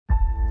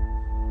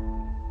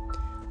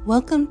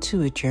Welcome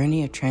to a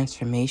journey of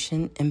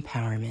transformation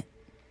empowerment.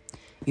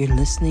 You're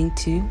listening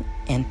to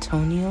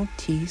Antonio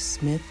T.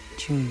 Smith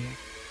Jr.,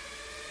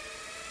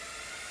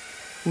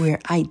 where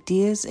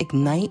ideas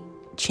ignite,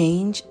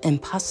 change,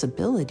 and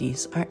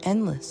possibilities are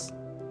endless.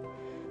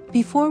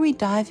 Before we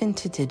dive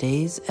into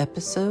today's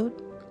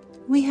episode,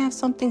 we have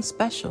something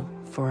special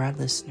for our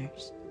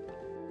listeners.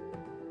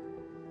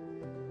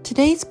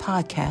 Today's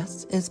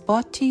podcast is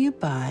brought to you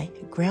by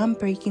a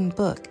groundbreaking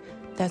book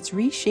that's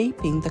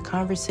reshaping the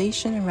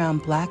conversation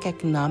around Black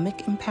economic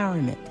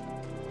empowerment.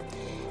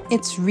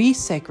 It's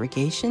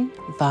Resegregation,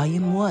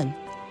 Volume 1,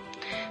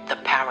 The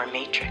Power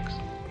Matrix,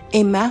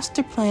 a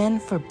master plan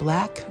for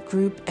Black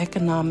group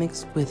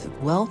economics with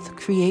wealth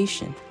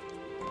creation,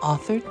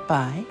 authored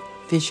by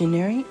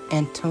visionary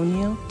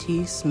Antonio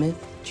T.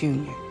 Smith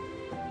Jr.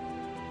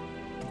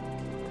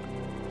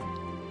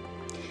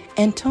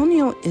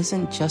 Antonio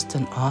isn't just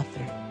an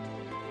author.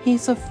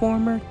 He's a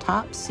former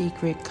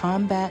top-secret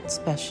combat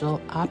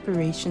special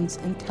operations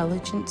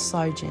intelligence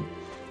sergeant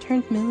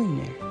turned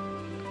millionaire.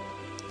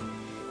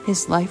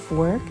 His life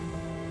work?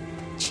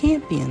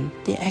 Champion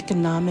the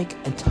economic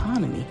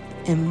autonomy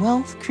and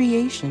wealth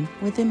creation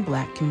within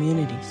Black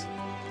communities.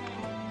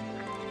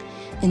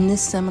 In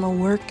this seminal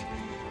work,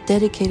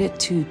 dedicated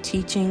to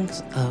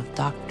teachings of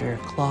Dr.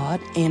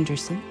 Claude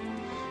Anderson,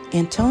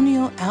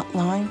 Antonio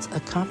outlines a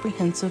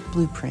comprehensive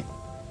blueprint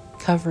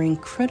covering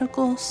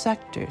critical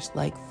sectors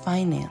like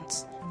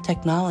finance,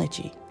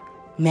 technology,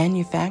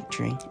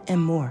 manufacturing,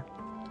 and more.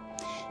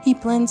 He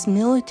blends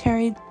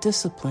military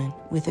discipline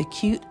with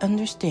acute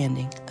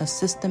understanding of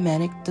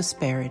systematic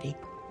disparity.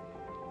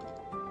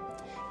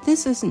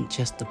 This isn't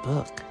just a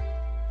book.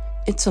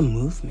 It's a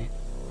movement,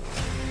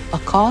 a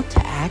call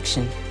to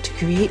action to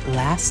create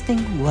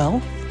lasting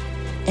wealth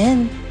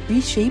and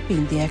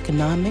reshaping the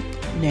economic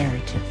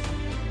narrative.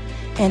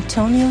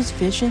 Antonio's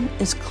vision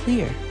is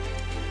clear.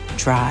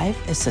 Drive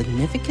a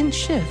significant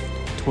shift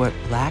toward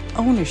Black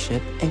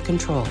ownership and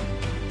control.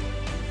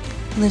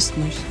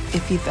 Listeners,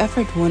 if you've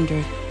ever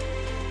wondered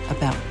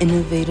about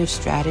innovative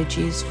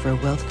strategies for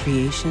wealth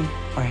creation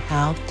or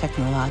how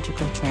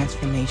technological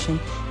transformation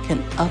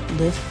can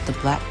uplift the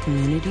Black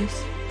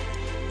communities,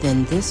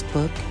 then this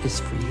book is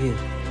for you.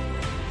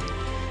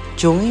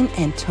 Join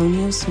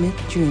Antonio Smith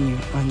Jr.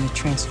 on the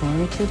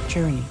transformative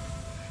journey.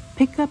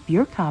 Pick up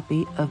your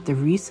copy of the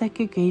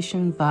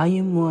Resegregation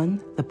Volume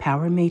 1, The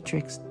Power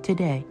Matrix,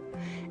 today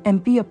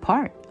and be a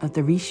part of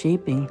the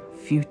reshaping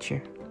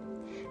future.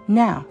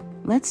 Now,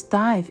 let's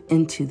dive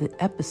into the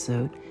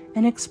episode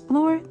and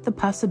explore the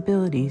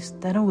possibilities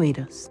that await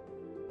us.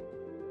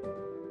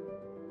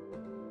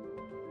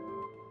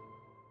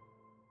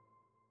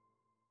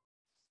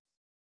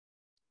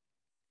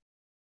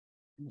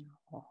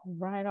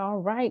 All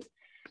right.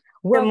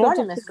 Good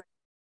morning, Miss.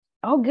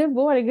 Oh, good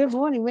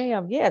morning,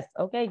 ma'am. Yes,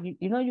 okay.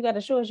 You know you got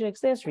to show us your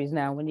accessories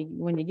now when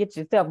you get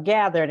yourself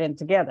gathered and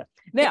together.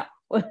 Now,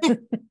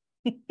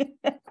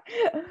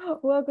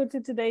 welcome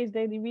to today's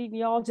daily meeting,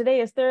 y'all.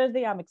 Today is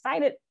Thursday. I'm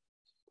excited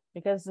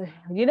because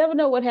you never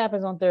know what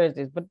happens on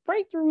Thursdays, but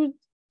breakthroughs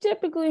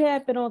typically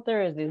happen on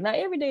Thursdays. Not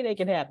every day they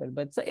can happen,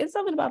 but it's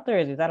something about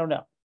Thursdays. I don't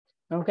know.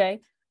 Okay,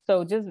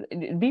 so just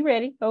be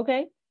ready.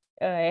 Okay.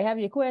 Have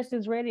your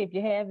questions ready if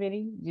you have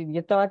any,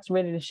 your thoughts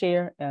ready to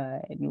share.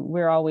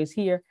 We're always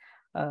here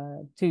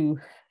to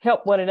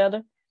help one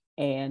another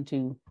and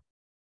to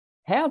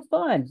have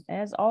fun,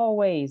 as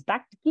always.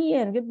 Dr.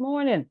 Ken, good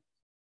morning.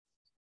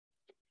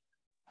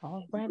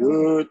 All right.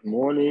 Good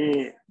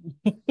morning.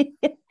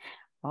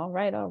 All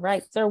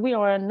right. Sir, we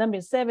are on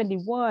number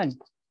 71.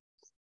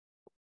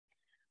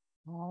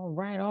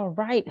 All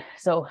right.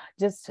 So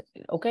just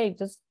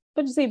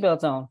put your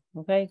seatbelts on,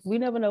 okay? We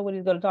never know what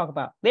he's going to talk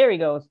about. There he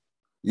goes.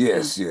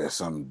 Yes.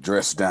 I'm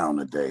dressed down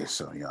today,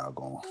 so y'all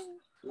going.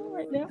 All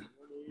right now.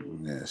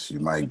 Yes, you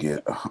might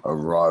get a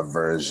raw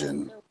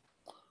version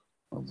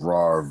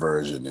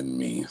in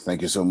me.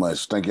 Thank you so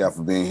much. Thank y'all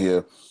for being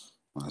here.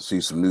 I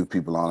see some new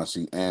people on. I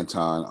see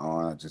Anton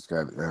on. I just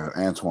got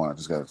Antoine. I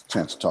just got a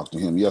chance to talk to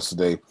him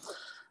yesterday.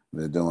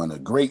 They're doing a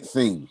great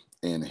thing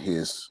in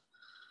his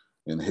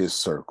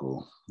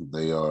circle.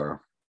 They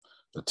are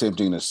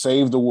attempting to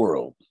save the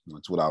world.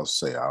 That's what I'll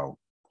say. I'll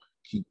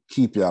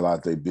keep y'all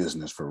out their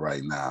business for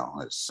right now,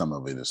 as some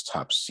of it is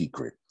top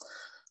secret.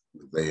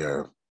 They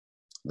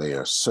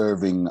are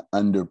serving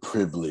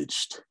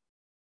underprivileged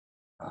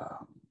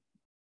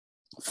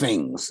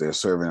things. They're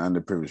serving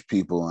underprivileged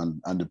people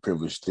and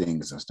underprivileged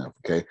things and stuff,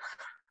 okay?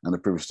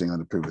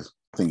 Underprivileged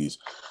thingies.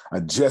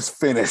 I just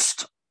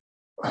finished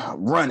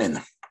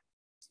running.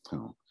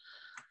 So,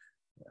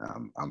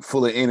 I'm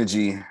full of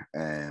energy,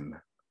 and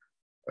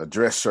a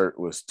dress shirt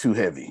was too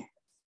heavy.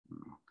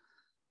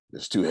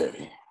 It's too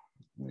heavy.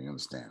 You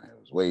understand? It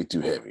was way too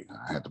heavy.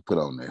 I had to put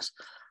on this.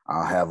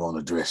 I'll have on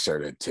a dress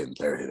shirt at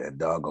 10:30, that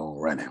doggone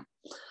running.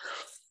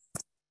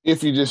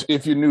 If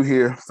you're new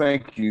here,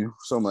 thank you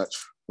so much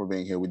for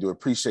being here. We do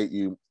appreciate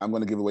you. I'm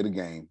going to give away the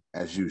game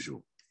as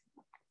usual.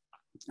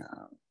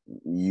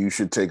 You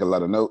should take a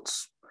lot of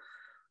notes.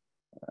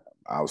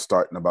 I'll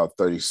start in about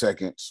 30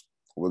 seconds.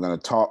 We're going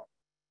to talk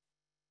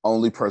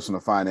only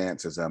personal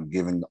finance, as I'm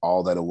giving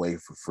all that away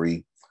for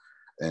free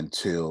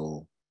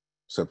until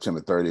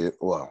September 30th.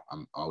 Well,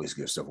 I'm always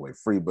give stuff away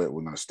free, but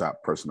we're going to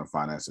stop personal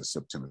finance at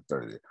September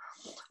 30th.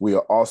 We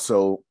are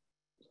also,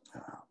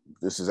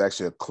 this is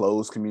actually a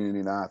closed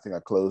community now. I think I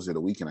closed it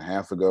a week and a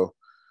half ago.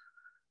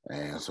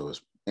 And so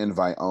it's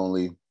invite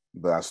only.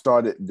 But I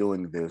started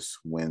doing this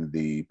when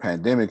the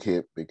pandemic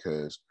hit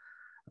because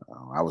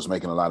I was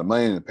making a lot of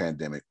money in the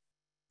pandemic.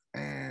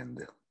 And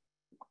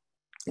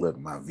look,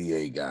 my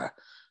VA guy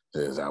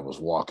says I was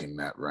walking,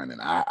 not running.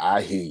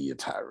 I hear you,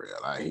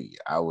 Tyrell. I hear you.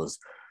 I was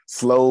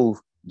slow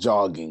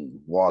jogging,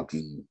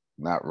 walking,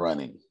 not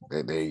running.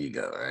 There you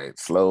go. Right?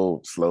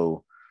 Slow,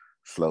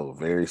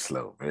 very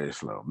slow, very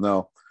slow.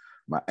 No,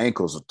 my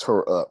ankles are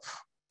tore up.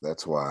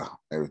 That's why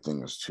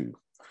everything is too.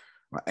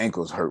 My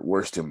ankles hurt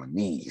worse than my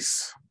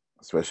knees,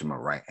 especially my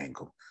right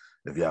ankle.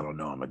 If y'all don't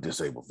know, I'm a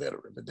disabled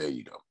veteran, but there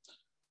you go.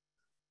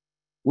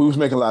 We was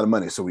making a lot of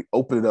money, so we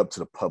opened it up to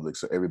the public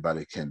so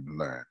everybody can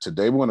learn.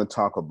 Today, we're going to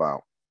talk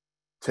about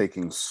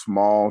taking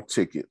small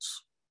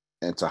tickets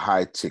into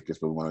high tickets,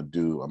 but we want to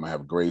do, I'm going to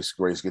have Grace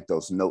get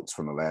those notes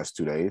from the last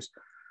 2 days.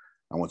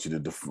 I want you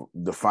to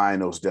define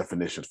those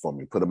definitions for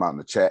me. Put them out in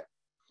the chat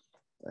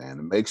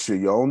and make sure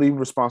your only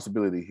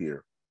responsibility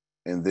here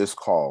in this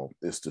call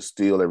is to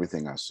steal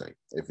everything I say.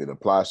 If it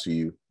applies to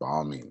you, by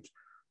all means,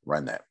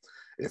 run that.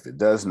 If it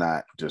does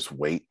not, just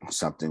wait.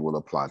 Something will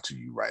apply to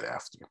you right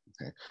after.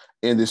 Okay?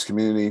 In this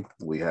community,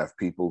 we have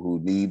people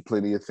who need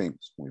plenty of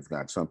things. We've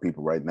got some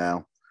people right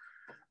now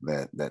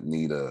that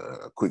need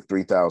a quick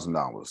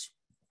 $3,000.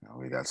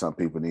 We got some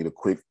people need a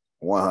quick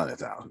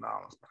 $100,000.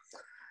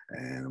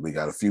 And we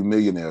got a few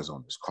millionaires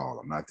on this call.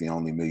 I'm not the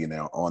only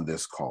millionaire on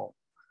this call.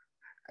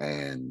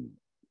 And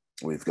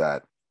we've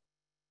got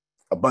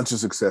a bunch of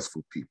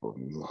successful people.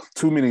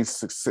 Too many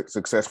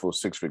successful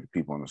six-figure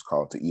people on this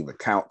call to even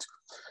count.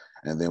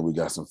 And then we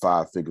got some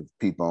five-figure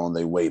people on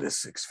their way to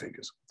six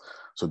figures.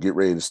 So get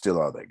ready to steal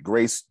all that.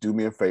 Grace, do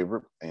me a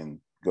favor and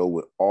go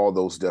with all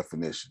those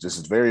definitions. This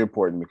is very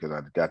important because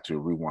I got to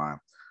rewind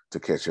to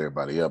catch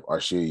everybody up.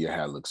 Arshia, your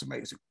hat looks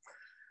amazing.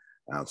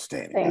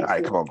 Outstanding. All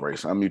right, come on,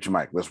 Grace. Unmute your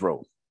mic. Let's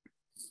roll.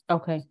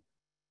 Okay.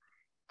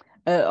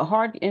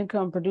 Hard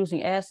income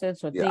producing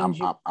assets or things.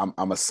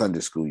 I'm a Sunday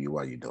school you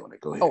while you're doing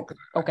it. Go ahead. Oh,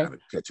 okay. I gotta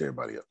catch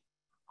everybody up.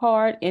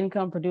 Hard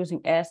income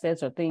producing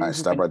assets or things. All right,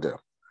 stop right there.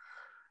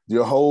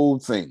 Your whole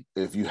thing.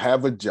 If you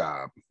have a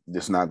job,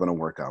 it's not going to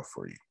work out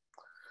for you.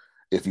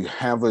 If you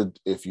have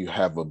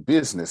a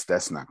business,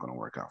 that's not going to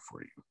work out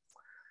for you.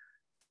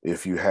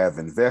 If you have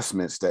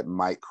investments, that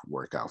might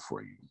work out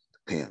for you.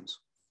 Depends.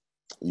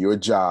 Your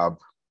job.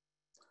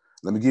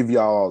 Let me give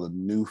y'all a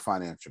new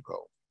financial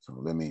goal.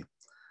 So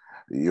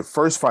your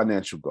first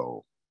financial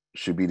goal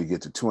should be to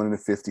get to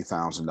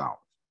 $250,000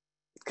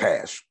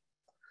 cash.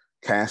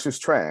 Cash is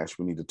trash.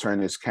 We need to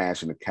turn this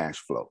cash into cash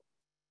flow.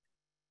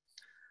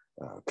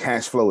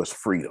 Cash flow is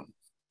freedom.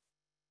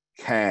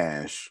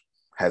 Cash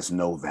has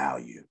no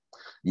value.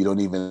 You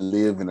don't even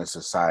live in a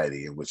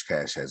society in which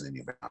cash has any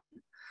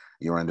value.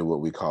 You're under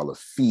what we call a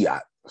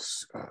fiat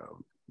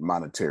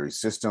monetary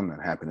system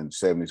that happened in the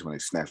 70s when they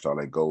snatched all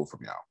that gold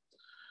from y'all.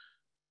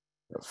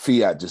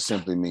 Fiat just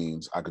simply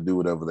means I could do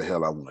whatever the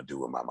hell I want to do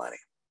with my money.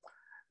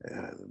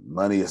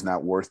 Money is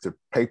not worth the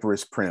paper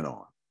it's printed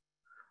on.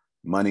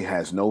 Money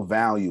has no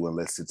value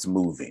unless it's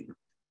moving.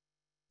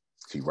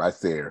 See, right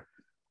there,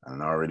 I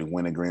already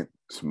went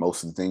against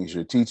most of the things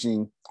you're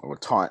teaching or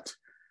taught,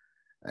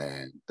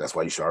 and that's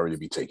why you should already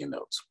be taking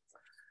notes.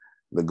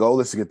 The goal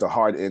is to get the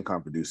hard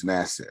income producing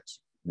assets.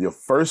 Your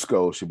first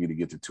goal should be to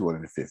get to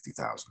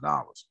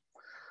 $250,000.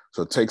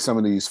 So take some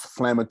of these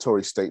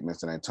inflammatory statements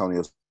that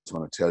Antonio's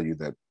going to tell you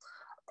that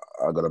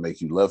are going to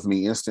make you love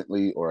me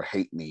instantly or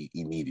hate me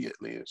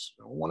immediately. It's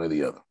one or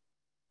the other.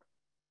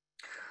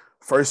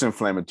 First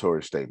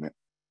inflammatory statement,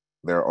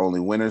 there are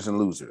only winners and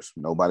losers.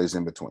 Nobody's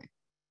in between.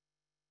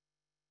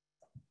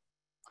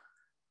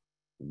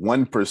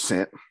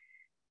 1%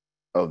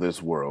 of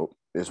this world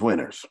is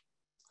winners.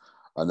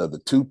 Another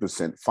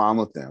 2%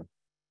 follow them.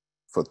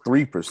 For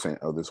 3%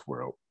 of this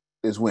world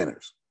is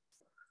winners.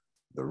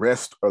 The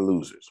rest are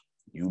losers.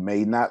 You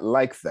may not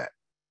like that.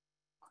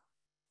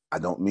 I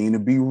don't mean to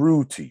be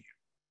rude to you,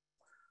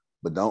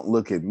 but don't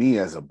look at me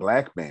as a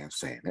black man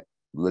saying it.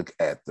 Look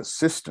at the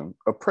system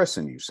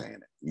oppressing you saying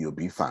it. You'll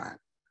be fine.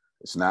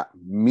 It's not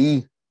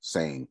me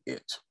saying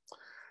it.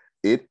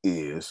 It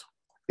is,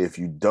 if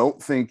you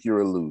don't think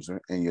you're a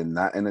loser and you're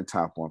not in the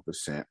top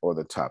 1% or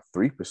the top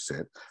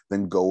 3%,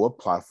 then go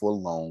apply for a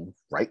loan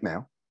right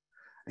now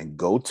and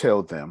go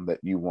tell them that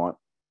you want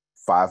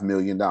 $5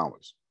 million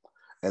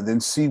and then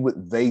see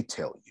what they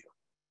tell you.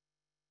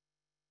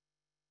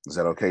 Is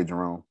that okay,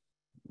 Jerome?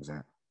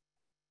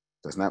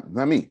 That's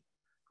not me.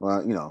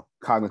 Well,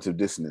 cognitive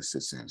dissonance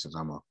sits in since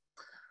I'm a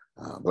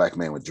black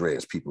man with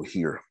dreads. People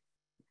hear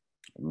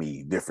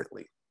me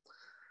differently.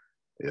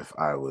 If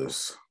I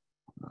was,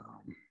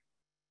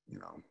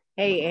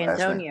 Hey,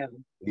 Antonio.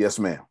 Yes,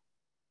 ma'am.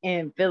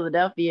 In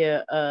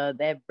Philadelphia,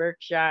 that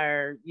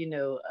Berkshire,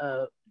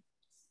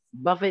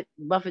 Buffett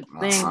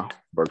thing.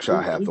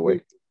 Berkshire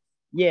Hathaway.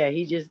 Yeah,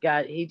 he just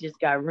got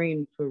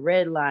reamed for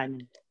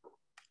redlining,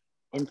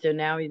 and so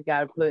now he's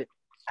got to put,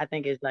 I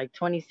think it's like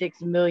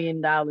 $26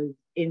 million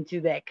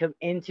into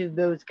into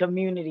those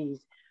communities,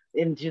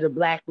 into the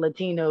Black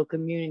Latino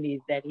communities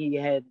that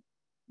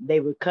they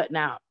were cutting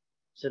out.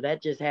 So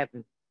that just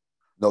happened.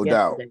 No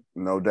yesterday. doubt,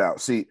 no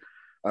doubt. See,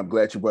 I'm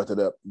glad you brought that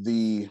up. Let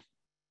me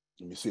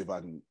see if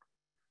I can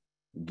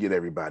get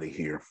everybody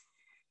here.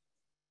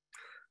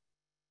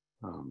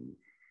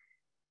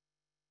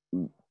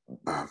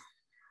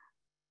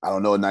 I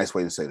don't know a nice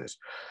way to say this.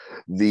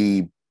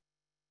 The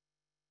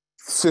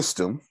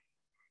system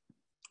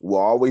will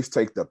always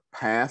take the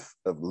path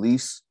of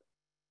least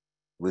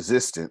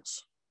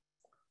resistance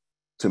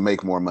to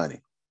make more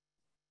money.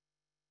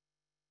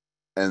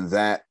 And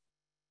that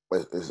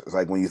is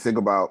like when you think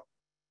about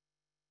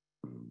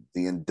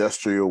the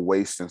industrial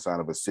waste inside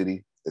of a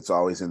city, it's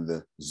always in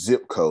the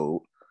zip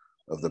code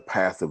of the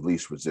path of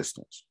least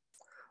resistance.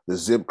 The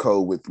zip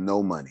code with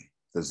no money,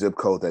 the zip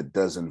code that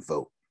doesn't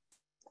vote.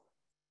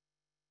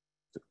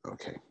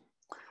 Okay.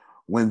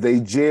 When they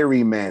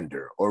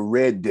gerrymander or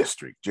red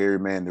district,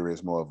 gerrymander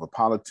is more of a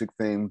politic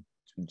thing.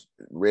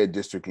 Red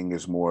districting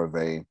is more of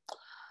a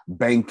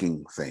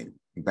banking thing,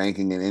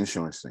 banking and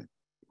insurance thing.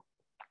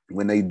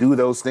 When they do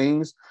those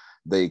things,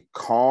 they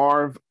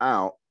carve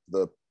out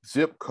the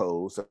zip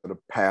codes that are the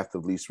path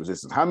of least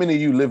resistance. How many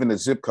of you live in a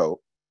zip code?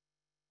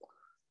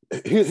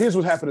 Here's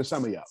what happened to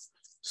some of y'all.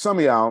 Some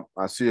of y'all,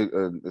 I see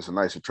there's a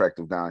nice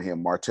attractive down here,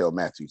 Martell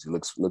Matthews. He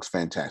looks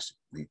fantastic.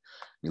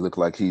 He look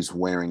like he's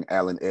wearing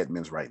Allen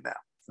Edmonds right now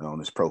on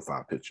his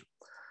profile picture.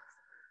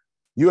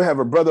 You have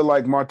a brother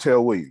like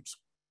Martell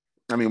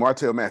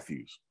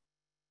Matthews,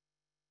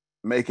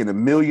 making $1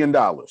 million,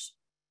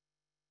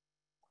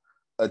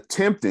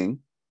 attempting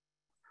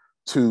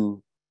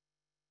to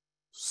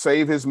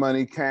save his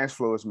money, cash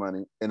flow his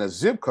money in a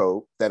zip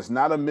code that's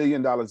not $1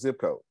 million zip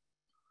code.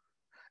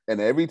 And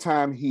every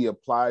time he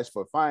applies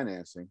for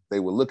financing, they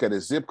will look at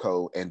his zip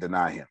code and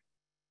deny him.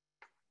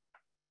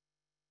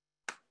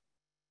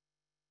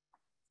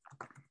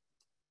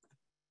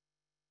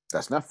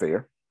 That's not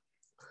fair.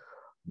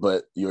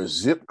 But your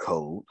zip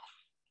code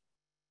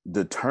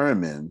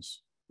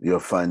determines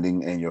your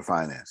funding and your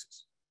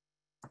finances.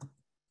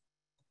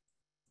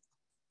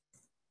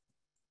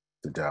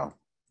 Did y'all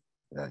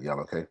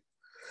okay?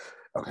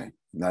 Okay.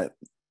 Now,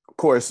 of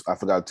course, I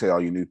forgot to tell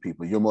all you new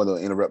people, you're more than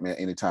interrupt me at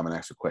any time and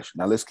ask a question.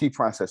 Now, let's keep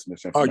processing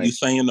this information. Are you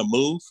saying the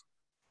move?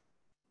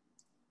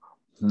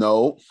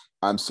 No,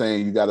 I'm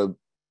saying you got to.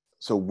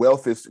 So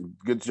wealth is,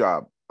 good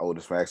job,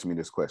 Otis, for asking me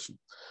this question.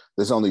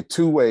 There's only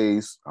two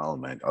ways. Oh,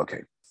 man.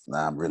 Okay.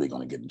 Now I'm really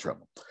going to get in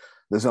trouble.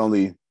 There's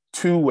only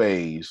two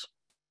ways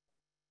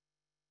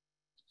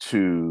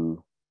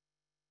to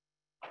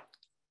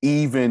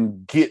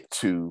even get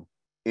to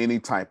any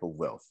type of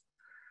wealth.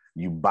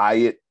 You buy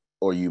it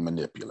or you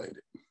manipulate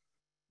it.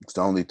 It's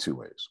the only two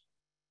ways.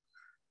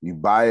 You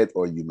buy it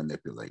or you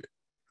manipulate it.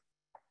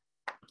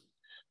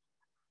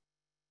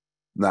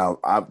 Now,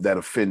 that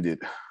offended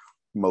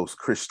most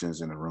Christians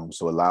in the room,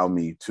 so allow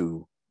me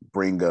to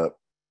bring up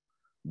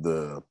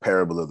the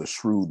parable of the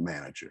shrewd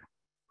manager,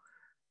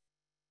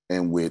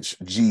 in which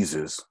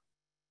Jesus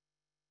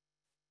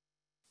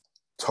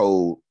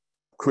told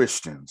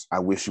Christians, I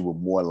wish you were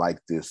more like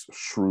this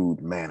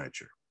shrewd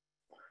manager,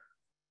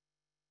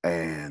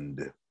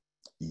 and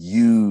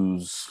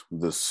use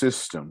the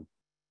system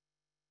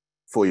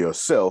for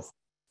yourself,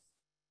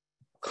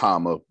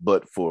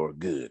 but for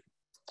good.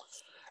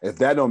 If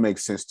that don't make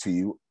sense to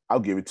you, I'll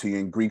give it to you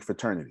in Greek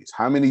fraternities.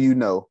 How many of you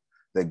know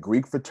that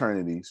Greek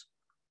fraternities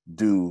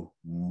do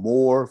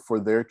more for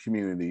their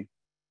community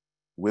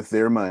with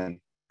their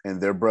money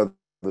and their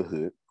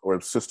brotherhood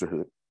or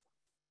sisterhood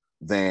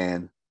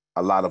than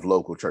a lot of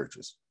local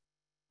churches?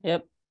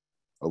 Yep.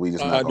 Are we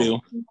just not I do.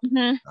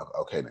 Mm-hmm.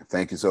 Okay, then.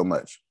 Thank you so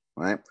much.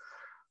 All right.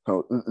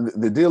 So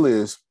the deal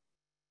is,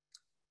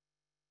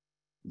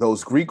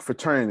 those Greek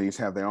fraternities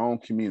have their own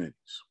communities,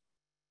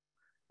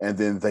 and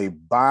then they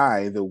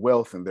buy the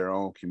wealth in their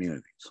own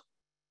communities.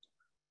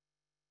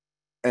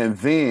 And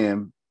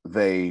then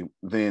they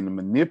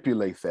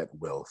manipulate that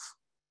wealth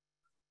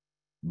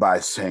by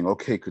saying,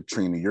 okay,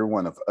 Katrina, you're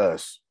one of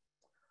us.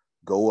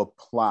 Go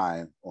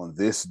apply on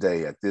this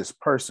day at this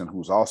person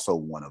who's also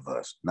one of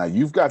us. Now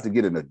you've got to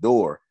get in the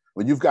door,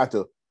 but you've got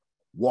to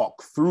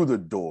walk through the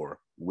door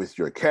with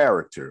your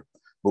character,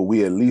 but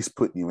we at least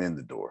put you in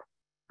the door.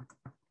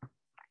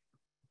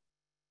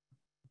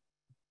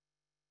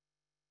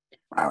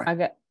 All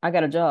right. I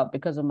got a job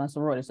because of my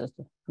sorority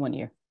sister 1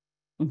 year.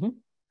 Mm-hmm.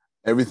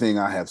 Everything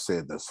I have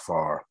said thus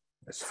far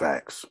is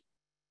facts.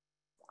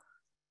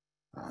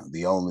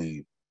 The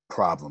only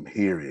problem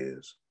here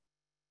is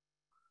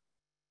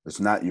it's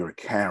not your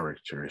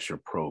character, it's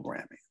your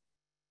programming.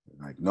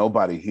 Like,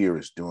 nobody here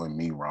is doing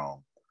me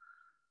wrong.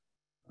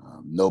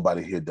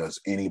 Nobody here does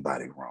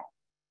anybody wrong.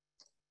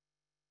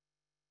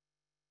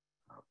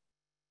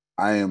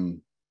 I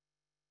am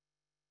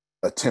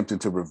attempting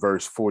to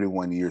reverse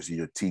 41 years of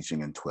your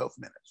teaching in 12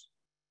 minutes.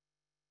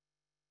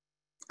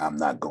 I'm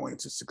not going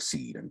to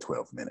succeed in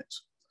 12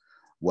 minutes.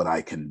 What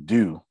I can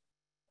do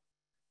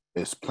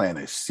is plant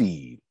a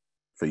seed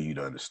for you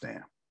to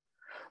understand.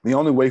 The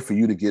only way for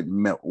you to get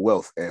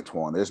wealth,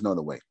 Antoine, there's no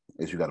other way,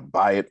 is you got to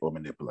buy it or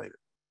manipulate it.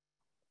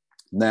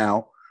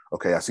 Now,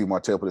 okay, I see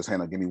Martell put his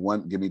hand up. Give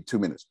me 2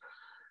 minutes.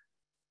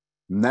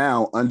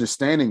 Now,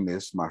 understanding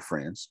this, my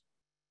friends,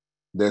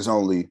 there's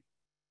only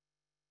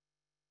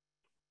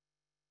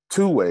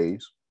 2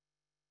 ways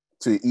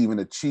to even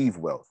achieve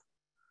wealth,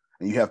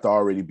 and you have to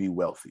already be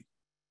wealthy.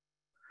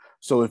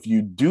 So if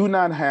you do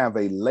not have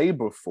a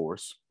labor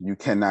force, you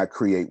cannot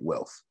create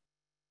wealth.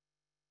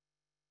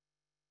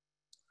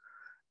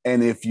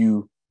 And if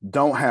you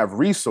don't have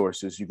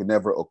resources, you can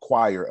never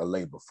acquire a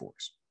labor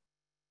force.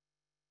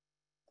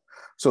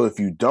 So if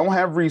you don't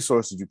have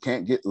resources, you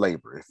can't get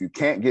labor. If you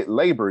can't get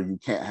labor, you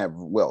can't have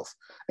wealth.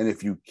 And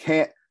if you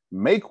can't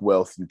make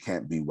wealth, you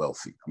can't be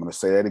wealthy. I'm going to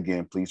say that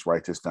again. Please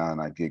write this down.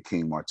 I'll get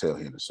King Martell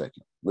here in a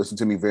second. Listen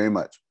to me very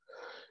much.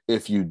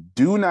 If you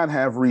do not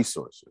have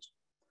resources,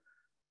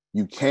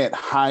 you can't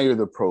hire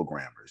the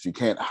programmers. You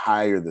can't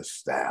hire the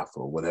staff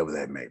or whatever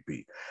that may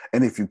be.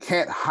 And if you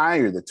can't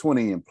hire the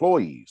 20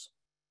 employees,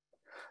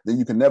 then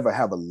you can never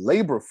have a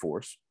labor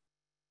force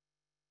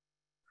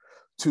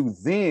to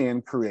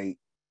then create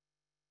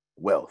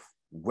wealth.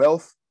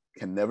 Wealth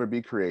can never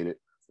be created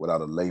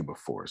without a labor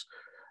force.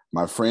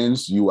 My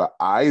friends, you are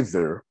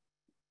either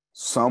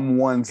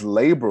someone's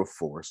labor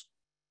force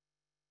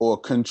or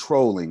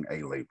controlling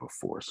a labor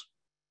force.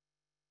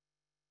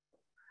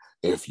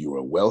 If you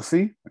are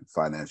wealthy and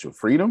financial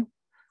freedom,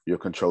 you're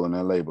controlling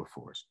a labor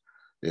force.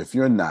 If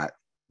you're not,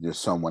 you're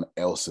someone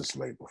else's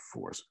labor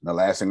force. The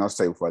last thing I'll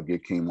say before I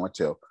get King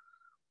Martell,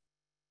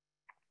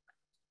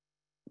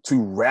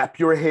 to wrap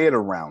your head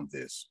around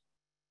this,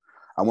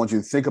 I want you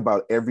to think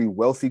about every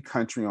wealthy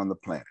country on the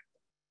planet: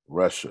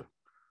 Russia,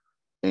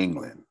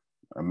 England,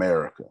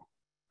 America,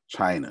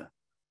 China,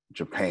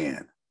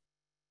 Japan.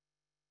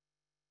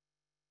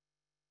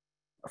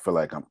 I feel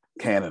like I'm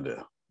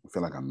Canada. I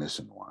feel like I'm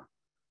missing one.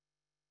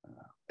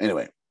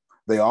 Anyway,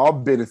 they all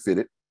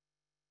benefited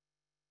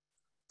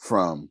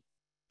from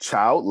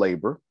child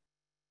labor.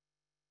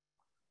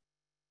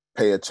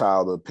 Pay a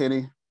child a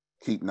penny,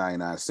 keep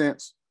 99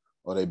 cents,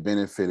 or they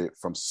benefited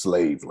from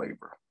slave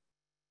labor.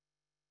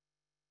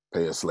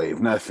 Pay a slave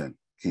nothing,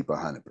 keep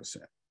 100%.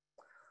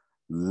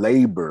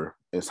 Labor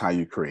is how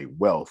you create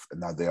wealth.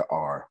 And now there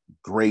are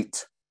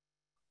great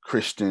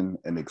Christian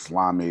and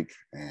Islamic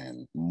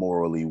and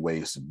morally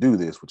ways to do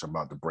this, which I'm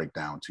about to break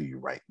down to you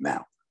right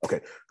now. Okay,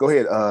 go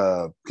ahead,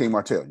 King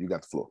Martell, you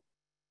got the floor.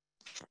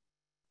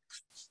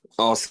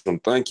 Awesome,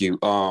 thank you.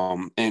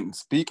 And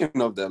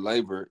speaking of that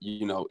labor,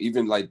 you know,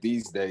 even like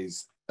these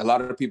days, a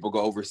lot of people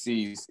go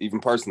overseas. Even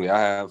personally, I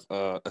have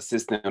a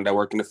assistant that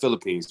work in the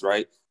Philippines,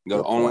 right?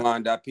 Go to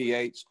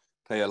online.ph,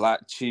 pay a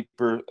lot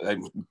cheaper.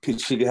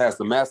 She has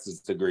the master's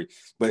degree,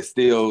 but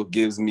still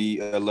gives me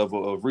a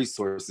level of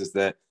resources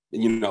that,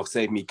 you know,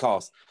 save me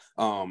costs.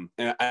 And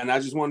I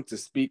just wanted to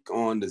speak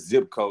on the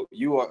zip code.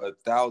 You are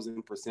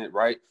 1,000%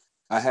 right.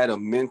 I had a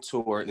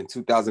mentor in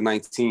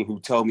 2019 who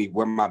told me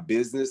where my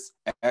business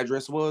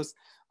address was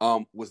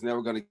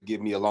never going to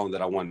give me a loan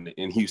that I wanted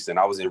in Houston.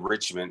 I was in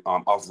Richmond,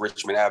 off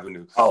Richmond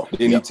Avenue. Oh,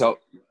 then he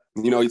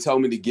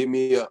told me to give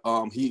me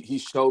he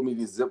showed me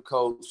the zip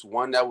codes,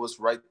 one that was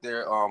right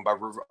there by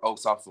River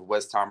Oaks off of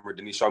Westheimer.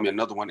 Then he showed me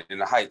another one in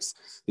the Heights.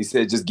 He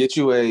said, just get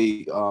you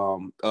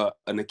an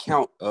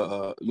account,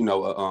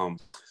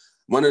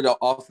 one of the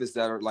offices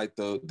that are like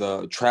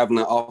the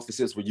traveling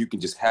offices where you can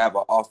just have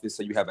an office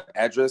so you have an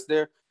address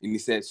there. And he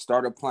said,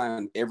 start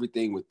applying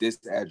everything with this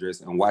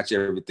address and watch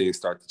everything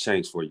start to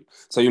change for you.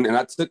 So, and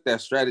I took that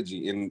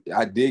strategy and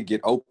I did get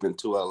open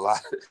to a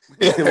lot.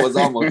 It was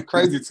almost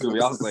crazy to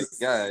me. I was like,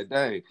 God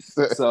dang.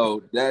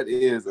 So that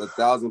is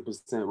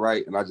 1,000%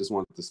 right. And I just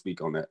wanted to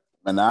speak on that.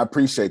 And I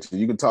appreciate you.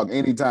 You can talk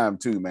anytime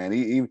too, man.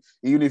 Even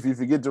if you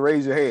forget to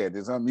raise your hand,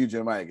 just unmute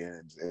your mic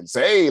and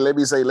say, hey, let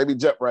me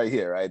jump right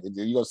here, right?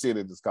 You're going to see it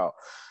in this call.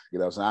 You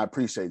know, so I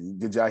appreciate you.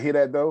 Did y'all hear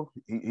that though?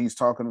 He's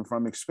talking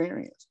from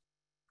experience.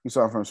 He's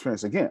talking from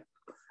experience. Again,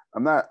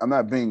 I'm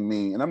not being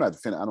mean, and I'm not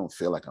defending. I don't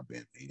feel like I'm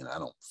being mean. I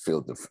don't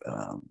feel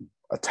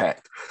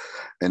attacked.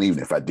 And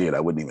even if I did, I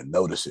wouldn't even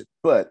notice it.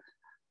 But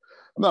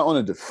I'm not on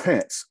a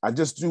defense. I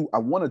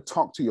want to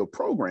talk to your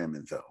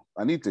programming though.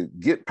 I need to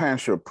get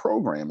past your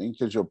programming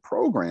because your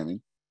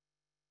programming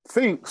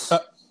thinks.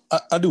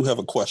 I do have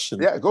a question.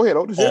 Yeah, go ahead,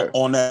 Otis.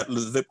 On that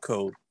zip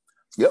code.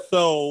 Yep.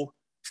 So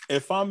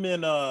if I'm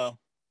in a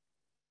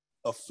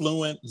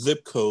affluent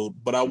zip code,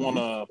 but I want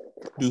to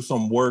do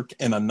some work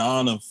in a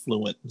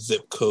non-affluent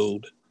zip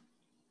code,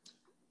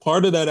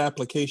 part of that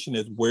application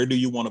is where do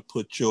you want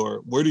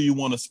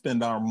to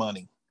spend our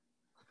money?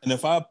 And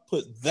if I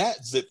put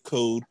that zip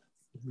code,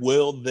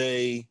 will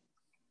they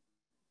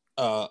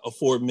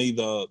afford me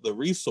the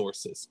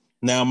resources?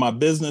 Now, my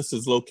business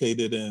is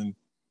located in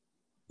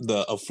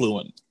the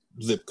affluent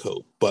zip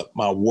code, but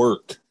my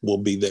work will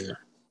be there.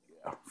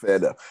 Yeah, fair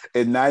enough.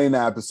 In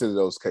 99% of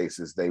those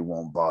cases, they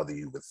won't bother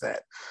you with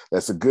that.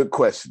 That's a good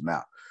question.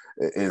 Now,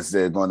 is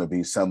there going to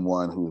be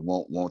someone who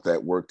won't want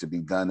that work to be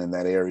done in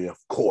that area?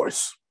 Of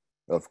course.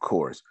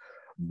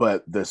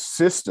 But the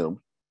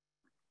system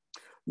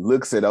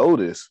looks at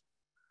Otis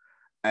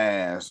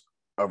as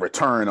a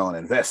return on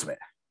investment.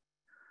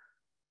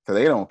 So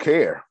they don't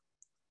care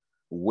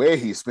where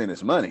he spent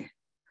his money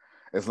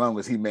as long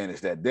as he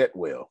managed that debt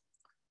well.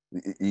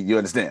 You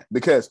understand?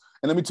 Because,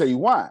 and let me tell you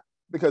why.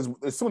 Because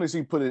as soon as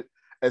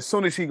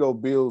he go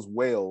builds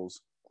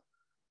wells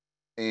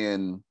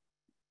in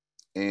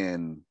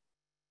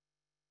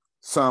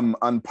some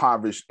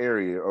impoverished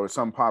area or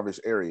some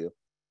impoverished area,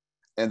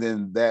 and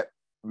then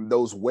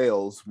those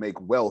wells make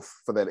wealth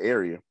for that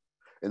area,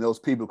 and those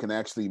people can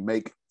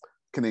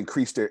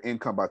increase their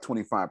income by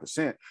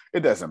 25%. It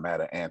doesn't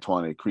matter,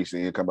 Antoine, increase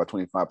their income by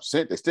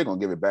 25%. They're still gonna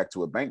give it back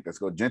to a bank that's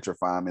gonna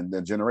gentrify them in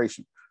their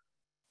generation.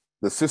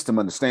 The system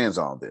understands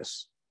all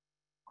this.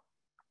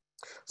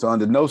 So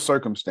under most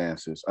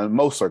circumstances,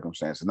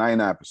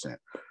 99%,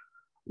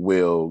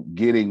 will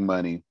getting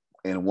money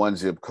in one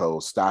zip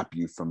code stop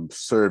you from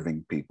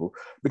serving people,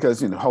 because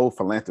the whole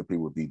philanthropy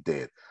would be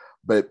dead.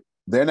 But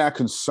they're not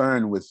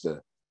concerned with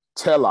the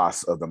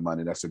telos of the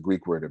money. That's a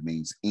Greek word that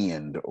means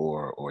end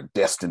or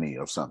destiny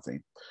of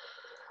something.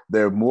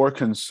 They're more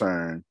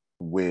concerned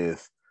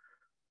with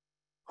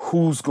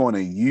who's going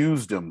to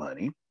use the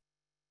money.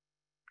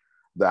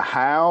 The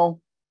how,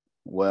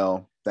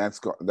 well, that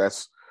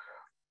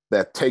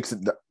takes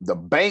it. The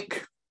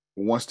bank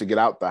wants to get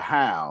out the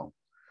how.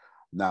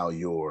 Now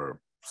your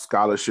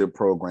scholarship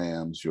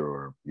programs,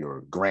 your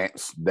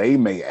grants, they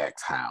may ask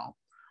how,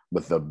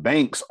 but the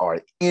banks are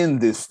in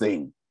this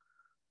thing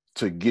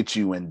to get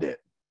you in debt.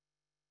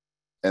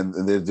 And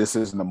this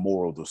isn't a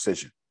moral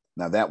decision.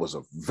 Now, that was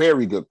a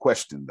very good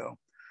question, though,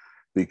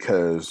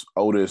 because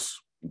Otis,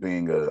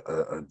 being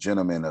a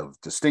gentleman of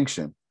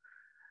distinction,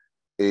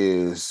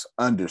 is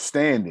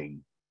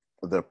understanding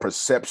the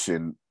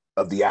perception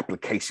of the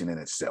application in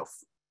itself.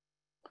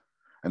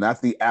 And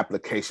not the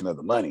application of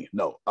the money.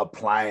 No,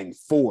 applying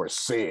for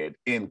said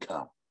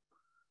income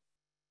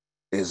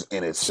is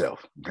in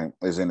itself. Okay,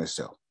 is in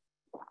itself.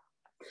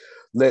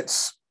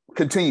 Let's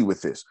continue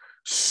with this.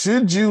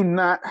 Should you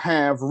not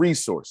have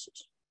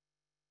resources,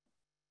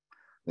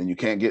 then you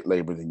can't get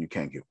labor, then you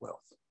can't get wealth.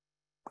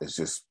 It's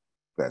just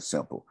that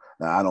simple.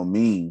 Now, I don't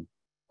mean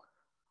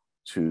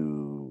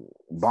to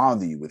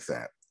bother you with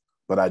that,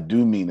 but I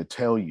do mean to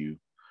tell you,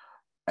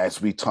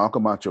 as we talk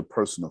about your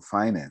personal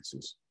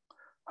finances,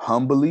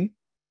 humbly,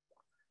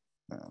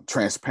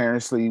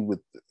 transparently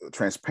with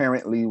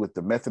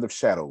the method of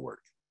shadow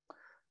work,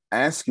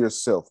 ask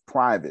yourself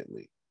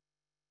privately,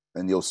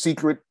 in your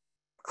secret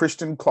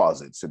Christian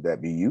closet, should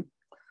that be you,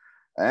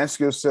 ask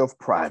yourself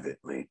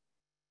privately,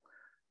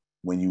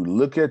 when you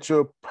look at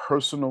your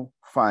personal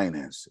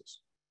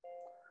finances,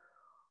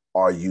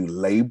 are you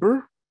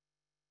labor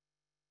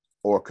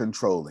or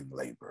controlling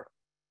labor?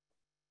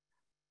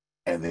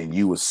 And then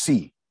you will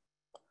see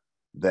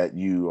that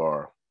you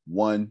are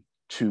 1,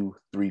 2,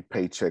 3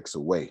 paychecks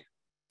away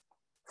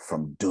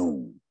from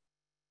doom.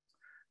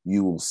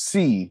 You will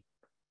see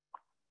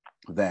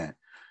that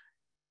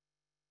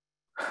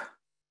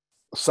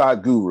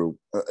Sadhguru,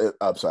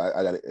 I'm sorry,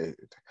 I got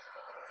it.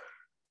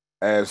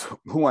 As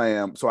who I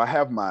am, so I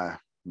have my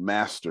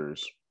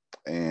master's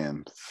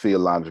in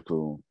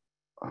theological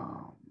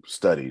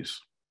studies,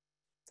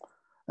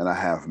 and I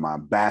have my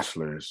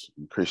bachelor's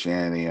in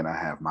Christianity, and I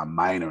have my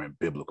minor in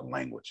biblical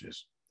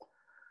languages.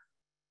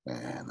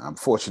 And I'm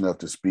fortunate enough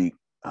to speak,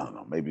 I don't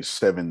know, maybe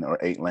 7 or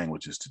 8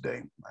 languages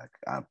today. Like,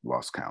 I've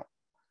lost count.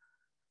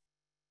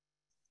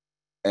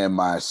 And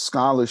my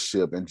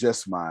scholarship and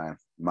just my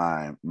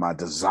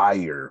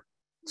desire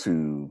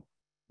to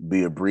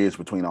be a bridge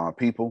between our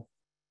people,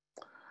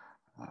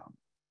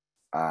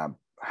 I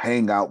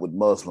hang out with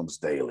Muslims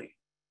daily,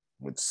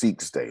 with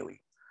Sikhs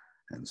daily.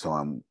 And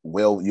so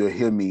you'll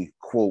hear me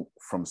quote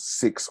from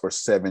 6 or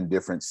 7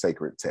 different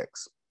sacred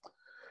texts.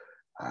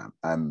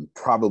 I'm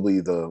probably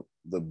the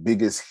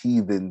biggest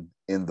heathen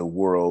in the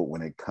world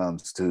when it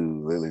comes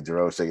to, Lily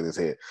Jerome shaking his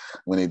head,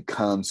 when it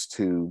comes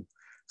to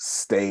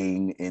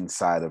staying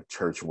inside of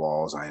church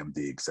walls. I am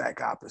the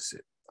exact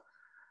opposite.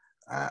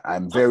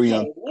 I'm very.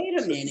 Okay,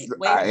 wait a minute.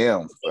 I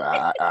am.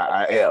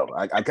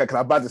 I'm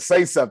about to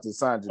say something,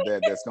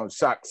 Sandra, that's going to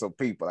shock some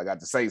people. I got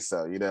to say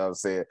so. You know what I'm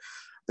saying?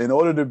 In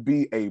order to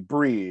be a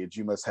bridge,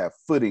 you must have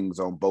footings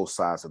on both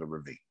sides of the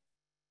ravine.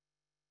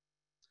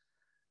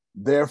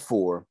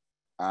 Therefore,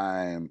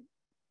 I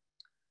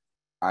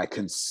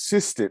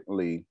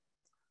consistently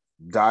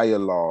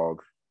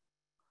dialogue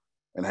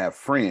and have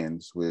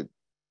friends with,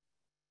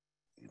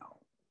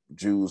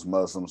 Jews,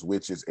 Muslims,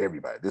 witches,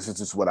 everybody. This is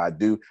just what I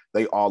do.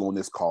 They all on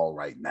this call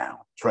right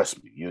now.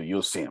 Trust me,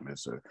 you'll see them.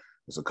 There's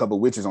a couple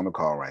of witches on the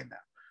call right now.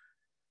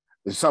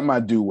 It's something I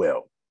do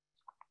well.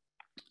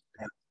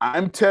 And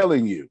I'm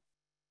telling you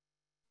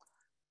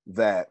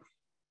that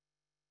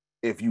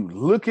if you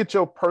look at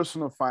your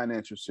personal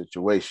financial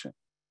situation,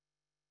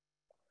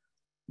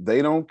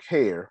 they don't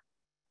care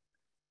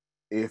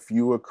if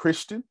you're a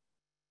Christian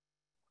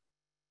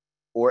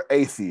or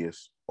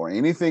atheist or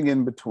anything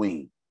in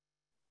between.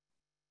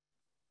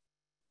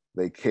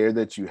 They care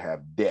that you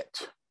have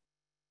debt.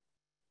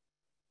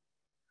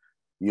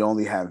 You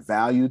only have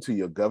value to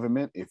your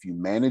government if you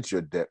manage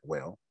your debt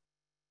well.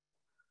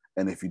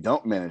 And if you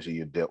don't manage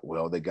your debt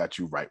well, they got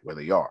you right where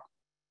they are,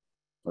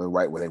 or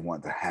right where they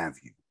want to have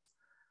you,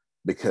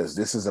 because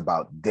this is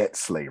about debt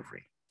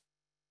slavery.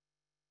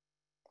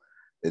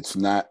 It's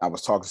not, I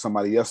was talking to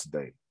somebody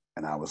yesterday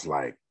and I was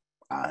like,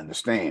 I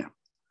understand.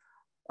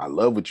 I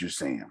love what you're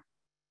saying.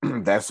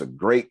 That's a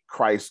great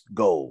Christ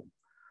goal.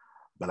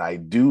 But I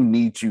do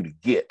need you to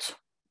get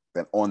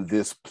that on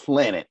this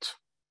planet,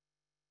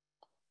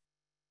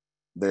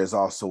 there's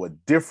also a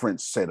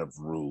different set of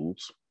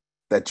rules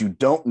that you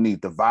don't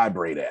need to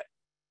vibrate at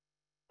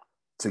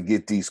to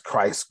get these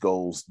Christ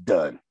goals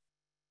done.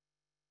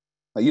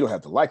 Now, you don't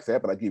have to like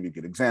that, but I'll give you a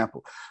good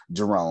example.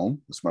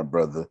 Jerome, that's my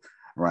brother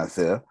right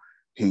there.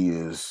 He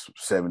is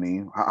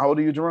 70. How old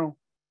are you, Jerome?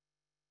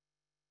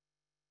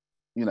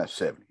 You're not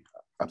 70.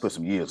 I put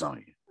some years on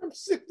you. I'm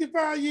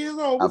 65 years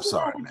old. What's I'm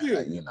sorry,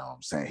 man. You know what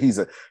I'm saying?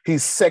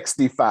 He's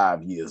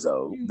 65 years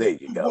old. There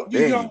you go.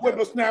 You young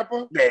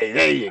whippersnapper.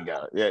 There you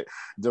go. Yeah.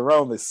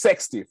 Jerome is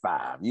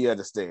 65. You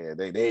understand?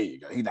 There you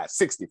go. He's not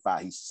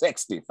 65. He's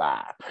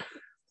 65.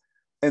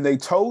 And they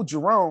told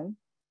Jerome,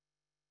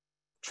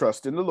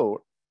 trust in the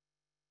Lord.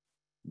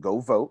 Go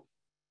vote.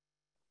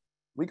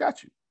 We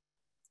got you.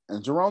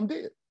 And Jerome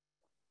did.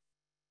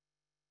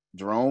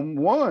 Jerome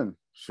won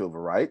civil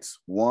rights,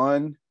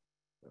 won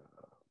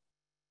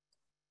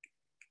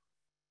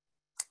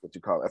what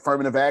you call it,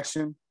 affirmative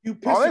action, you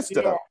all that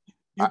stuff. Off.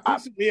 You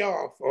pissing me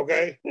off,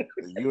 okay?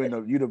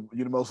 you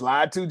the most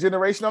lied to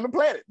generation on the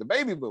planet, the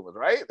baby boomers,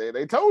 right?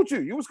 They told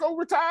you was gonna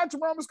retire,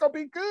 Jerome, it's gonna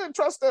be good,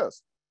 trust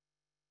us.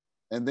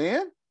 And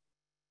then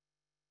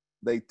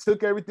they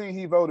took everything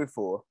he voted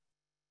for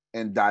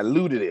and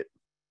diluted it.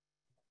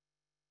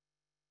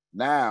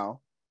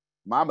 Now,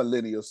 my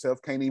millennial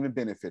self can't even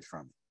benefit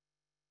from it.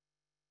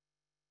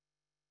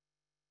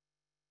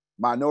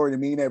 Minority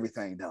mean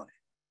everything, don't it?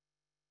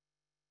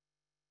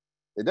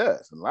 It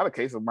does. In a lot of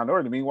cases,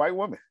 minority mean white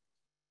woman.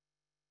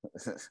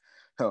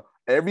 So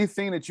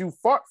everything that you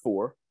fought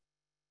for,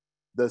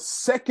 the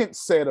second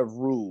set of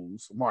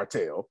rules,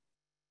 Martell,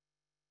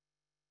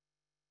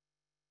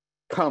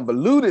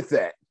 convoluted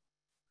that,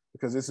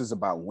 because this is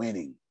about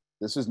winning.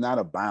 This is not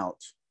about,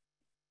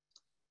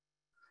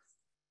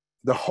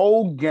 the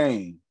whole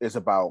game is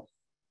about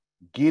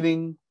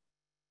getting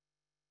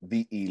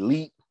the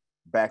elite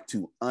back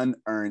to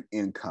unearned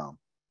income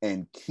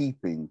and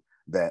keeping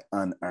that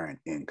unearned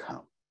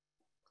income.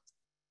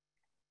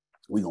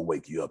 We're gonna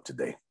wake you up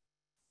today.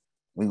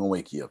 We're gonna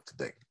wake you up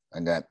today. I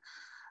got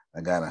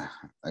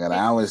an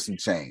hour and some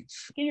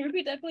change. Can you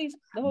repeat that, please?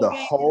 The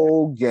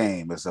whole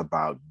game is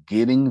about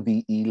getting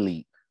the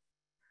elite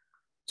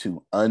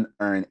to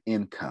unearned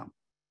income,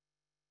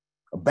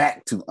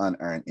 back to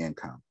unearned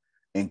income,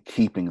 and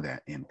keeping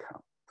that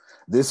income.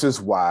 This is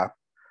why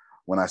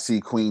when I see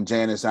Queen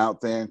Janice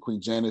out there, and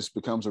Queen Janice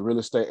becomes a real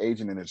estate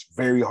agent, and it's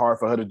very hard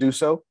for her to do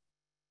so,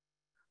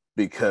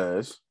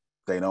 because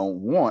they don't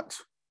want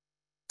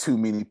too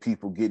many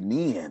people getting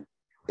in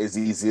as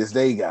easy as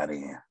they got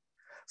in.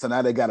 So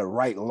now they got to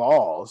write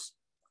laws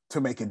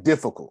to make it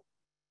difficult.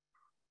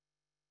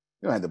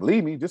 You don't have to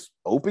believe me. Just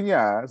open your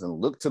eyes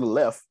and look to the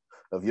left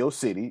of your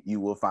city.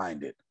 You will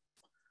find it.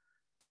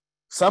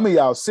 Some of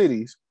y'all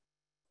cities,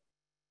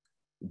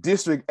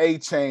 District A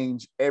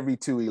change every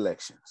 2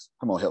 elections.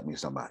 Come on, help me,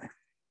 somebody.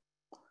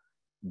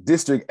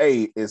 District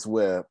A is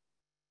where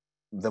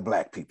the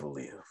Black people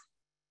live.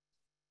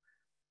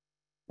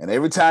 And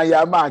every time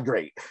y'all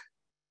migrate,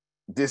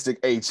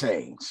 District A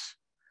change.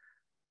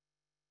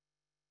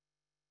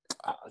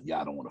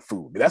 Y'all don't want to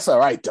fool me. That's all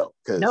right, though.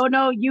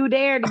 No, you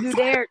dared. You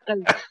dared.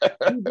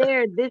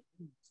 The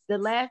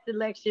last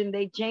election,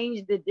 they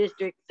changed the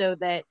district so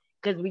that,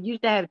 because we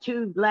used to have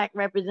 2 Black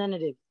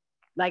representatives,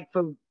 like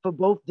for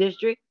both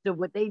districts. So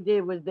what they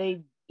did was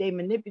they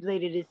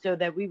manipulated it so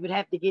that we would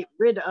have to get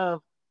rid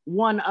of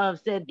one of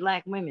said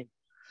Black women.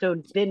 So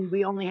then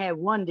we only had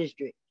 1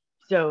 district.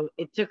 So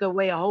it took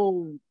away a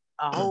whole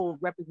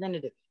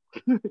representative.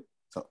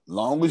 So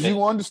long as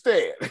you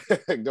understand.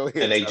 Go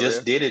ahead. And they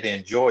just did it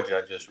in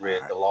Georgia. I just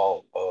read the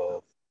law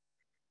of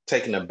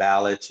taking the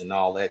ballots and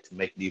all that to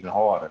make it even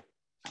harder.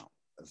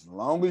 As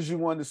long as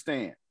you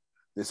understand,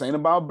 this ain't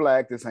about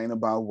Black, this ain't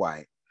about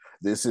white.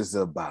 This is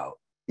about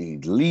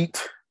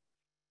elite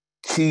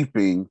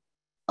keeping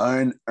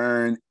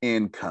unearned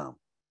income.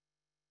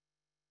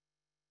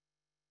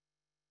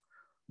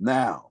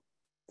 Now,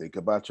 think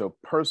about your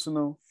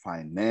personal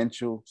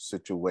financial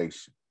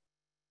situation.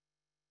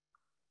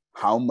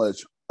 How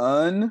much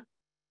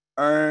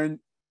unearned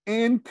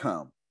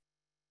income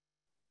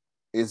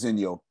is in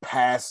your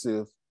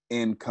passive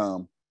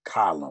income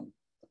column?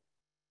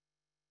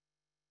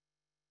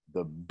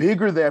 The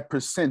bigger that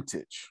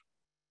percentage,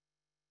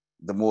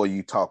 the more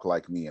you talk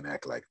like me and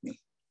act like me.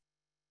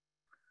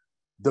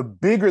 The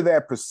bigger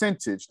that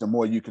percentage, the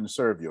more you can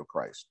serve your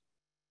Christ.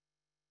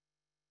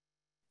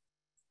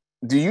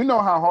 Do you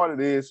know how hard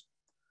it is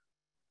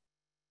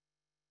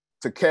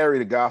to carry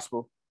the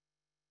gospel,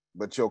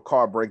 but your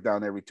car breaks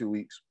down every 2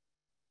 weeks?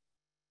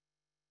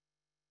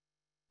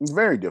 It's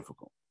very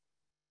difficult.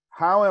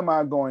 How am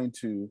I going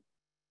to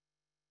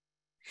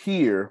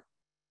hear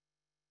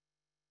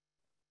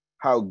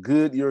how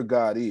good your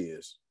God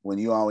is when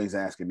you always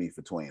asking me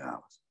for $20.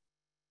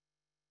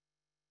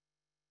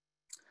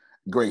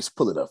 Grace,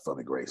 pull it up for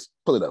me, Grace.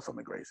 Pull it up for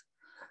me, Grace.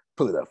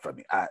 Pull it up for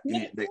me.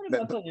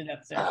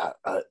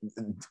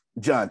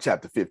 John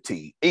chapter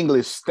 15,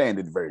 English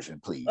Standard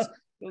Version, please.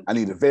 I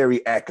need a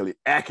very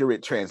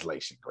accurate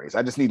translation, Grace.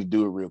 I just need to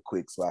do it real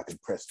quick so I can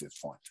press this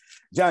point.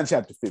 John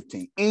chapter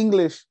 15,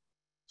 English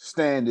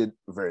Standard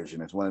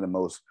Version. It's one of the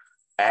most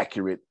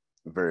accurate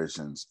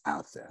versions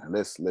out there. And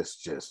let's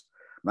just,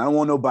 I don't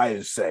want nobody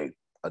to say,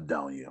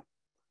 Adonia,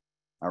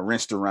 I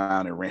rinsed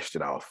around and rinsed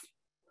it off.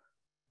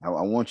 I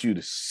want you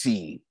to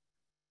see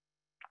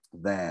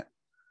that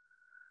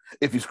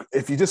if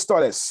you just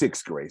start at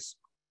 6, Grace,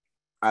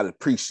 I'd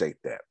appreciate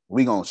that.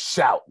 We're going to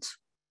shout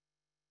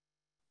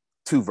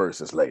 2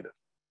 verses later.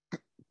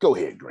 Go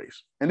ahead,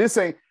 Grace. And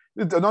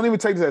don't even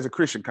take this as a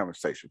Christian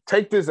conversation.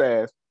 Take this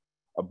as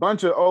a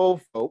bunch of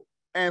old folk,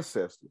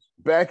 ancestors,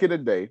 back in the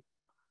day,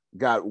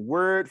 got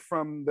word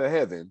from the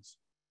heavens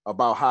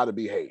about how to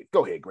behave.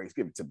 Go ahead, Grace.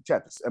 Give it to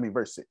me.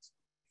 Verse 6.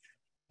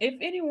 If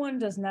anyone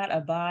does not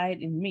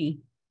abide in me,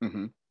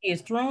 he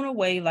is thrown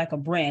away like a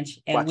branch.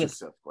 And watch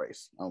yourself,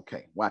 Grace.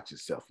 Okay, watch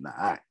yourself now.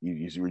 All right.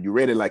 You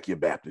read it like you're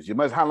Baptist.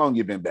 How long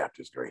you been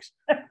Baptist, Grace?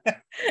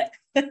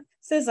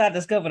 Since I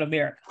discovered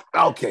America.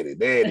 Okay,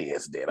 there it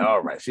is. Then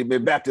all right, she's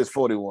been Baptist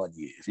 41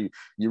 years.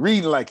 You're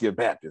reading like you're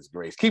Baptist,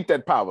 Grace. Keep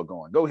that power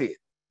going. Go ahead.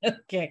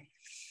 Okay,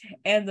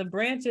 and the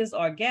branches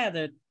are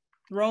gathered,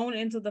 thrown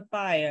into the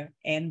fire,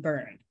 and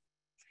burned.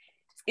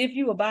 If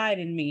you abide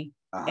in me,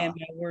 and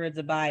my words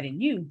abide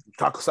in you.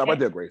 Stop right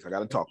there, Grace. I got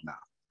to talk now.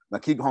 Now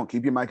keep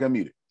your mic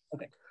unmuted.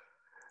 Okay.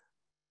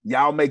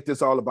 Y'all make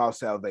this all about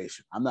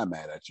salvation. I'm not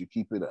mad at you.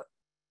 Keep it up.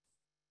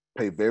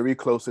 Pay very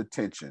close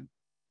attention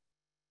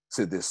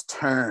to this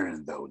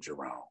turn, though,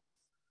 Jerome.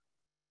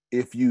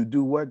 If you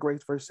do what,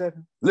 Grace? Verse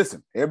 7?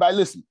 Listen, everybody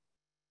listen.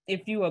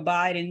 If you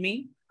abide in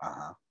me,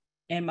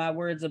 and my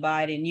words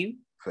abide in you.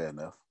 Fair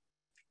enough.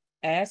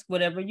 Ask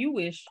whatever you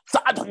wish.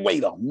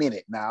 Wait a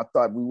minute now. I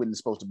thought we weren't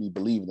supposed to be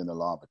believing in the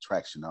law of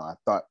attraction. No, I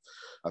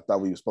thought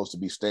we were supposed to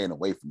be staying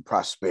away from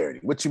prosperity.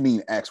 What you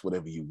mean, ask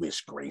whatever you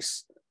wish,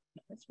 Grace?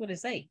 That's what it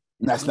say.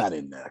 That's not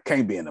in there.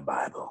 Can't be in the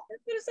Bible.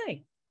 That's what it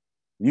say.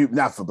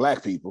 Not for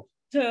Black people.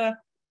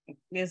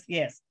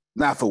 Yes.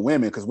 Not for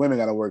women, because women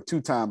got to work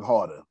 2 times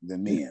harder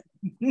than men.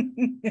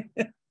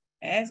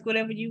 Ask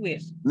whatever you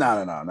wish.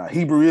 No.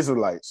 Hebrew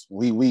Israelites,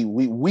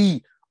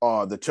 we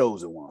are the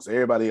chosen ones.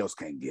 Everybody else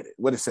can't get it.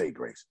 What it say,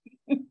 Grace?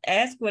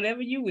 Ask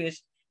whatever you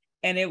wish,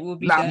 and it will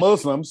be not done.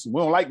 Muslims.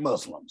 We don't like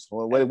Muslims.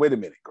 Well, wait a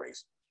minute,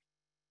 Grace.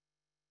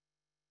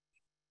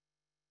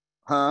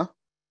 Huh?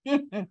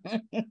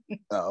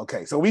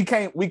 Okay, so we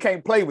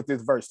can't play with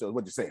this verse. Though,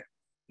 what you saying?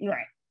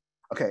 Right.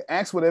 Okay,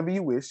 ask whatever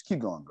you wish. Keep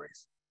going,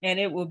 Grace. And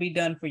it will be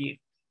done for you.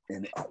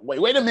 And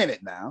wait a minute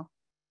now.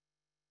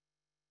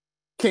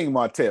 King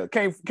Martell,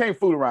 can't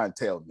fool around and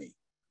tell me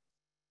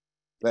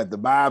that the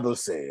Bible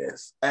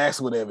says, ask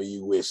whatever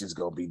you wish is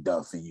going to be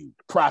done for you.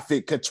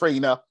 Prophet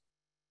Katrina.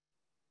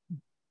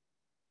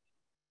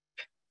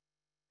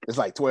 It's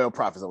like 12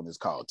 prophets on this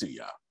call to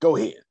y'all. Go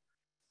ahead.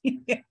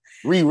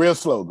 Read real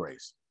slow,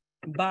 Grace.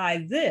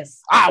 By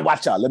this.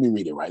 Watch out. Let me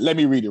read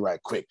it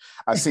right quick.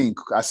 I seen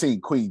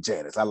Queen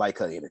Janice. I like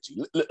her energy.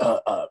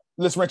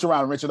 Let's wrench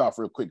around and wrench it off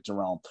real quick,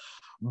 Jerome.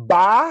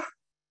 By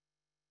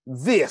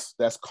this,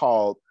 that's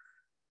called,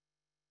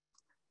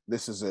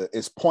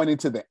 it's pointing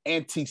to the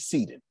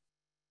antecedent.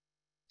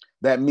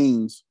 That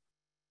means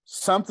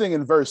something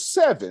in verse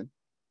 7,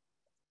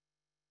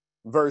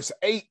 verse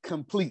 8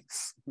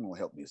 completes. You want to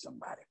help me,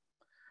 somebody.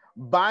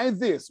 By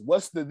this,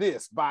 what's the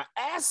this? By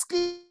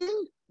asking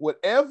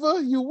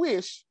whatever you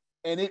wish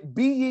and it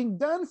being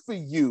done for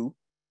you,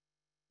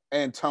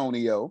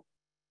 Antonio,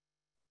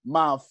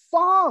 my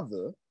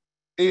Father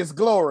is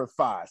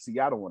glorified. See,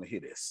 y'all don't want to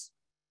hear this.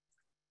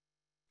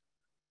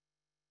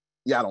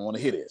 Y'all don't want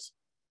to hear this.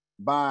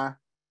 By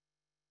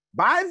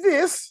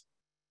this,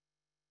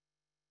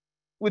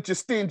 which you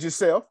extend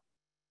yourself,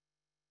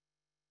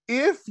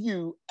 if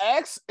you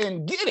ask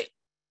and get it,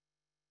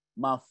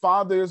 my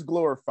Father is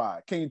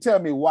glorified. Can you tell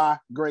me why,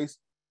 Grace?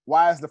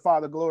 Why is the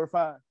Father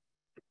glorified?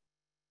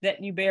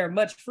 That you bear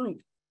much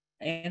fruit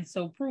and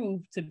so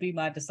prove to be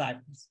my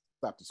disciples.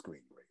 Stop the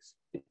screen,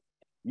 Grace.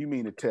 You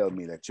mean to tell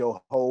me that your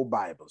whole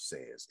Bible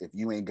says if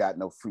you ain't got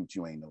no fruit,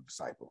 you ain't no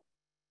disciple?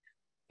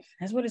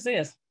 That's what it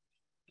says.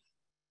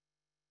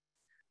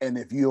 And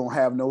if you don't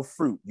have no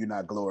fruit, you're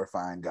not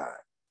glorifying God.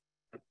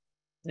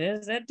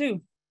 There's that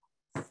too.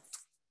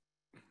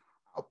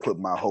 I'll put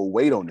my whole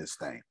weight on this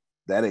thing.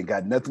 That ain't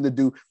got nothing to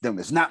do. Them,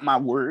 it's not my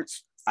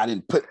words. I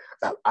didn't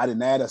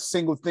add a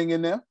single thing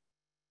in there.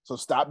 So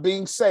stop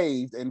being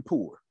saved and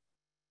poor.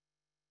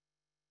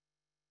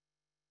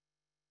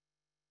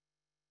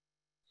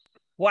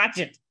 Watch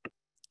it.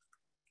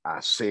 I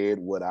said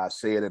what I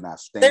said, and I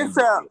stand with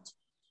it.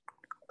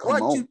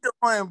 What you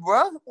doing,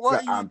 bro?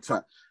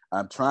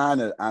 I'm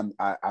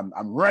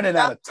running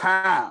out of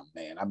time,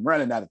 man. I'm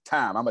running out of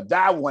time. I'm gonna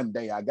die one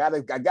day. I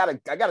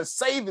gotta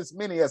save as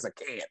many as I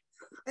can.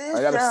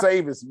 I gotta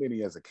save as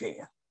many as I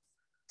can.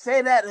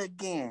 Say that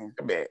again.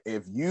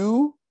 If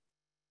you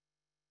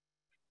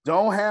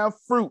don't have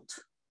fruit,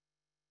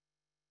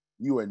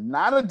 you are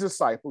not a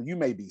disciple. You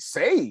may be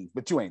saved,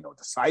 but you ain't no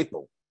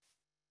disciple.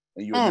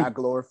 And you're not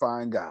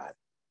glorifying God.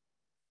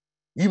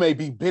 You may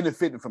be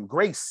benefiting from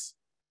grace,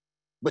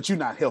 but you're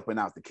not helping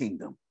out the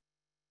kingdom.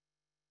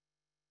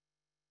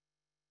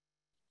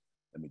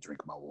 Let me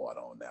drink my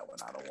water on that one.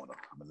 I don't want to.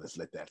 I'm gonna just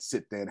let that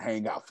sit there and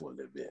hang out for a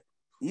little bit.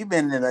 You've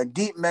been in a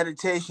deep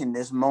meditation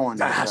this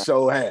morning. I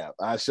sure have.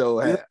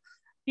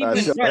 He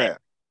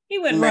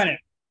went running.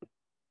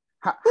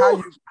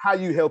 How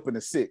you helping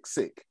the sick?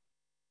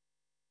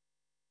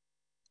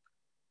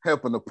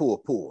 Helping the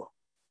poor.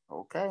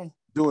 Okay.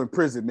 Doing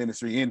prison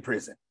ministry in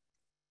prison.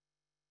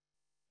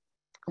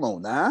 Come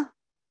on now.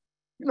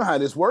 You know how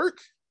this work.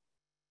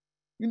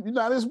 You know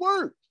how this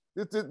work.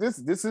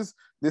 This is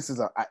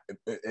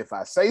if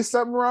I say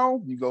something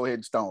wrong, you go ahead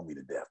and stone me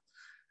to death.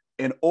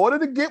 In order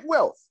to get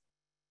wealth,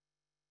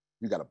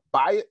 you got to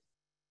buy it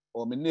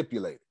or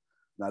manipulate it.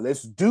 Now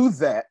let's do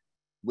that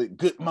with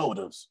good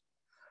motives.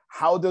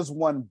 How does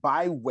one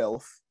buy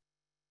wealth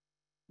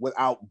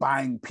without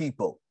buying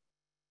people?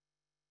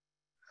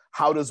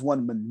 How does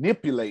one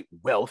manipulate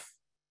wealth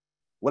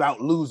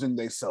without losing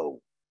their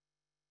soul?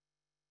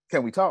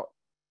 Can we talk?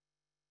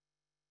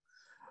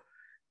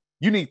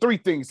 You need 3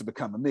 things to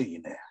become a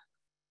millionaire.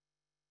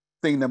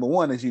 Thing number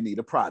 1 is you need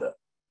a product.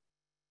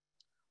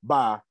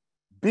 By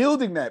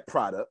building that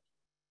product,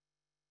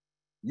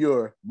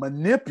 you're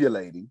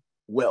manipulating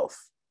wealth.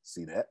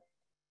 See that?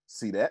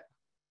 See that?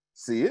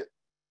 See it?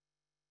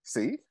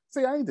 See,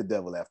 I ain't the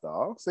devil after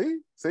all. See.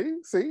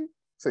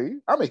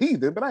 I'm a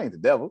heathen, but I ain't the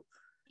devil.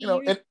 You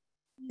know, and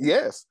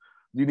yes,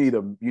 you need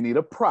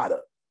a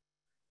product.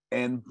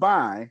 And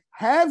by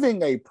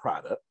having a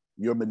product,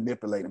 you're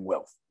manipulating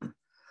wealth.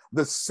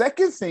 The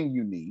second thing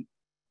you need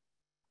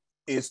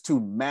is to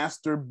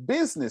master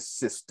business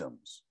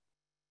systems.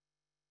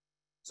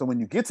 So when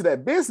you get to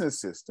that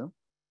business system,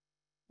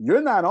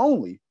 you're not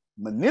only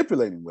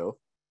manipulating wealth,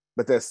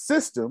 but that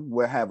system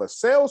will have a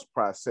sales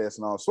process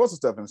and all sorts of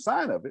stuff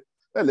inside of it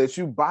that lets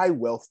you buy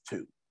wealth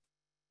too.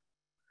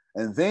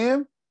 And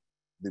then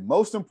the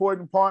most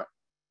important part,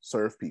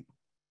 serve people.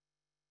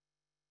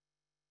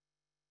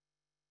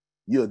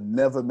 You'll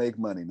never make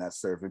money not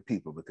serving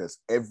people because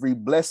every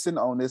blessing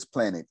on this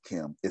planet,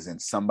 Kim, is in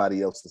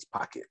somebody else's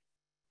pocket.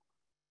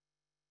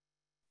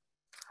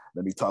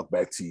 Let me talk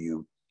back to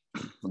you,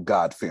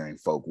 God-fearing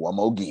folk, one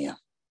more again.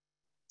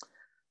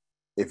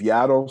 If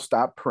y'all don't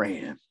stop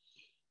praying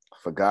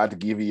for God to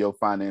give you your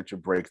financial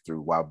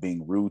breakthrough while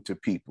being rude to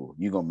people,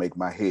 you're going to make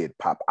my head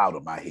pop out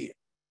of my head.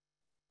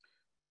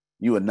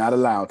 You are not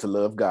allowed to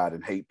love God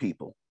and hate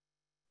people.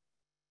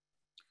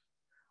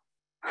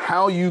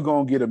 How are you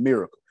going to get a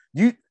miracle?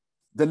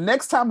 The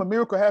next time a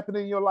miracle happens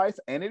in your life,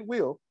 and it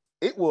will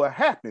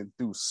happen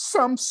through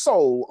some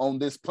soul on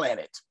this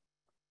planet.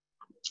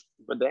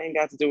 But they ain't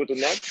got to do with the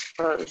next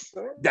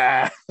person.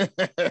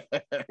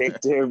 They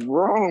did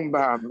wrong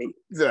by me.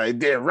 They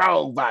did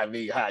wrong by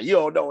me, huh? You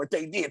don't know what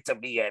they did to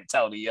me,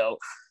 Antonio.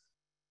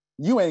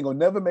 You ain't gonna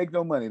never make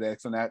no money that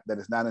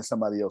is not in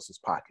somebody else's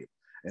pocket.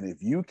 And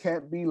if you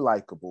can't be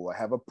likable or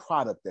have a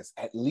product that's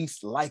at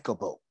least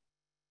likable,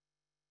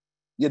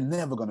 you're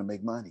never gonna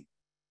make money.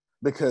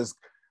 Because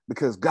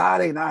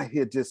God ain't out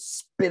here just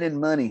spitting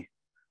money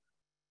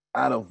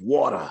out of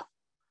water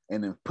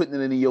and then putting it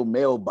in your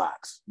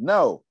mailbox.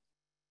 No,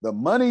 the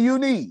money you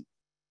need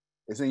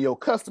is in your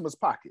customer's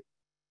pocket.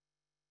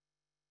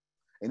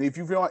 And if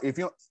you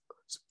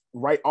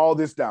write all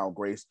this down,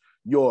 Grace,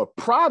 your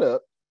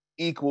product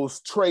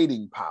equals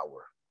trading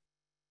power.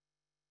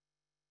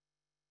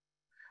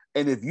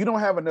 And if you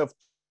don't have enough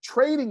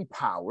trading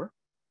power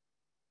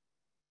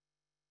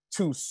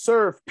to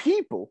serve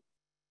people,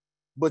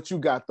 but you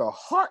got the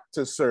heart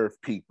to serve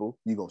people,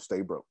 you're going to stay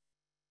broke.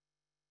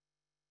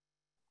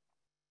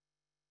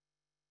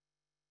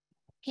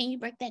 Can you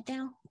break that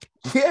down?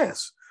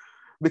 Yes,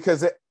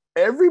 because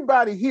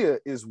everybody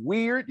here is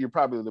weird. You're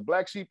probably the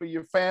black sheep of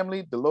your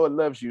family. The Lord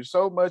loves you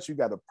so much. You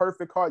got a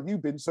perfect heart.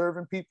 You've been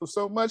serving people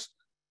so much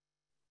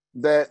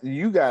that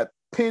you got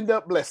pinned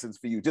up blessings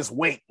for you, just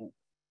waiting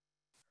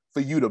for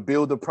you to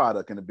build a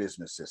product in a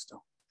business system.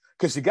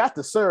 Because you got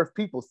the serve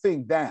people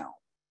thing down.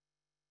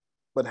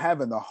 But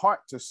having the heart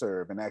to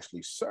serve and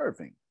actually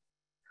serving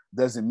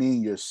doesn't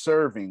mean you're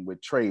serving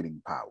with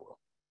trading power.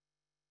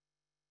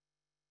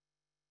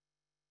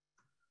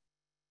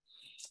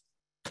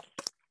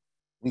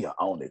 We are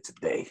on it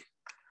today.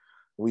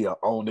 We are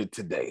on it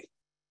today.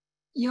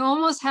 You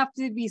almost have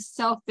to be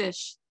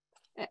selfish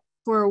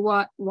for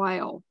a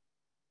while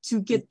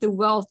to get the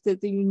wealth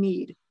that you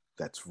need.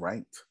 That's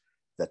right.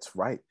 That's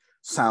right.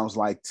 Sounds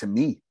like to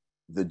me,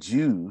 the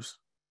Jews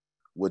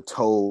were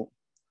told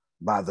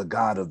by the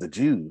God of the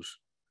Jews,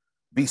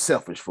 be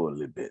selfish for a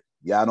little bit.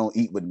 Y'all don't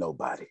eat with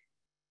nobody.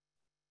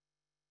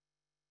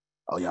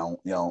 Oh,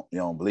 y'all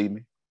don't believe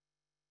me?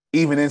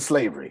 Even in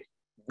slavery.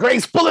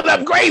 Grace, pull it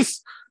up,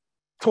 Grace.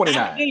 29.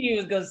 I knew you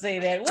was gonna say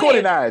that.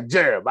 29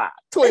 Jeremiah.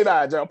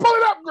 29 Jeremiah. Pull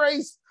it up,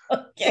 Grace.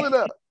 Okay. Pull it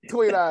up.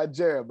 29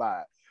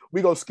 Jeremiah.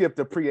 we gonna skip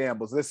the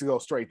preambles. Let's go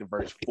straight to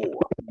verse 4.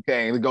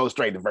 Okay, let's go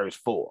straight to verse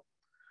 4.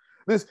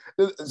 This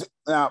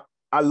now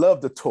I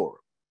love the Torah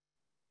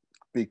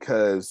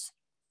because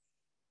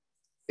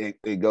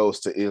it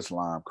goes to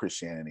Islam,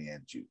 Christianity,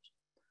 and Jews.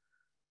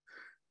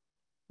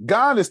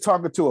 God is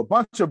talking to a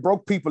bunch of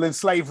broke people in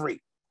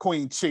slavery,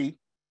 Queen Chi.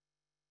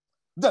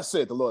 Thus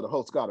said the Lord, the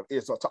host God of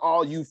Israel, to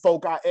all you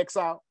folk I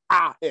exile.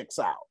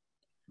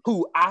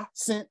 Who I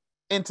sent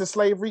into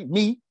slavery,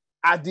 me.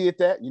 I did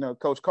that. You know,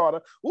 Coach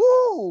Carter.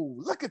 Ooh,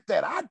 look at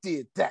that. I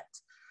did that.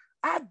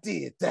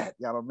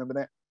 Y'all don't remember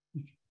that?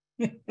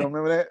 Don't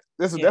remember that?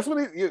 That's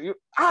what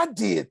I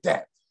did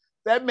that.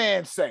 That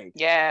man say,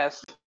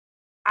 yes,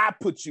 I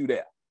put you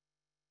there.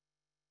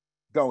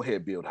 Go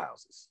ahead, build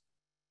houses.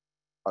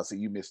 I see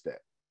you missed that.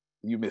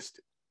 You missed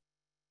it.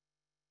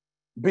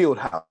 Build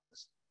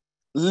houses,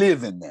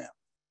 live in them,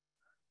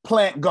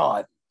 plant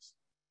gardens,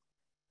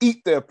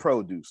 eat their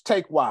produce,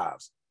 take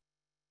wives,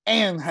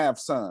 and have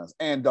sons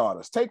and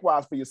daughters. Take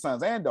wives for your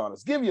sons and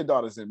daughters. Give your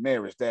daughters in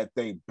marriage that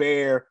they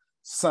bear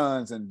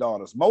sons and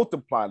daughters.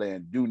 Multiply them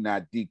and do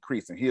not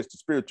decrease. And here's the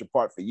spiritual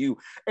part for you.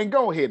 And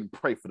go ahead and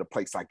pray for the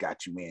place I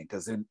got you in,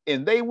 because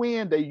and they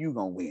win, you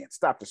gonna win.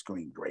 Stop the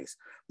screen, Grace.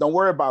 Don't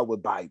worry about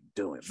what Biden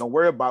doing. Don't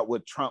worry about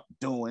what Trump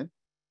doing.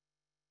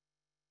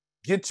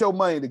 Get your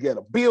money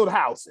together. Build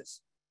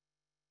houses.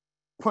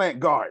 Plant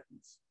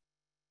gardens.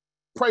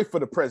 Pray for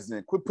the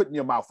president. Quit putting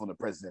your mouth on the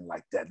president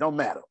like that. Don't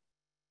matter.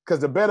 Because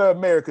the better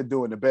America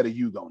doing, the better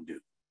you gonna do.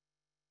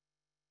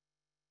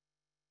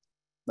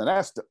 Now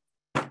that's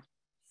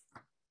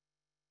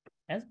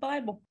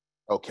Bible.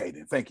 Okay,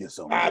 then. Thank you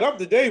so much. Fired up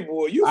today,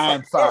 boy.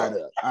 I'm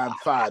fired up. I'm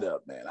fired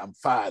up, man. I'm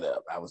fired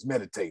up. I was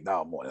meditating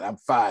all morning. I'm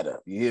fired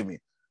up. You hear me?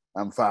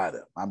 I'm fired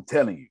up. I'm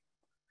telling you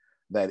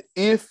that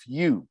if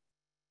you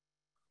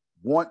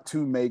want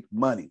to make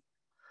money,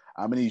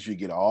 I'm gonna need you to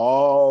get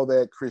all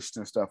that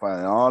Christian stuff out of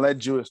there, all that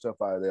Jewish stuff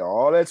out of there,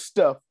 all that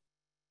stuff.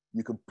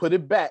 You can put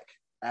it back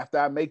after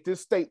I make this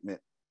statement.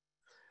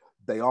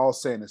 They all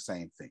saying the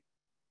same thing.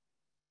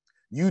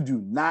 You do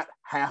not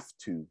have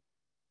to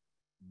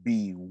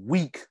be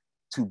weak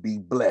to be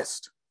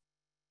blessed.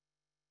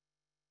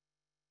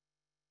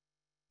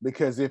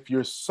 Because if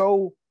you're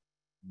so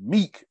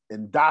meek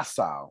and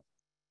docile,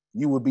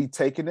 you will be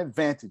taken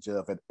advantage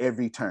of at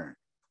every turn.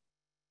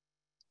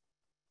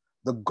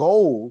 The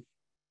goal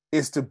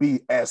is to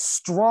be as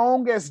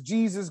strong as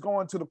Jesus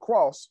going to the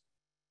cross,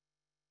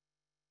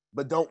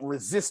 but don't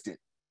resist it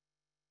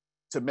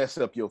to mess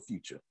up your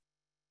future.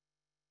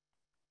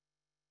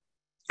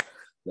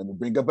 Let me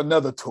bring up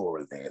another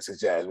Torah then.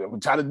 We're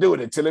trying to do it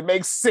until it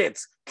makes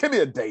sense. Come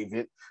here,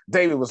 David.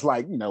 David was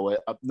like, you know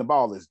what? The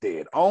ball is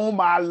dead. On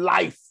my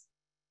life.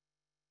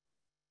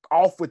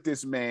 Off with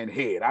this man's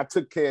head. I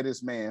took care of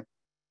this man.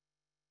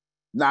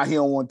 Now he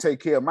don't want to take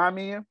care of my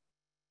man.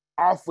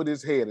 Off with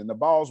his head. And the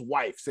ball's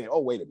wife said,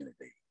 oh, wait a minute,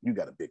 David. You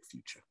got a big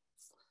future.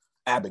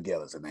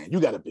 Abigail is a man. You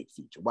got a big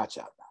future. Watch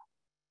out now.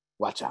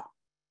 Watch out.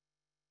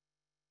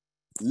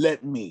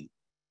 Let me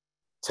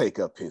take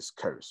up his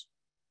curse.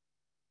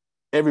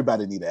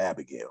 Everybody need an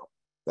Abigail.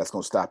 That's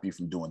going to stop you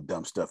from doing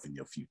dumb stuff in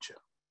your future.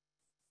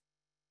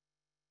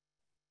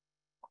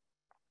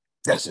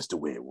 That's just the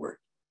way it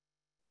works.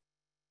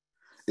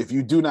 If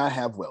you do not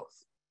have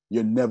wealth,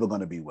 you're never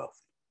going to be wealthy.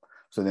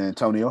 So then,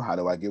 Antonio, how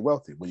do I get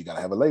wealthy? Well, you got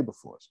to have a labor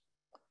force.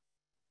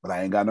 But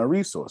I ain't got no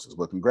resources.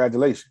 Well,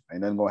 congratulations.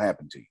 Ain't nothing going to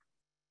happen to you.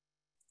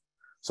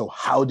 So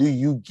how do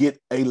you get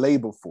a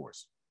labor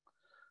force?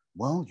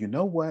 Well, you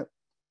know what?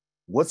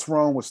 What's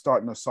wrong with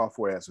starting a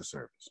software as a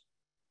service?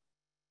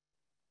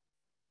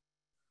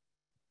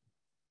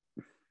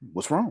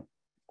 What's wrong?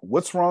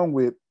 What's wrong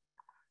with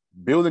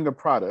building a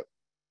product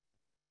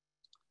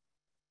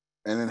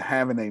and then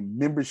having a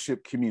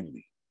membership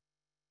community?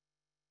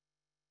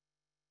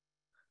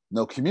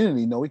 No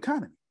community, no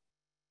economy.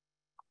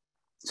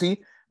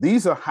 See,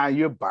 these are how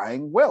you're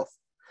buying wealth.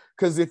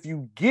 Because if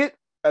you get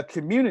a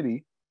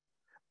community,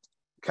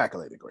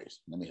 calculated grace.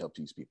 Let me help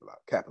these people out.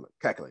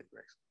 Calculated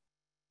grace.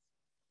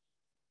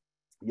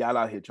 Y'all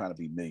out here trying to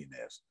be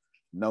millionaires.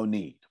 No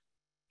need.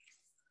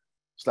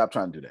 Stop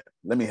trying to do that.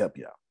 Let me help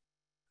you out.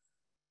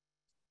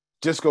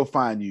 Just go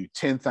find you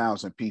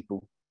 10,000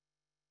 people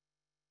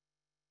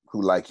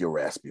who like your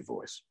raspy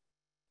voice.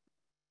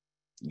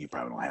 You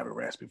probably don't have a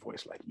raspy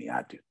voice like me.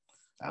 I do.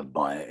 I was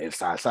born.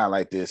 I sound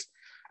like this.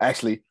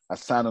 Actually, I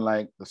sounded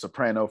like the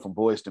soprano from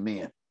Boyz II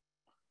Men.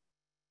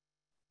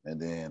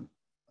 And then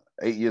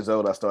 8 years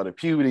old, I started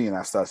puberty and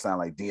I started sounding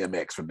like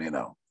DMX from then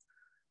on.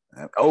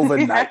 And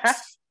overnight,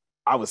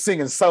 I was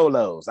singing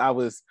solos. I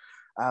was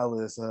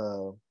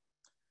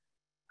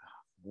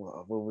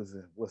what was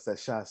it? What's that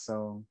shot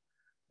song?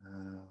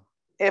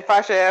 If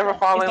I should ever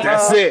fall in love.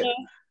 That's it.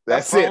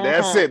 That's it.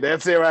 That's it.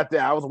 That's it right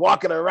there. I was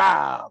walking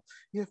around.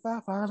 If I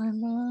fall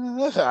in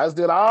love. I was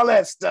doing all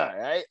that stuff,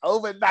 right?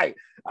 Overnight.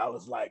 I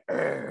was like,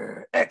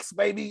 X,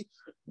 baby.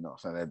 You know,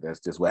 so that's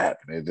just what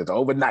happened. It's just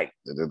overnight.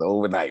 It's just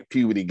overnight.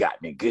 Puberty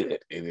got me good.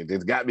 It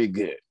just got me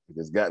good. It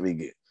just got me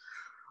good.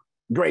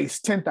 Grace,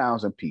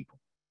 10,000 people.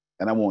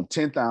 And I want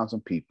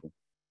 10,000 people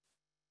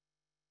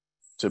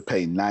to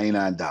pay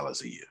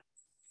 $99 a year.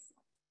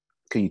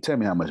 Can you tell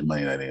me how much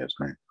money that is,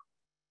 Grant?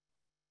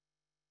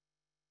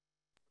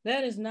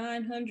 That is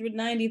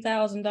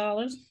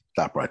 $990,000.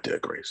 Stop right there,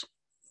 Grace.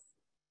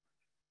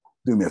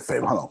 Do me a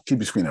favor. Hold on. Keep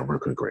your screen up real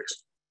quick,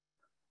 Grace.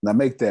 Now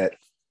make that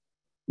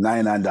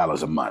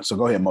 $99 a month. So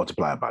go ahead and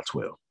multiply it by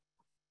 12.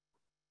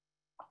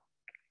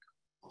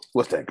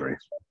 What's that, Grace?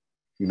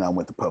 You know, I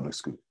went to public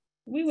school.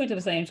 We went to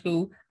the same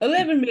school.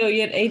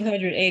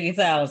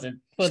 11,880,000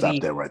 for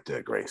Stop that right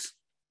there, Grace.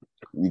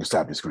 You can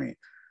stop your screen.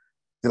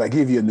 Did I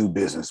give you a new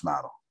business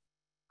model?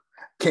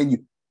 Can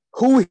you,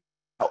 who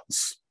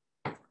else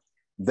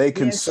they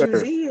can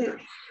serve?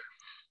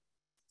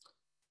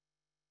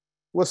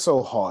 What's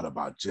so hard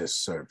about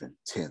just serving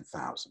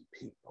 10,000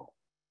 people?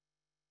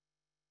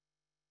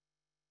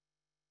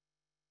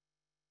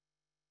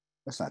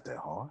 That's not that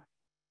hard.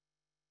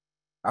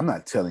 I'm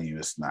not telling you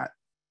it's not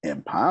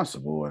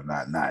impossible or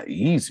not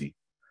easy,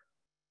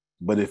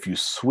 but if you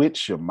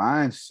switch your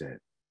mindset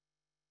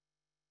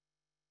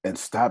and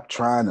stop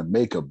trying to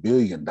make $1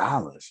 billion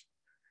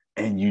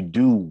and you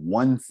do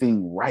one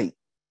thing right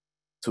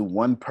to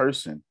one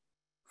person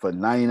for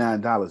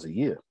 $99 a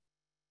year,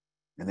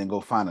 and then go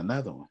find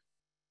another one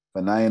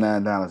for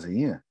 $99 a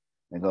year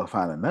and go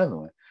find another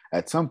one,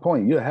 at some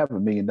point you'll have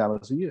 $1 million a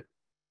year.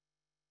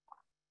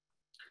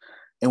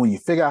 And when you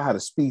figure out how to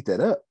speed that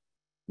up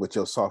with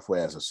your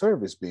software as a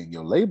service being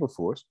your labor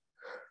force,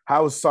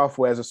 how is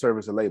software as a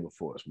service a labor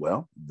force?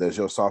 Well, does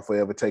your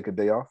software ever take a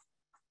day off?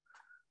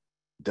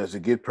 Does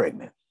it get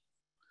pregnant?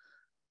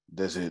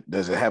 Does it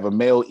have a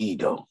male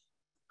ego?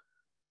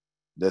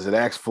 Does it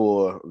ask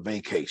for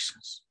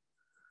vacations?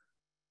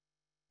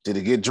 Did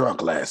it get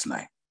drunk last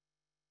night?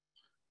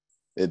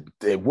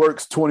 It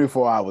works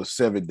 24 hours,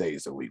 7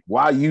 days a week.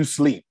 While you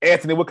sleep.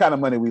 Anthony, what kind of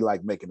money we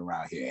like making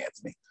around here,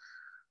 Anthony?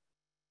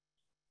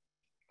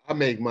 I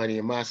make money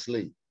in my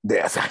sleep.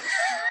 Yes.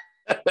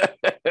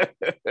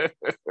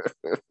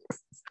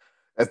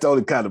 That's the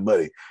only kind of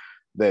money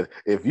that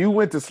if you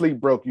went to sleep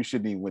broke, you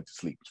shouldn't even went to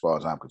sleep as far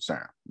as I'm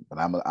concerned. But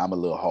I'm a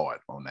little hard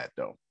on that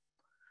though.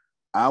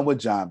 Our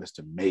job is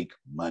to make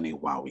money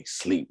while we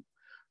sleep.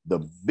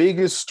 The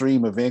biggest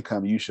stream of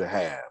income you should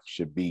have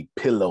should be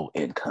pillow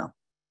income.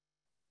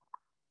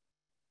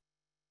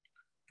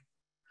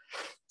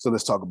 So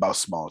let's talk about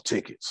small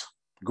tickets.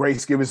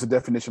 Grace, give us a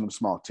definition of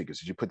small tickets.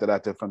 Did you put that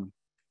out there for me?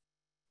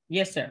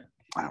 Yes, sir.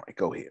 All right,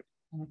 go ahead.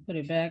 I'll put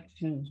it back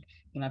to,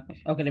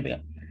 okay, there we go.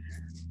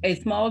 A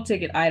small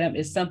ticket item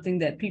is something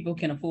that people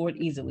can afford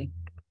easily.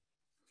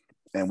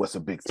 And what's a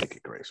big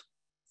ticket, Grace?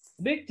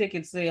 Big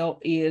ticket sale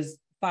is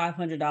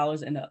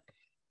 $500 and up.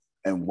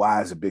 And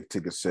why is a big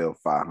ticket sale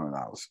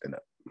 $500 and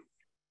up?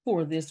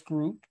 For this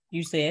group,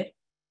 you said.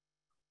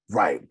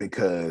 Right,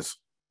 because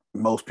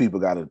most people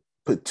got to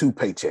put 2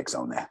 paychecks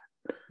on that.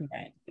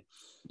 Right.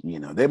 You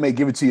know, they may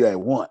give it to you at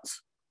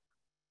once,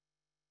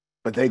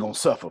 but they're going to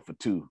suffer for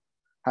 2.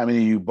 How many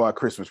of you bought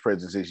Christmas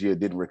presents this year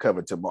didn't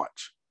recover till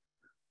March?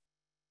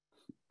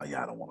 Oh,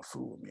 y'all don't want to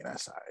fool with me.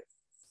 That's all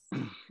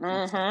right.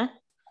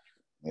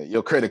 Mm-hmm.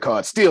 Your credit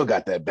card still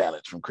got that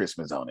balance from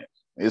Christmas on it.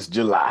 It's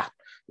July.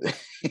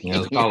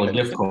 It's called a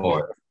gift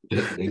card.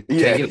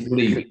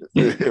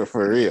 Yeah,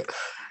 for real.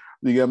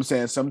 You get what I'm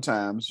saying?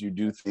 Sometimes you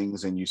do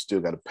things and you still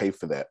got to pay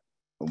for that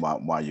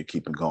while you're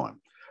keeping going.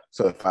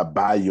 So if I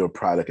buy your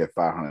product at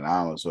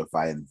 $500, or if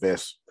I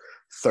invest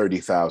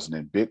 $30,000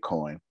 in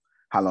Bitcoin,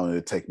 how long did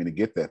it take me to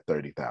get that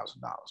 $30,000?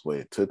 Well,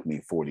 it took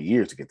me 40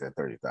 years to get that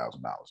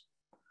 $30,000.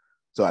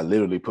 So I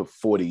literally put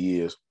 40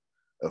 years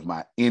of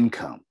my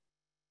income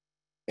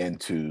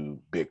into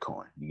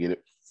Bitcoin. You get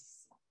it?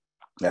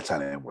 That's how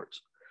that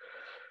works.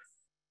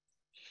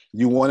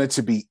 You want it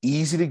to be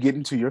easy to get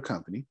into your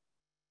company.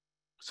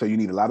 So you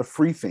need a lot of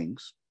free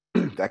things.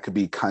 That could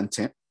be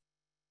content.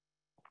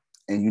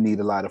 And you need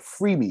a lot of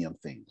freemium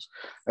things.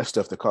 That's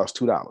stuff that costs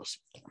 $2.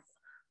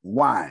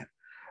 Why?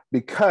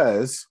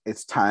 Because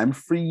it's time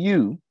for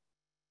you,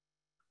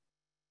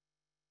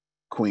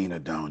 Queen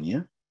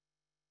Adonia,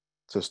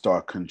 to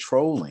start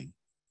controlling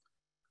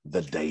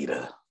the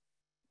data.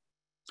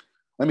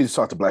 Let me just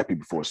talk to Black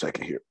people for a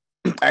second here.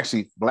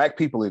 Actually, Black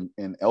people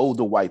and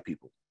older white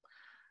people,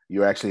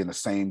 you're actually in the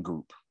same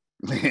group.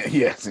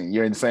 Yes,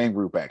 you're in the same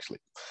group, actually.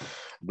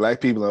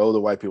 Black people and older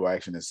white people are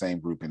actually in the same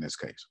group in this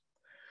case.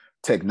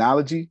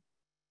 Technology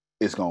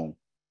is going to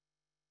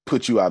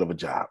put you out of a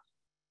job.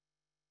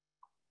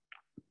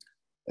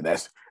 And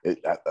that's it,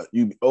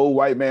 you, old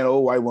white man,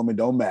 old white woman,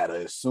 don't matter.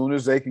 As soon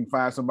as they can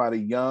find somebody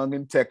young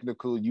and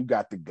technical, you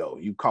got to go.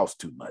 You cost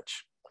too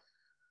much.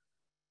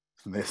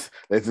 This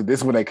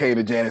is when they came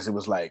to Janice. It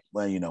was like,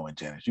 well, you know what,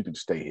 Janice, you can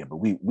stay here, but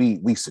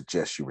we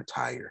suggest you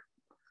retire.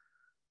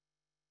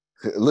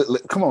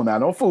 Come on now,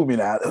 don't fool me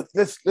now.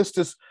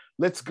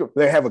 Let's go.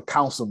 They have a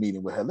council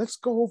meeting with her. Let's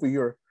go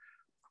over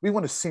we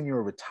want to send you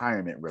a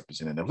retirement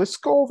representative. Let's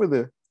go over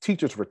the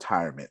teacher's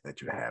retirement that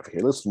you have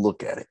here. Let's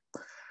look at it.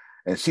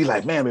 And she's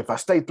like, man, if I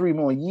stay 3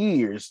 more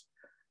years,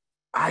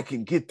 I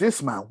can get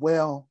this amount.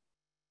 Well,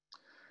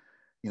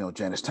 you know,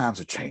 Janice,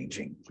 times are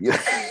changing.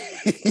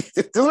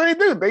 That's what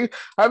they do.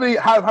 How many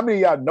of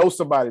y'all know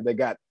somebody that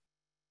got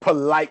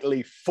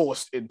politely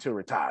forced into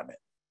retirement.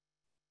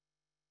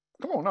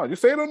 Come on, no, you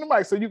say it on the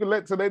mic so you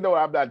can so they know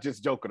I'm not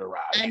just joking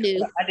around. I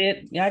do. I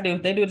did. Yeah, I do.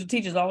 They do it to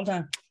teachers all the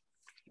time.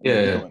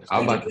 Yeah,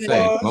 I'm about to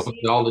say, mostly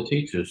all the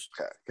teachers.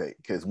 Okay,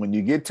 because when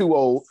you get too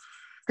old,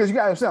 because you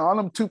got to understand, all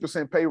them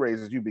 2% pay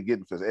raises you be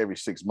getting for every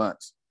 6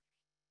 months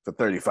for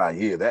 35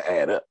 years, that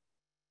add up.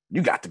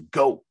 You got to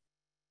go.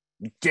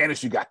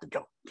 Janice, you got to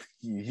go.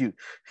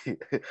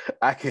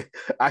 I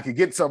could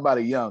get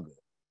somebody younger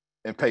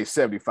and pay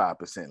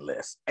 75%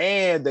 less.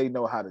 And they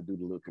know how to do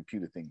the little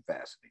computer thing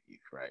faster than you,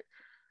 right?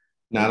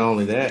 Not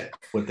only that,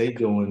 what they're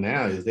doing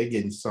now is they're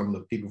getting some of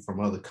the people from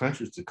other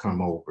countries to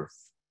come over.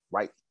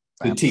 Right.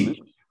 To Absolutely.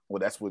 teach. Well,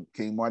 that's what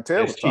King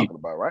Martell was talking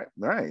about, right?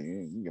 Right.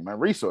 You get my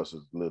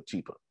resources a little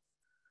cheaper.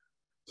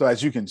 So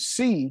as you can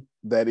see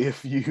that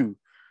if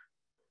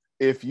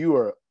you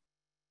are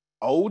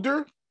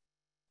older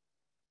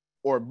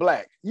or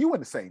Black, you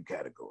in the same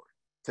category.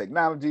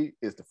 Technology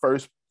is the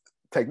first.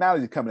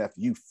 Technology coming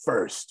after you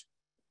first.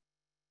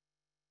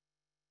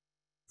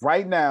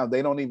 Right now,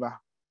 they don't even,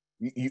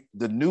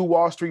 the new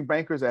Wall Street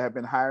bankers that have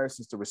been hired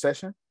since the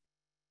recession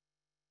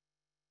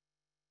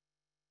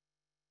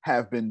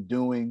have been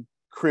doing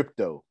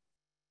crypto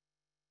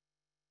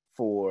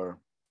for,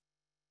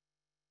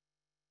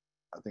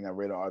 I think I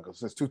read an article,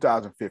 since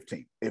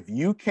 2015. If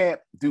you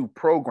can't do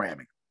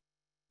programming,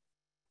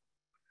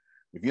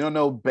 if you don't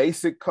know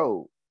basic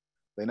code,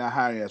 they're not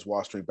hiring as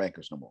Wall Street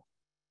bankers no more.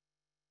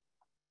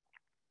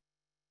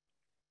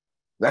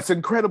 That's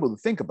incredible to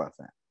think about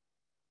that.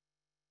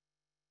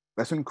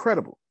 That's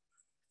incredible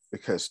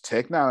because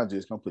technology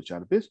is going to put you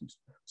out of business.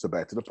 So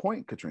back to the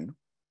point, Katrina.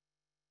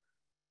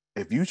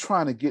 If you're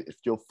trying to get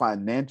your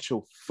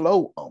financial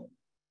flow on,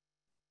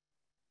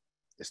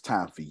 it's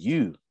time for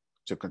you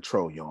to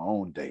control your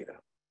own data.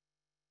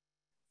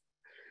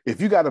 If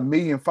you got 1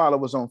 million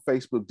followers on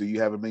Facebook, do you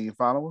have 1 million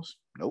followers?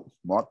 Nope.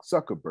 Mark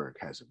Zuckerberg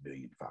has 1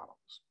 million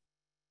followers.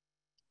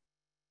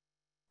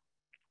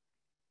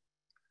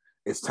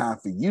 It's time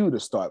for you to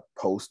start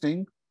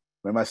posting.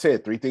 Remember I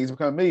said 3 things to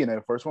become a millionaire.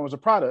 The first one was a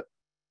product.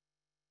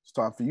 It's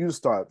time for you to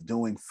start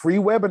doing free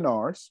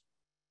webinars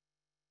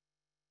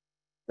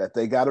that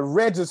they got to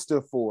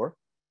register for.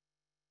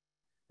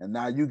 And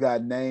now you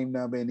got name,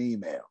 number, and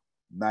email.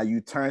 Now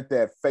you turned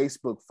that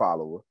Facebook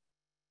follower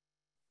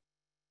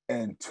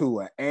into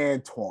an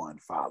Antoine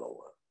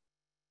follower.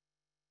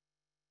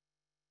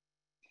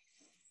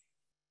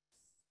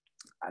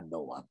 I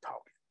know I'm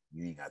talking.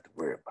 You ain't got to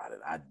worry about it.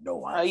 I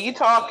know I'm Are you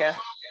talking?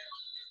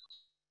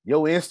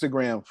 Your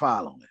Instagram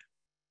following,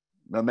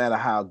 no matter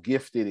how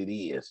gifted it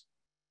is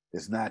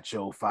not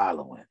your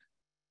following.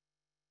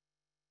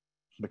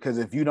 Because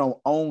if you don't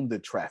own the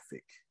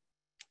traffic,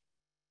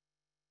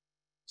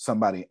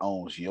 somebody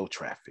owns your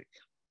traffic.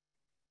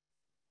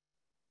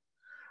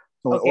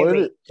 So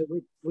okay,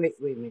 wait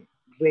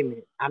a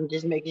minute. I'm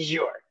just making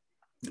sure.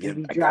 Yeah,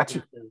 I got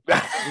you. You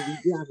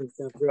be dropping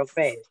stuff real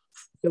fast.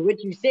 So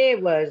what you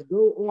said was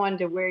go on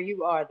to where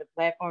you are, the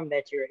platform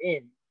that you're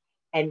in,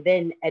 and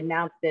then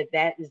announce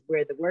that is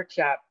where the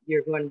workshop,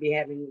 you're going to be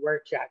having a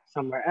workshop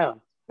somewhere else.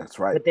 That's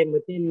right. But then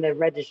within the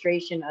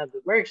registration of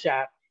the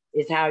workshop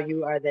is how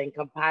you are then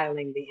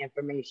compiling the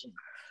information.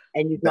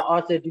 And you can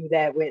also do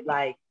that with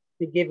like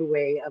the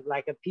giveaway of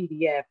like a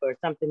PDF or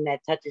something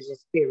that touches your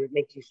spirit,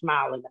 makes you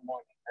smile in the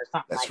morning or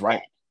something That's like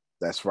right.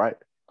 that. That's right.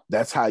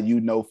 That's how you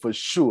know for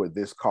sure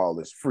this call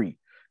is free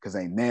because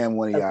ain't nan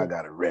one of y'all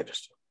got to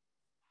register.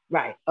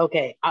 Right.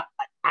 Okay.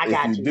 I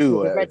got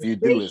you. If you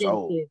do, it's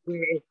old.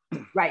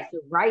 Right. So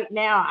right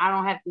now, I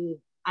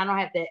don't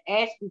have to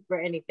ask you for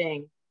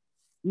anything.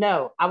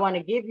 No, I want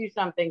to give you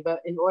something,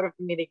 but in order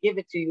for me to give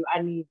it to you,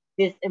 I need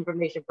this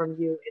information from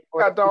you. You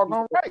got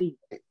doggone right. You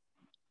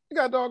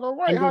got doggone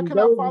right. How can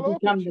I follow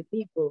up? Become the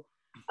people.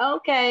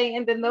 Okay,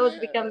 and then those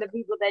become the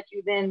people that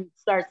you then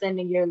start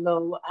sending your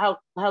little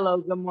hello,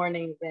 good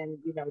mornings, and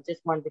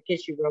just wanted to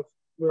kiss you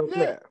real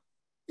quick.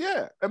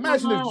 Yeah.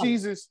 Imagine if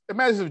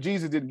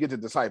Jesus didn't get the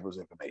disciples'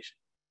 information.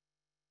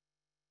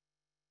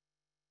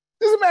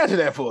 Just imagine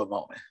that for a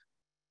moment.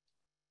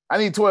 I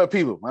need 12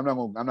 people. I'm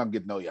not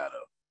getting to know y'all though.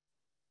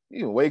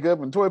 You can wake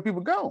up and 12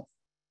 people gone.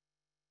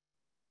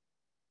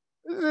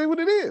 This is what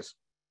it is.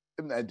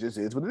 And that just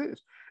is what it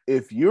is.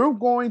 If you're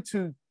going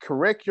to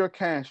correct your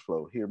cash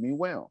flow, hear me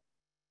well.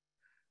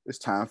 It's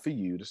time for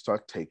you to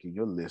start taking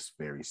your list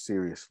very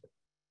seriously.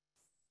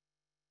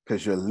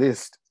 Because your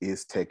list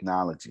is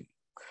technology.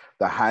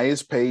 The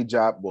highest paid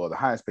job in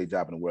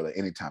the world at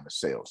any time is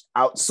sales.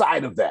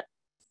 Outside of that,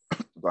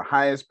 the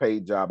highest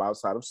paid job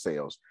outside of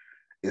sales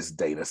is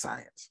data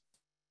science.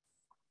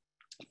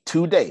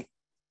 Today,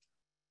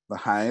 the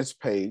highest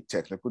paid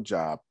technical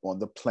job on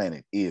the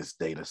planet is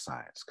data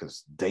science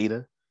because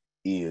data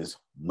is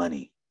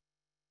money.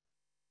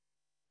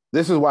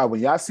 This is why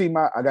when y'all see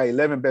I got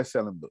 11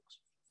 best-selling books.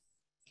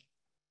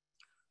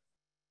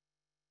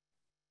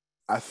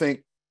 I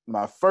think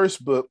my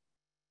first book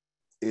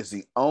is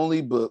the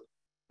only book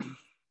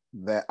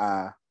that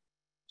I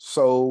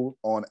sold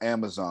on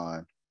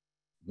Amazon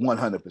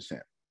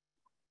 100%.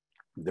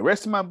 The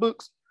rest of my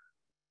books,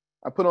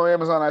 I put on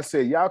Amazon, I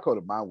said, y'all go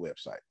to my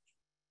website.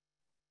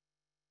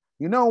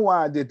 You know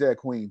why I did that,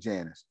 Queen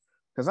Janice?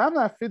 Because I'm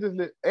not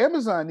physically,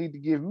 Amazon need to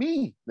give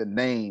me the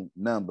name,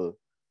 number,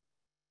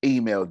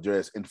 email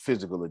address, and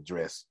physical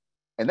address.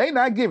 And they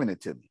not giving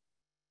it to me.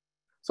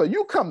 So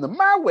you come to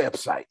my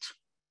website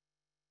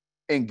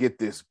and get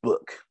this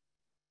book.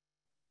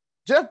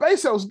 Jeff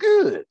Bezos,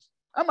 good.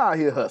 I'm out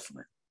here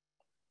hustling.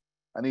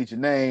 I need your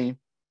name,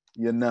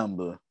 your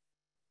number.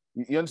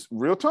 You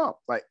real talk,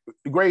 like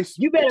Grace.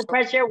 You better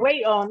press your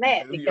weight on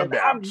that because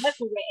I'm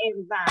messing with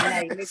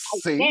Amazon now.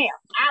 See? Damn,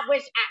 I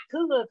wish I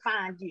could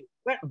find you.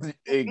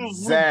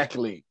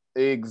 Exactly.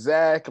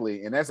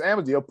 And that's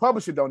Amazon. Your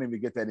publisher don't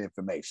even get that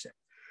information.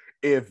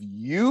 If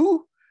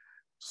you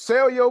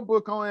sell your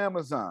book on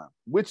Amazon,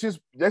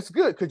 that's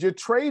good because you're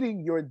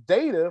trading your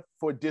data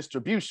for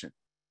distribution.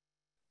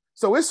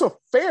 So it's a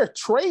fair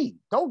trade.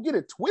 Don't get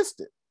it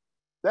twisted.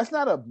 That's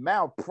not a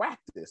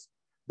malpractice.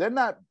 They're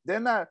not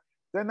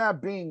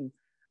being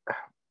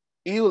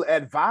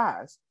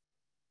ill-advised.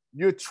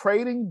 You're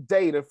trading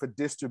data for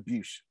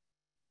distribution.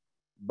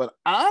 But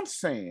I'm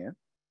saying,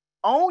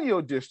 own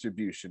your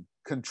distribution,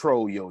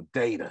 control your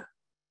data.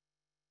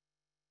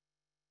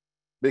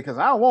 Because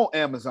I don't want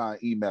Amazon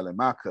emailing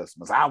my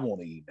customers. I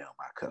want to email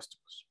my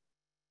customers.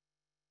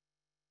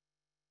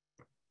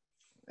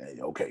 Hey,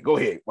 okay, go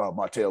ahead,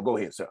 Martell. Go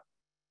ahead, sir.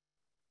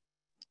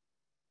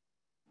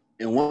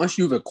 And once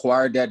you've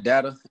acquired that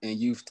data and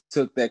you've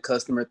took that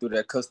customer through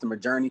that customer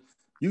journey,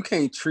 you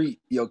can't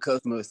treat your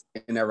customers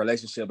in that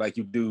relationship like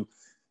you do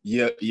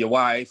your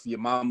wife, your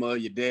mama,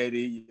 your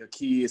daddy, your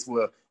kids.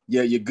 Well,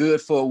 yeah, you're good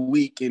for a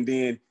week and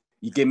then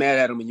you get mad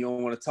at them and you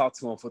don't want to talk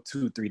to them for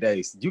 2-3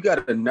 days. You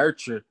got to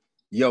nurture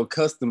your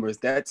customers,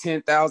 that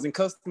 10,000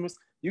 customers.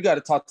 You got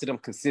to talk to them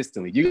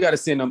consistently. You got to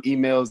send them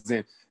emails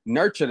and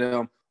nurture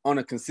them on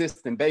a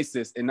consistent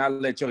basis and not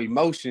let your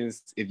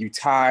emotions, if you're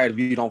tired, if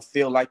you don't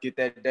feel like it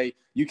that day,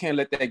 you can't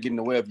let that get in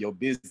the way of your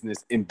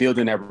business and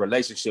building that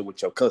relationship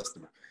with your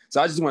customer.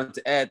 So I just wanted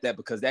to add that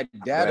because that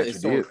data is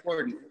so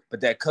important,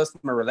 but that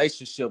customer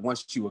relationship,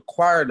 once you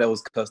acquire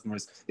those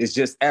customers, is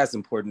just as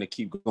important to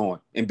keep going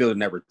and building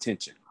that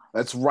retention.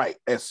 That's right.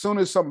 As soon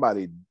as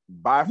somebody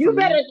buy from you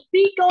better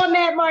speak on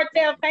that,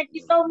 Martell. Thank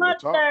you so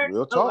much, sir.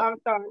 Real talk. Oh, I'm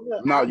sorry.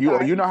 Look, no,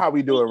 you know how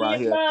we do it around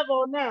here. Love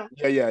on them.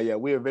 Yeah.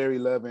 We're a very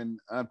loving,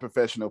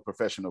 unprofessional,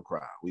 professional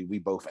crowd. We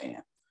both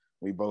in.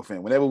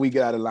 Whenever we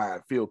get out of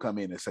line, Phil come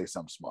in and say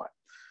something smart.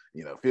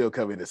 Phil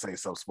come in and say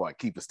something smart.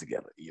 Keep us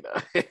together.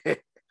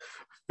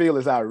 Phil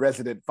is our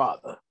resident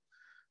father.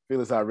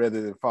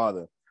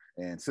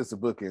 And Sister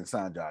Booker and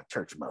Sandra are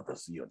church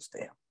mothers. You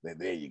understand?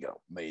 There you go.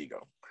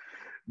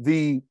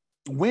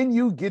 When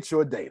you get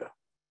your data,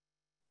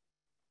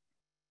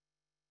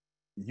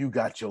 you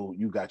got your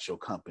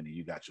company,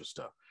 you got your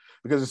stuff.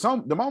 Because it's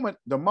the moment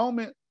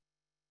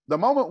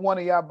one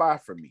of y'all buy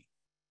from me,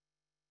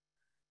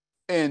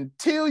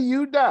 until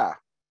you die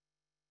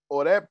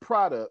or that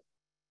product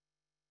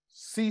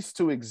cease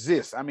to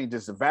exist, I mean,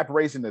 just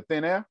evaporates into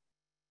thin air,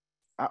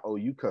 I owe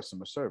you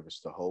customer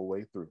service the whole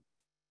way through.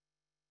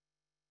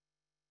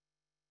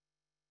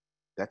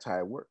 That's how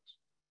it works.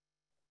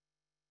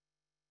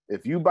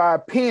 If you buy a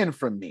pen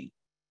from me,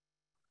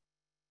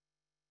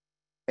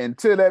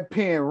 until that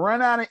pen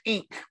run out of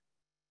ink,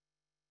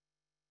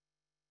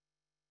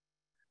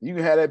 you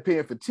can have that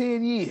pen for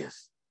 10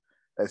 years.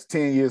 That's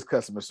 10 years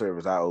customer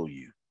service I owe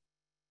you.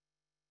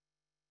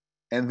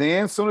 And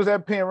then as soon as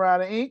that pen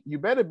run out of ink, you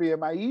better be in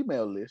my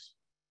email list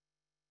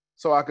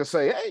so I can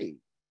say, hey,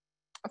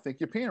 I think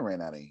your pen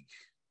ran out of ink.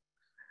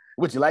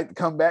 Would you like to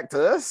come back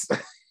to us?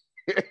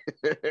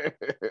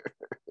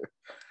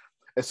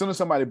 As soon as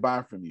somebody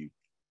buys from you,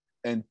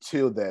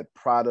 until that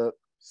product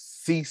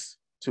cease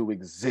to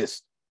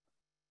exist,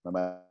 no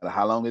matter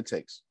how long it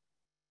takes,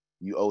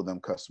 you owe them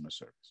customer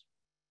service.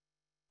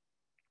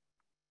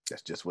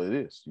 That's just what it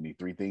is. You need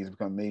 3 things to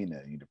become a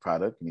millionaire. You need the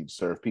product, you need to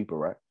serve people,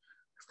 right?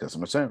 It's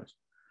customer service.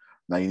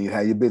 Now you need to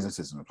have your business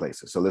system in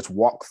place. So let's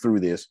walk through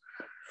this.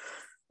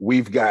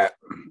 We've got,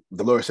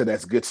 the Lord said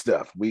that's good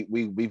stuff.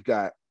 We've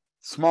got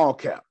small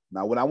cap.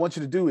 Now what I want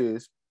you to do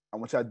is, I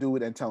want you to do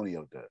what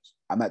Antonio does.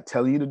 I'm not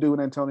telling you to do what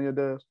Antonio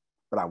does,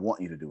 but I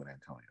want you to do what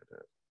Antonio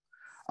does.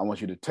 I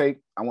want you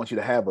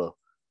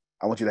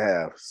to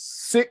have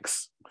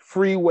 6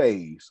 free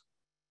ways.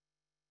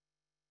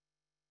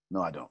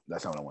 No, I don't.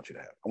 That's not what I want you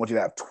to have. I want you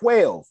to have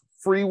 12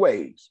 free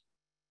ways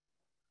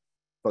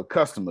for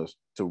customers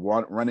to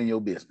run in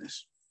your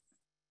business.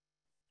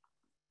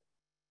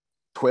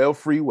 12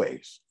 free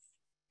ways.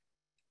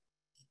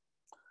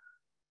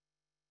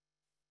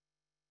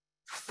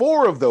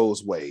 4 of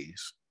those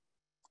ways,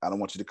 I don't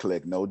want you to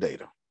collect no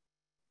data.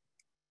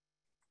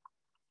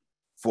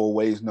 4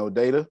 ways, no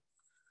data.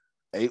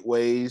 8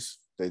 ways,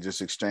 they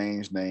just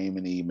exchange name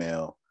and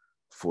email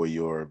for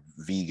your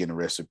vegan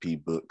recipe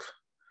book.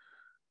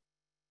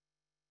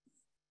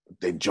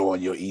 They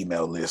join your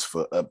email list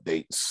for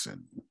updates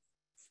and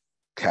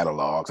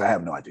catalogs. I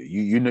have no idea.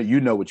 You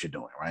know what you're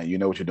doing, right? You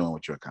know what you're doing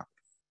with your company.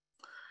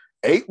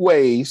 8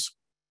 ways,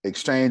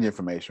 exchange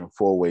information.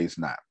 4 ways,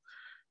 not.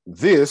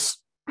 This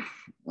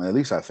Well, at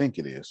least I think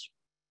it is.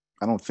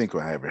 I don't think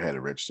I ever had it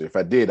registered. If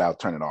I did, I'll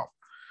turn it off.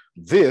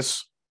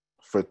 This,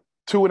 for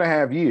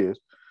 2.5 years,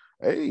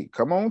 hey,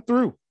 come on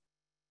through.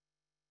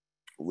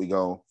 We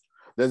go.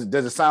 Does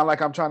it sound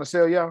like I'm trying to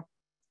sell y'all?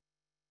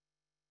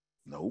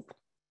 Nope.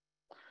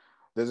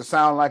 Does it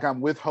sound like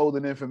I'm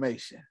withholding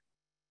information?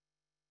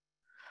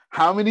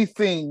 How many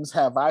things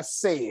have I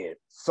said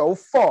so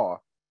far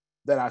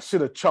that I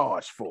should have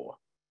charged for?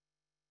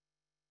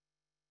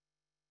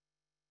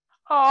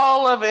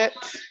 All of it.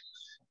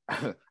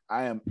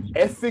 I am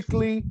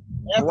ethically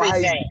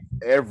bribing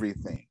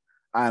everything.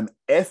 I'm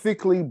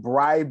ethically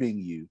bribing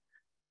you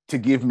to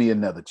give me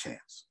another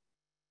chance.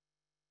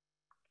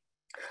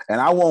 And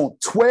I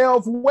want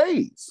 12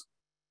 ways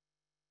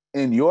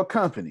in your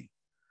company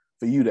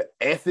for you to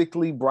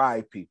ethically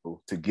bribe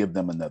people to give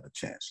them another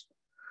chance.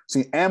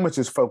 See,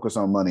 amateurs focus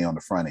on money on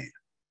the front end.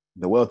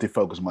 The wealthy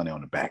focus money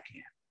on the back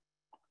end.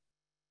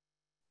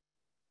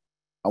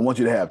 I want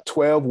you to have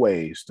 12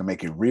 ways to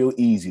make it real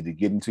easy to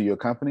get into your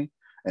company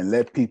and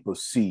let people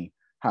see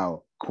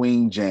how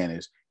Queen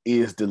Janice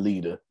is the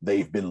leader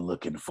they've been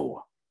looking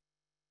for.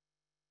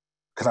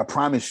 Because I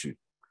promise you,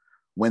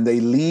 when they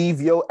leave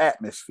your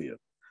atmosphere,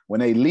 when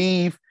they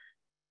leave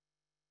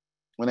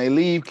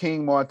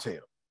King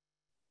Martell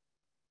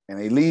and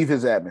they leave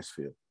his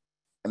atmosphere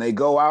and they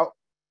go out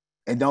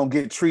and don't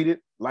get treated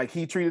like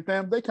he treated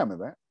them, they coming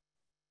back.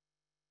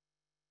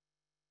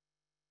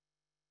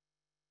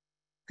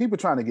 People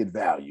trying to get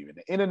value, and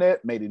the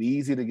internet made it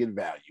easy to get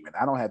value, and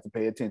I don't have to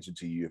pay attention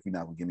to you if you're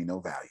not gonna give me no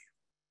value.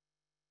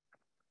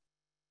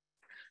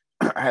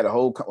 I had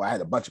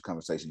a bunch of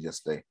conversations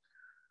yesterday.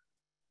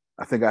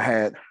 I think I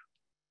had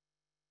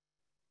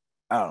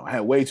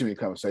way too many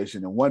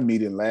conversations, and one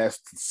meeting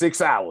lasted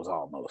 6 hours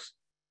almost.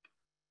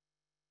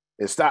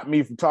 It stopped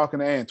me from talking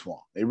to Antoine.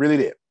 It really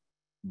did.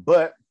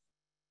 But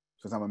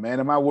since I'm a man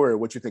of my word,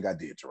 what you think I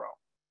did, Jerome?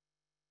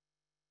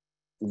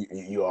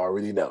 You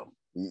already know.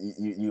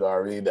 You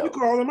already know. You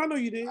called him. I know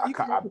you did.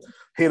 I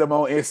hit him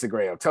on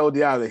Instagram. Told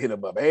y'all to hit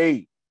him up.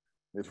 Hey,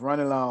 it's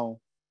running long,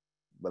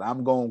 but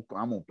I'm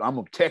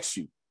gonna text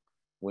you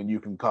when you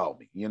can call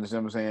me. You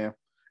understand what I'm saying?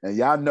 And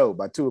y'all know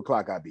by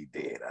 2:00 I'll be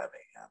dead.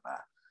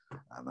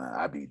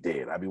 I'll be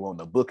dead. I'll be wanting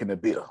to book in the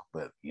bill,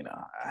 but you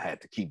know I had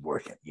to keep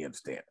working. You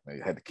understand?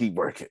 I had to keep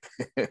working.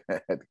 I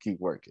had to keep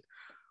working.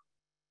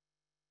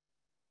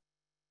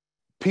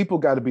 People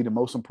got to be the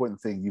most important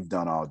thing you've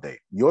done all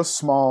day. Your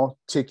small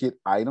ticket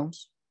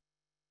items,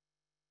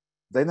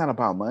 they're not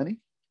about money.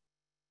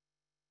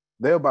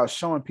 They're about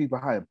showing people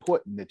how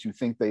important that you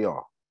think they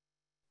are.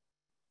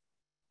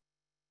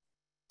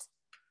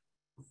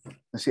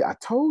 And see, I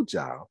told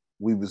y'all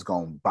we was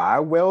going to buy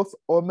wealth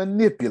or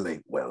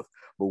manipulate wealth,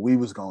 but we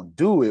was going to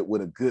do it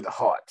with a good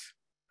heart.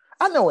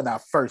 I know when I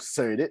first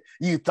heard it,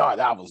 you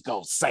thought I was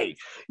going to say,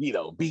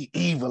 be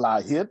evil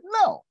out here.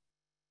 No.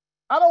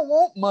 I don't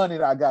want money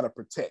that I gotta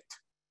protect.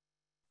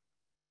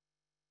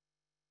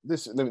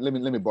 Let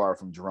me borrow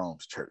from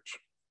Jerome's church.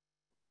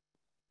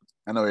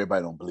 I know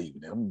everybody don't believe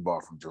in it. Let me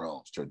borrow from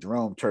Jerome's church.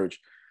 Jerome's church,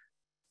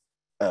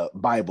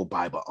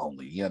 Bible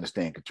only. You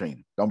understand,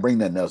 Katrina? Don't bring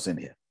nothing else in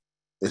here.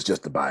 It's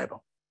just the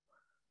Bible.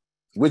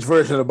 Which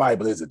version of the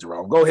Bible is it,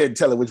 Jerome? Go ahead and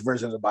tell her which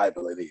version of the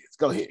Bible it is.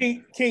 Go ahead.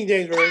 King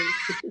James Version.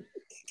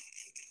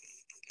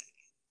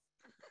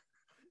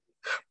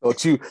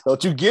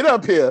 Don't you get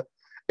up here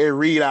and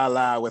read out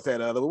loud with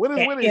that other. What is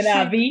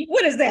NIV?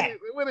 What is that?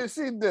 What does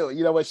she do?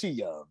 You know what? She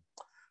young.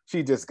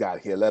 She just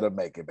got here. Let her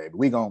make it, baby.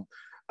 We gonna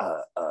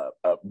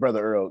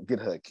Brother Earl get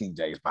her a King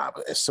James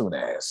Bible as soon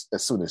as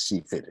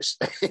she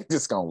finished.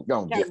 Just gonna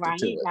gift it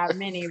to he her. got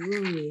many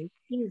rooms.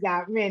 He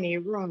got many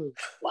rooms.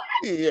 What?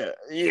 Yeah.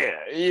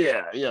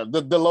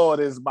 The Lord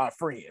is my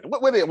friend.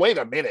 Wait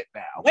a minute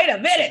now. Wait a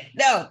minute.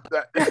 No.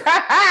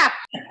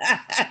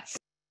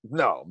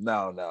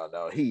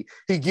 No. He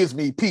gives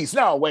me peace.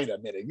 No, wait a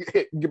minute.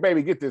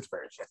 Baby, get this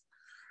version.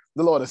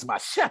 The Lord is my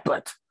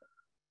shepherd.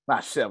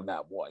 Not shepherd,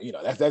 not one.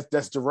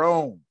 That's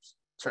Jerome's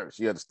church.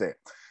 You understand?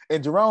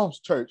 In Jerome's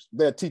church,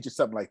 they'll teach you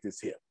something like this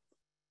here.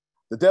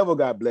 The devil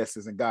got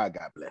blessings and God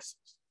got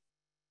blessings.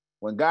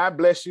 When God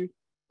bless you,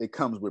 it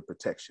comes with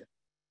protection.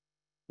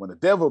 When the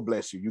devil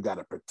bless you, you got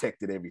to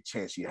protect it every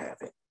chance you have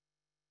it.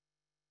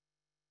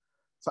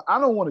 So I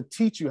don't want to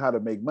teach you how to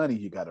make money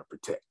you got to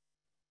protect.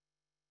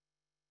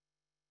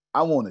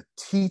 I want to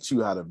teach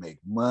you how to make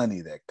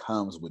money that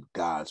comes with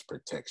God's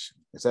protection.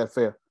 Is that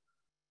fair?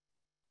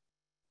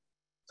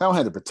 I don't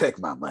have to protect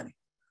my money.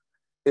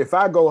 If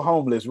I go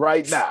homeless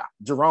right now,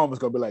 Jerome is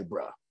going to be like,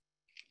 bruh,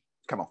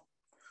 come on.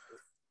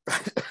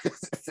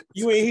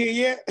 You ain't here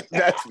yet?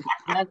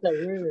 That's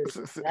a word.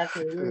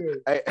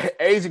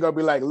 Agent going to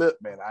be like,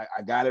 look, man,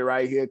 I got it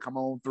right here. Come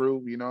on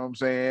through. You know what I'm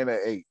saying?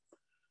 Hey,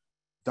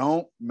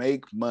 don't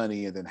make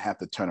money and then have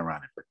to turn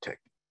around and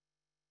protect it.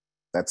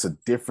 That's a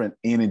different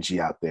energy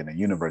out there in the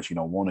universe. You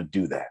don't want to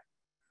do that.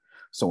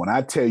 So when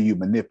I tell you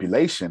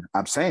manipulation,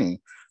 I'm saying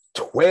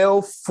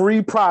 12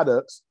 free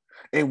products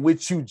in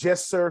which you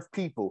just serve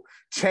people.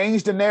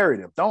 Change the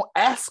narrative. Don't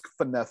ask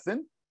for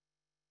nothing.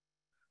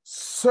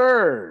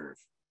 Serve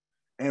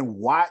and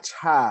watch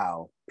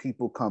how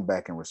people come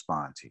back and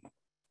respond to you.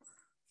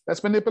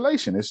 That's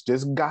manipulation. It's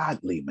just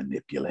godly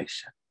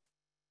manipulation.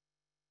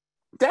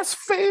 That's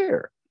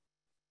fair.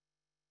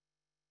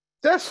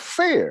 That's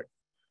fair.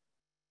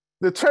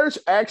 The church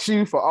asks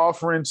you for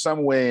offering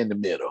somewhere in the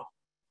middle.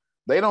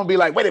 They don't be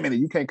like, wait a minute,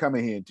 you can't come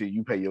in here until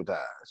you pay your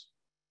tithes.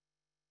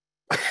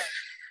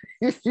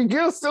 You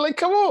get silly,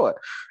 come on.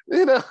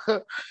 You know,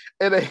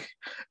 and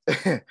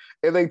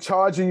they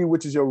charging you,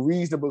 which is your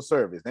reasonable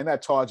service. They're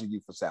not charging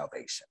you for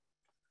salvation.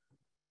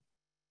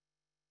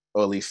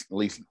 Or at least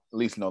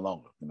no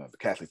longer. You know, the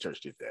Catholic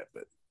Church did that,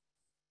 but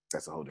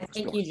that's a whole different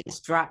story. I think you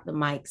just dropped the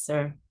mic,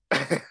 sir.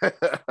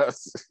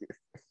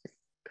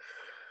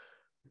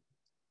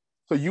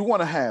 So you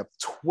want to have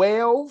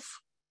 12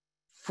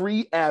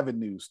 free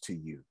avenues to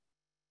you.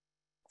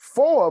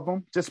 4 of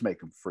them, just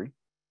make them free.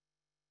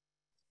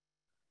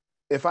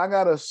 If I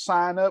got to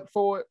sign up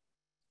for it,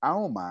 I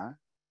don't mind.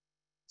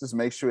 Just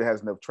make sure it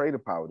has enough trading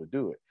power to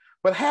do it.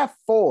 But have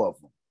 4 of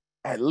them,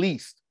 at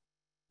least,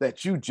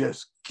 that you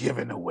just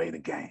giving away the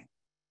game.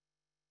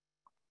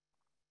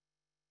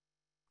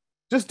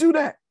 Just do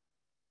that.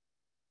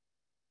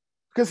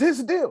 Because here's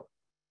the deal.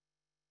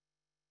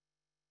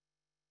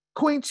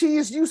 Queen Chi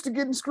is used to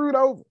getting screwed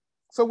over.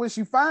 So when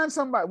she finds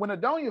somebody, when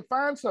Adonia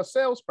finds her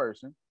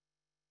salesperson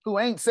who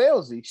ain't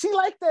salesy, she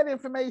like that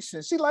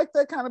information. She like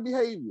that kind of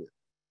behavior.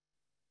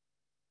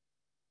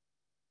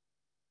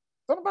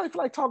 Don't nobody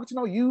feel like talking to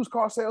no used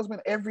car salesman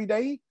every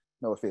day?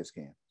 No offense,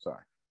 Ken.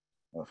 Sorry.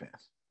 No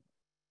offense.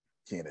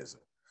 Ken is a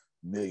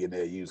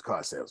millionaire used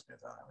car salesman.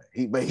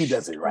 But he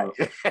does it right.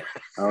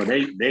 Oh,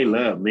 they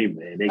love me,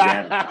 man. They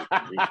got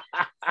it.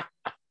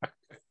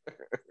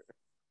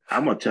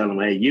 I'm gonna tell them,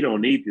 hey, you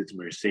don't need this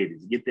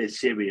Mercedes. Get that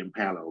Chevy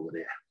Impala over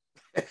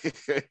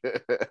there.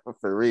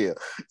 For real.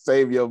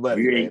 Save your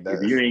money.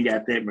 If you ain't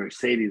got that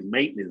Mercedes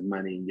maintenance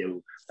money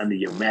under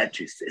your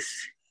mattresses.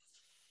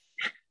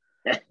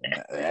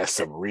 That's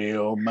some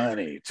real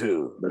money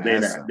too. But they're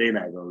not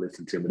gonna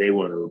listen to me. They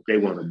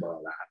wanna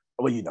ball out.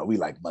 Well, you know, we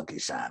like monkey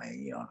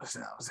shining, you know what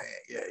I'm saying?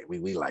 Yeah,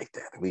 we like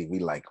that. We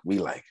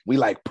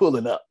like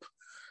pulling up,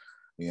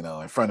 you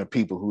know, in front of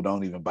people who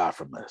don't even buy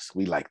from us.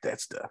 We like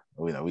that stuff.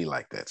 We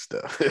like that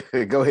stuff.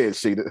 Go ahead,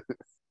 Sheeta.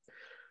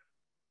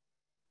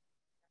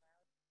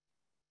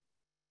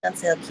 I'll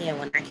tell Ken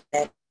when I get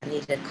back, I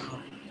need a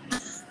car.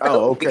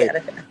 Oh, okay.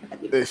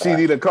 She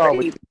need a car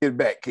when she get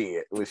back,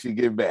 kid. When she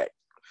get back.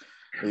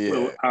 Yeah.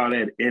 Well, all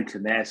that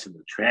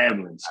international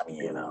traveling. I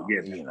mean,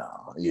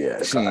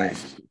 yeah.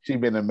 She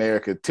been in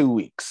America 2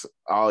 weeks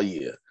all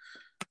year.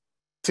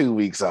 2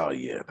 weeks all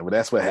year. But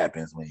that's what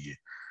happens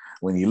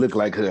when you look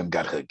like her and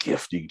got her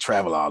gift. You can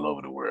travel all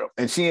over the world.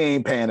 And she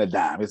ain't paying a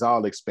dime. It's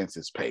all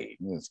expenses paid.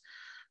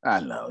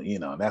 I know, you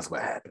know, that's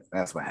what happens.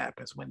 That's what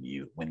happens when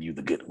you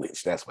the good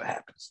witch. That's what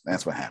happens.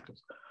 That's what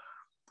happens.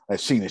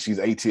 That's Sheena. She's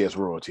ATS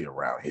royalty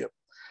around here.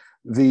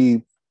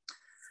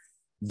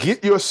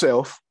 Get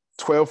yourself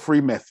 12 free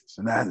methods.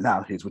 And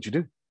now here's what you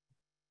do.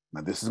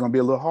 Now this is going to be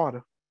a little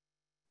harder.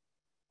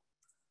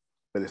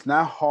 But it's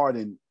not hard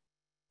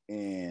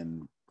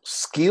in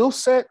skill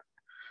set.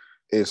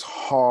 It's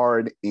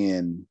hard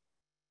in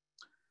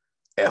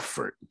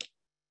effort.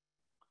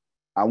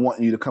 I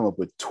want you to come up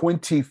with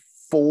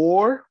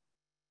 24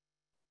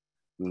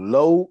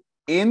 low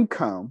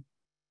income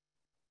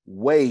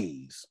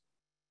ways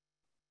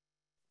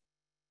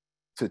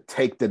to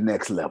take the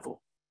next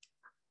level.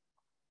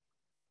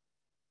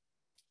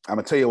 I'm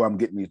going to tell you where I'm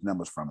getting these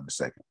numbers from in a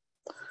second.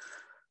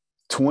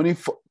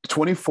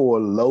 24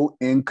 low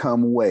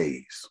income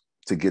ways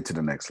to get to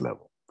the next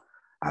level.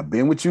 I've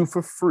been with you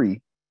for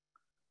free.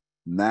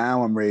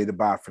 Now I'm ready to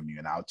buy from you,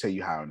 and I'll tell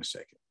you how in a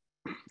second.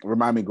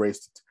 Remind me,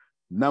 Grace,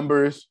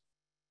 numbers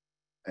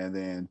and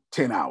then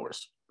 10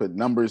 hours. Put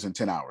numbers and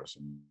 10 hours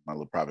in my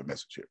little private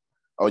message here.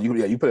 Oh,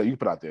 you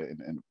put out there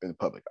in the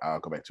public. I'll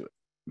go back to it.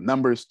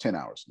 Numbers, 10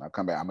 hours. And I'll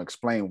come back. I'm going to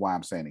explain why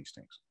I'm saying these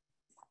things.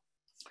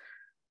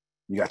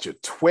 You got your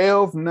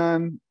 12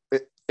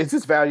 Is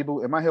this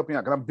valuable? Am I helping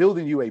out? Because I'm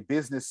building you a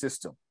business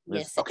system.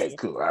 Yes. Okay,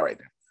 cool. All right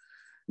then.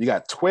 You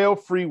got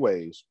 12 free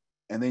ways,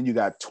 and then you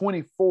got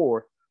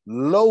 24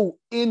 low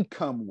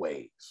income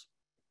ways.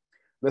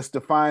 Let's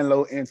define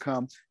low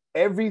income.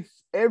 Every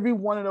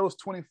one of those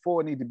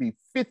 24 need to be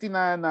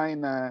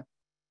 $59.99.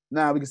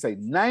 Now we can say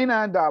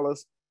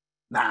 $99.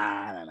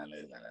 Nah,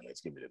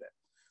 let's get rid of that.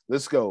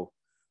 Let's go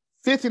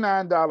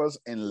 $59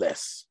 and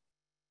less.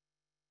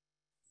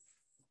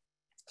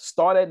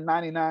 Start at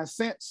 99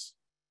 cents.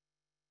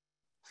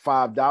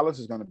 $5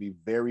 is going to be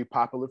very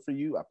popular for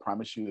you. I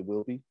promise you it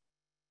will be.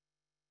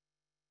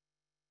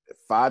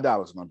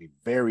 $5 is going to be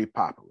very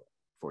popular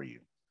for you.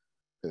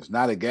 Because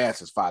now the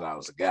gas is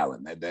 $5 a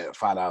gallon. That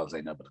 $5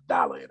 ain't nothing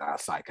but $1 in our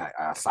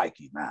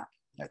psyche now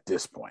at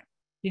this point.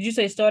 Did you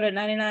say start at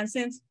 99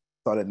 cents?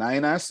 Start at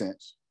 99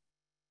 cents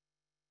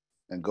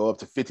and go up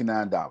to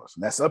 $59.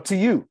 And that's up to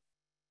you.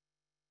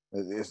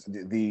 It's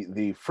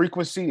the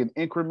frequency and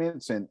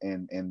increments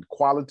and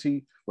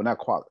quality, well,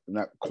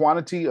 not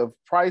quantity of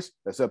price,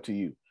 that's up to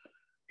you.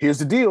 Here's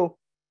the deal.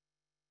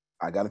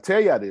 I got to tell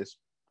y'all this.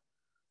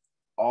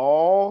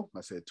 all,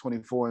 I said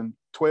 24 and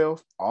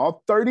 12,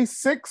 all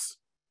 36,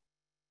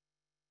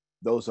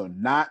 those are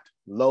not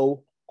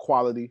low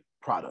quality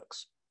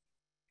products.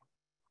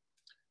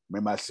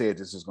 Remember I said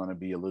this is going to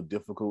be a little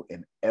difficult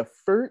in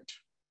effort.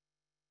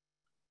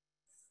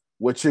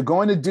 What you're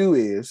going to do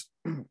is,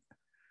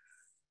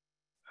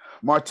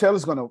 Martell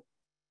is going to,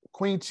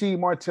 Queen Chi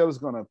Martell is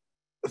going to,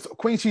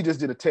 Queen Chi just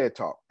did a TED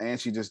Talk, and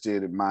she just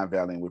did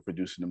Mindvalley, and we're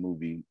producing a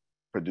movie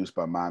produced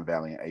by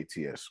Mindvalley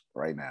and ATS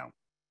right now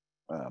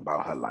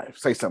about her life.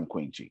 Say something,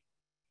 Queen Chi.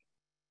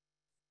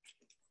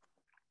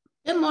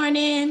 Good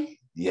morning.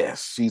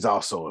 Yes, she's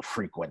also a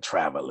frequent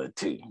traveler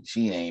too.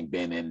 She ain't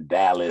been in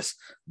Dallas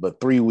but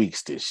 3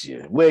 weeks this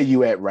year. Where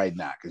you at right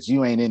now? Because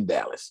you ain't in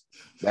Dallas.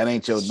 That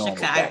ain't your normal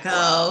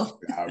background.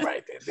 All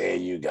right, there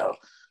you go.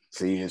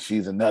 See, and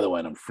she's another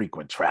one of them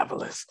frequent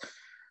travelers.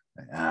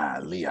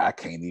 Lee, I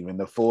can't even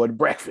afford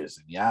breakfast,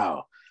 and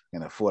y'all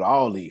can afford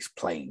all these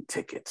plane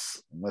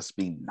tickets. It must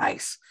be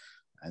nice.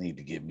 I need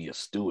to get me a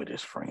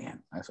stewardess friend.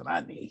 That's what I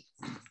need.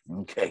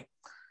 Okay.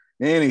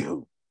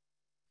 Anywho,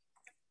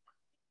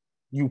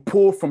 you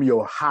pull from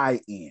your high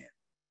end.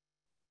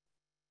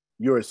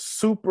 You're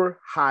super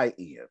high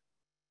end.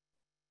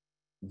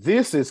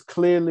 This is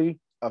clearly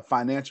a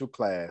financial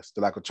class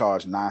that I could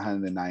charge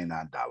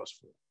 $999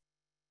 for.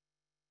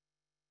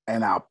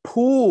 And I'll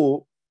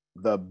pull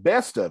the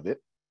best of it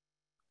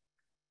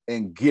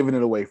and giving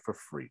it away for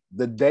free.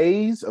 The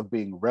days of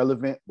being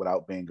relevant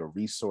without being a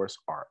resource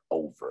are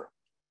over.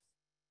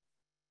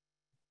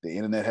 The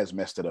internet has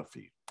messed it up for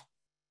you.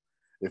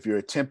 If you're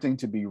attempting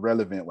to be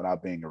relevant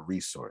without being a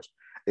resource,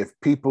 if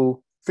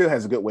people, Phil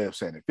has a good way of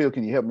saying it. Phil,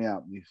 can you help me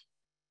out?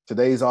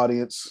 Today's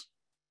audience,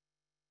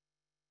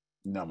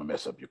 I'm gonna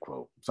mess up your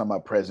quote. Something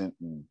about present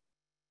and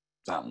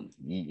something,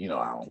 I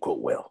don't quote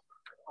well.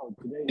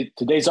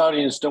 Today's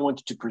audience don't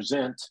want you to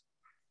present.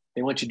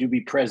 They want you to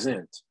be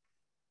present.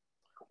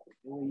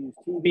 And we use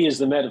TV as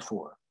the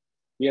metaphor.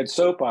 We had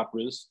soap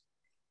operas,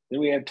 then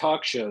we had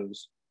talk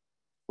shows.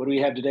 What do we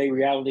have today?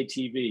 Reality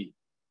TV.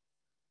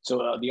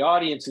 So the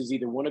audiences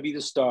either want to be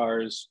the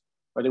stars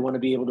or they want to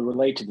be able to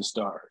relate to the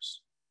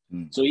stars.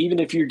 So even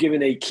if you're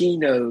giving a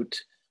keynote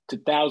to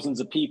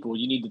thousands of people,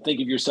 you need to think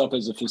of yourself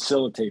as a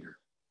facilitator.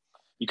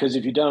 Because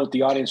if you don't,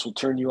 the audience will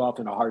turn you off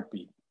in a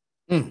heartbeat.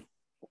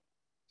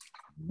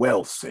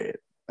 Well said.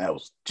 That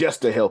was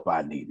just the help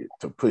I needed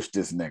to push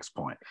this next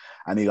point.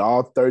 I need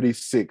all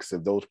 36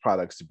 of those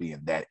products to be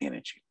in that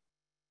energy.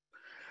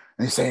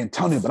 And they say,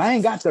 Antonio, but I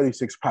ain't got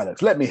 36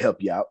 products. Let me help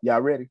you out.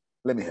 Y'all ready?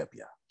 Let me help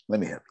you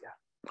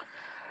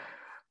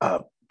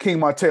out. King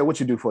Martell, what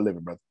you do for a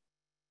living, brother?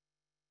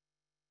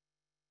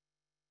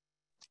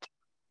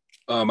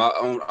 I'm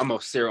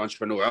a serial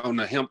entrepreneur. I own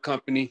a hemp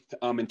company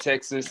in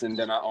Texas, and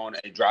then I own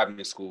a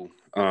driving school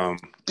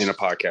in a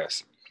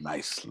podcast.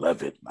 Nice.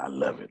 Love it. I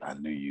love it. I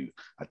knew you.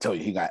 I told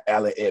you he got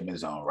Allen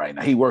Edmonds on right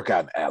now. He work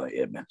out in Allen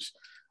Edmonds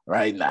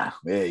right now.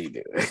 There you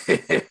do.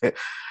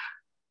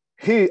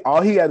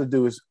 All he had to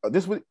do is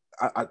this. Let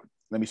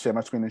me share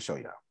my screen and show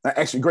y'all.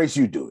 Actually, Grace,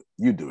 you do it.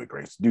 You do it,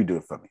 Grace. You do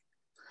it for me.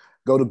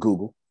 Go to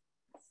Google.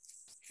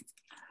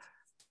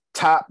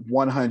 Top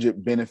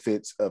 100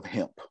 benefits of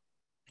hemp.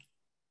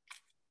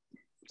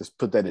 Just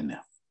put that in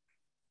there.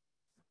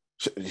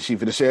 She's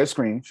going to share a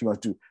screen. She's going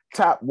to do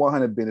top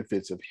 100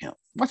 benefits of hemp.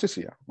 Watch this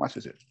here. Watch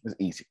this here. It's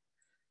easy.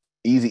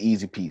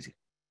 Easy peasy.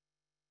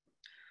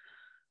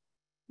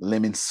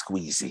 Lemon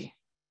squeezy.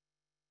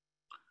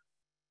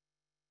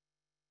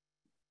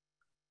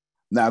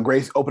 Now,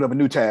 Grace, open up a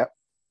new tab.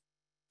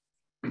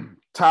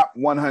 Top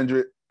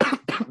 100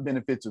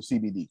 benefits of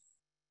CBD.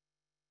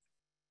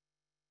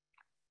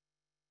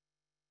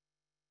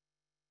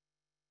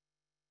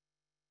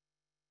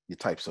 You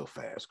type so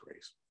fast,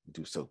 Grace. You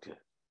do so good.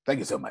 Thank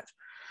you so much.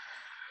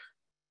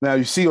 Now,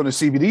 you see on the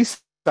CBD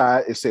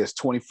side, it says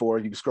 24.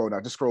 You can scroll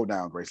down. Just scroll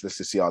down, Grace. Let's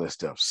just see all this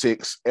stuff.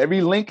 6. Every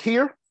link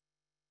here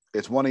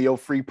is one of your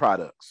free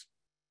products.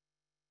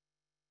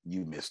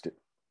 You missed it.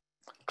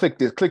 Click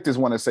this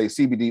one and say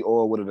CBD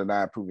oil with the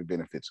 9 proven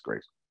benefits,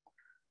 Grace.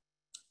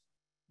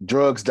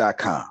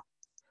 Drugs.com.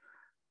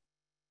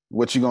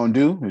 What you're going to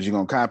do is you're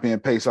going to copy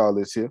and paste all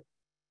this here.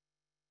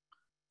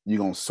 You're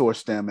going to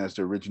source them as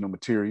the original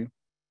material.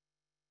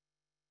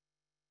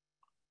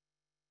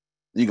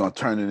 You're going to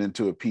turn it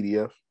into a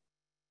PDF.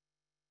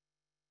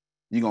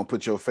 You're going to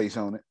put your face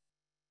on it,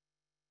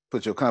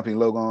 put your company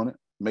logo on it,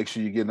 make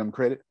sure you give them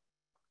credit.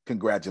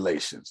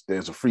 Congratulations.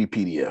 There's a free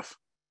PDF.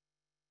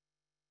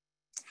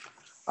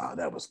 Oh,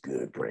 that was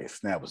good, Grace.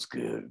 That was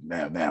good.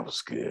 That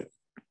was good.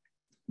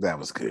 That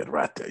was good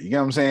right there. You know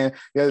what I'm saying?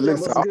 Yeah,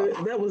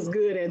 That was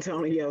good,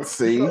 Antonio.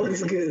 See? That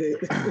was good.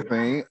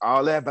 See?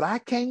 All that, but I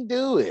can't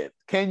do it.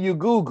 Can you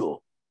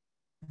Google?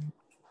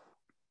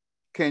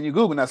 Can you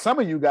Google? Now, some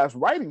of you guys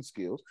writing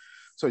skills,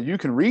 so you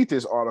can read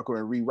this article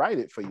and rewrite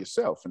it for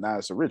yourself, and now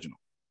it's original.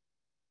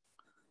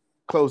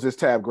 Close this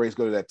tab, Grace,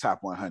 go to that top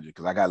 100,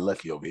 because I got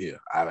lucky over here.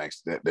 I've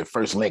actually, the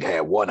first link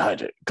had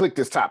 100. Click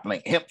this top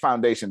link,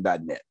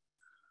 hempfoundation.net.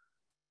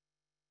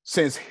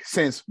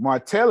 Since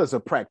Martell is a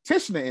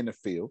practitioner in the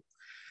field,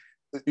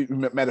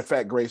 matter of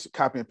fact, Grace,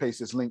 copy and paste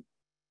this link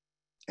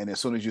And as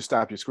soon as you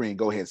stop your screen,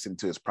 go ahead and send it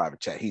to his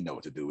private chat. He know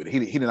what to do with it. He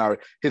didn't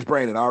already, his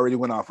brain had already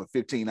went off with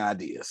 15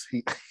 ideas.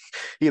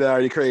 He'd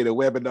already created a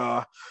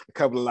webinar, a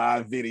couple of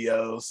live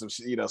videos,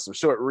 some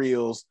short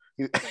reels.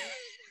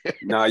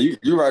 Nah, you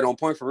right on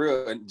point for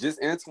real. And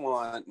just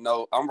Antoine,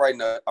 no, I'm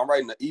writing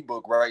an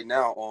ebook right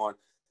now on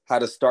how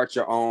to start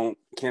your own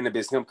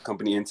cannabis hemp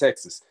company in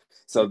Texas.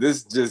 So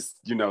this is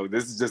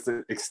just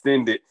an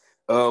extended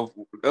of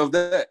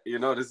that.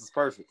 This is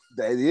perfect.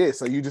 That is.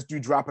 So you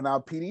dropping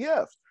out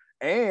PDFs.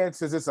 And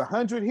since it's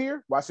 100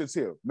 here, watch this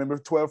here. Remember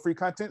 12 free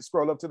content?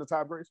 Scroll up to the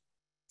top, Grace.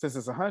 Since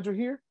it's 100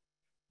 here,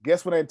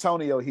 guess what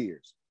Antonio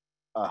hears?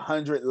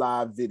 100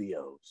 live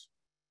videos.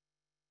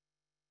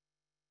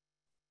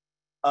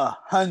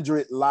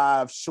 100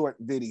 live short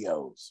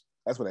videos.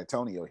 That's what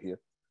Antonio hears.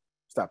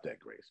 Stop that,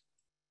 Grace.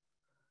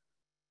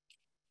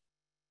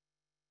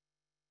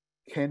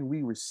 Can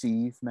we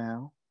receive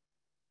now?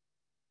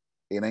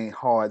 It ain't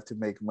hard to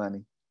make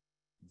money.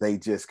 They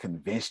just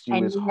convinced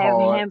you it's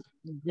hard. Hemp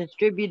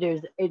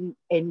distributors and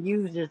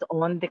users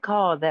on the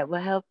call that will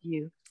help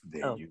you.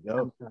 There you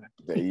go.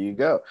 There you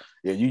go.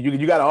 Yeah,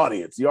 you got an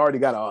audience. You already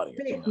got an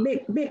audience.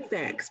 Big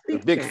facts.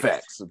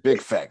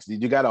 Big facts.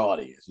 You got an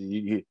audience.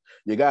 You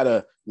got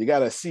a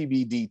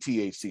CBD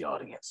THC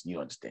audience. You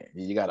understand?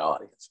 You got an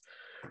audience.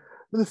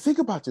 But think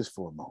about this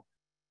for a moment.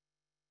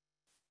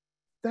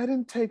 That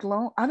didn't take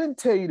long. I didn't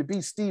tell you to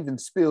be Steven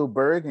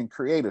Spielberg and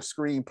create a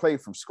screenplay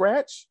from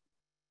scratch.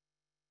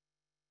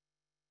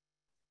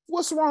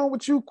 What's wrong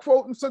with you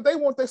quoting? So they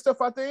want their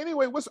stuff out there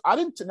anyway. I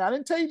didn't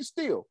tell you to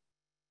steal.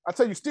 I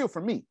tell you steal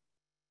from me.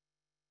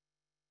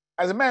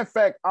 As a matter of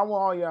fact, I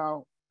want all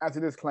y'all after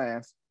this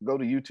class go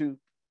to YouTube.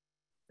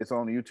 It's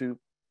on YouTube,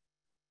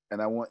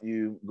 and I want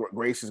you.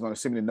 Grace is going to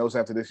send me the notes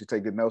after this. You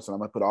take good notes, and I'm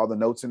going to put all the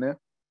notes in there.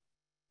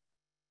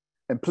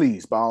 And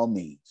please, by all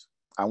means,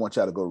 I want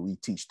y'all to go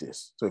reteach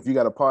this. So if you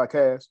got a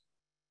podcast,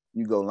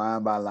 you go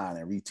line by line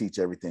and reteach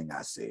everything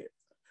I said.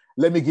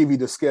 Let me give you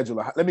the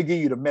schedule. Let me give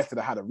you the method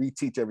of how to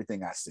reteach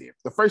everything I said.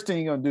 The first thing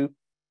you're going to do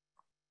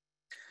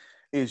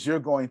is you're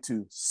going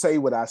to say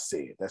what I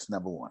said. That's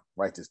number one.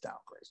 Write this down,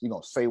 Grace. You're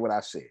going to say what I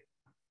said.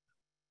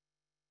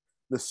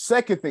 The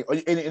second thing,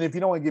 and if you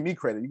don't want to give me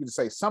credit, you can just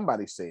say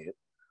somebody said,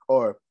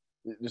 or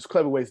there's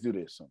clever ways to do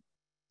this.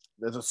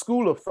 There's a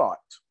school of thought.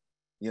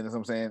 You know what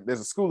I'm saying?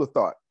 There's a school of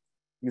thought.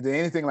 You can do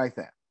anything like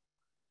that.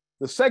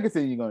 The second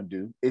thing you're going to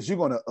do is you're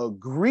going to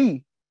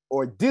agree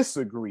or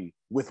disagree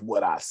with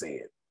what I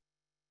said.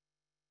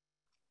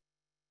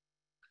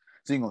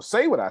 So you're going to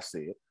say what I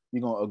said.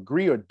 You're going to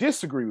agree or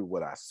disagree with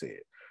what I said.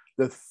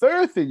 The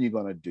third thing you're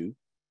going to do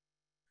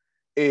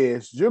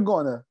is you're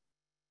going to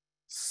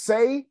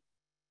say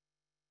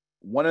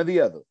one or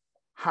the other,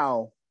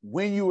 how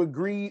when you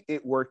agreed,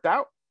 it worked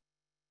out,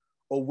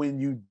 or when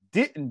you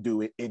didn't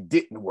do it, it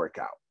didn't work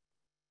out.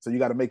 So you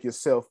got to make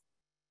yourself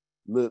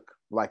look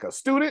like a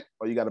student,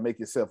 or you got to make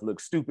yourself look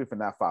stupid for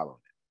not following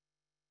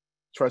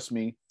it. Trust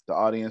me, the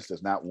audience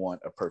does not want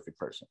a perfect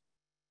person.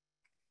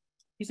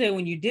 You say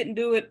when you didn't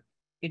do it,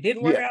 it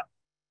didn't work out?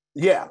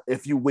 Yeah,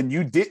 when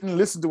you didn't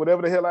listen to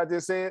whatever the hell I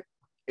just said,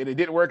 and it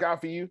didn't work out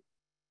for you,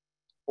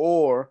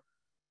 or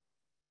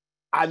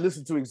I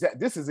listened to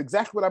this is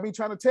exactly what I've been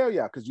trying to tell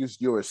y'all, because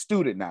you're a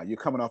student now. You're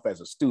coming off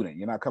as a student.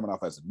 You're not coming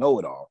off as a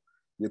know-it-all.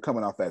 You're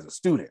coming off as a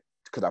student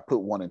because I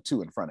put 1 and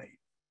 2 in front of you.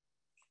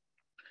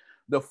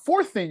 The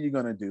fourth thing you're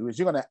going to do is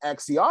you're going to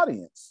ask the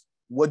audience,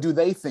 what do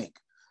they think?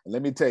 And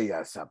let me tell you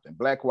something.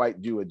 Black,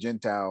 white, Jew, or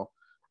Gentile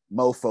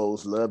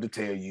mofos love to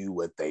tell you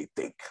what they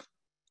think.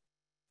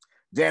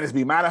 Janice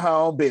be minding her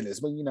own business.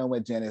 But you know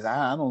what, Janice,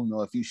 I don't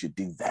know if you should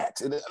do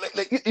that.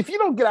 If you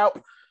don't get out,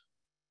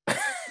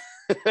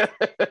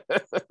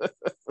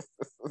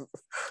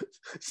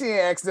 she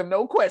ain't asked them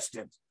no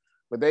questions,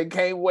 but they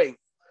can't wait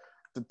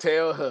to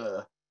tell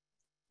her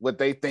what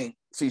they think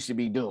she should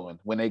be doing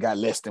when they got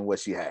less than what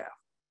she have.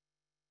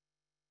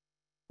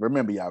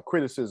 Remember, y'all,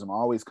 criticism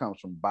always comes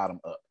from bottom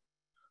up.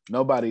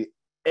 Nobody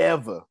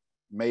ever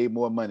made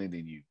more money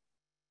than you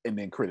and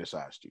then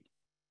criticized you.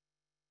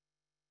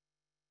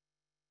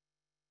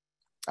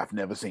 I've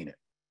never seen it.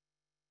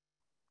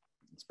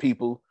 It's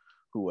people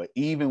who are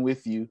even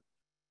with you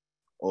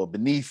or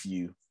beneath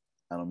you.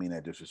 I don't mean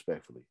that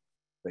disrespectfully.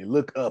 They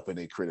look up and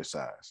they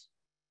criticize.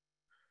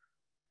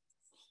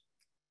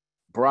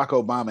 Barack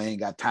Obama ain't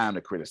got time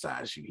to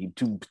criticize you. He's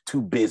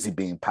too busy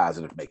being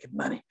positive, making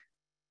money.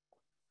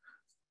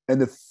 And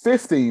the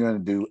fifth thing you're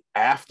going to do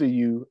after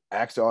you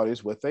ask the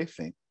audience what they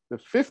think, the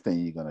fifth thing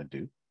you're going to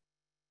do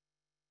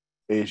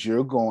is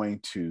you're going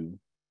to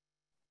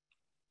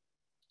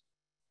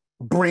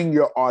bring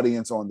your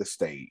audience on the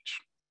stage.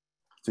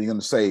 So you're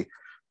going to say,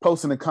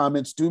 post in the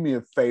comments, do me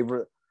a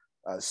favor,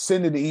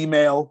 send an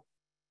email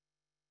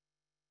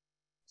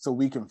so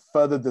we can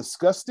further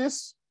discuss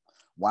this.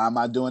 Why am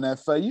I doing that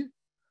for you?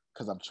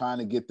 Because I'm trying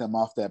to get them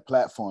off that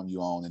platform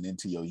you own and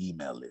into your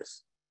email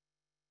list.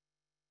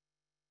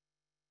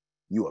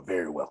 You are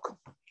very welcome.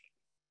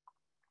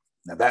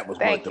 Now that was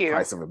worth the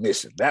price of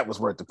admission. That was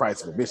worth the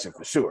price of admission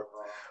for sure.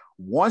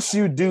 Once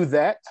you do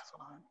that,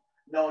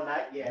 No,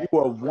 not yet. You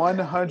are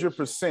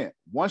 100%.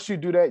 Once you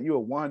do that, you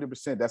are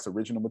 100%. That's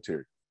original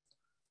material.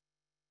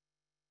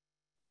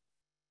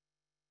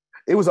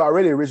 It was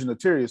already original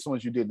material as soon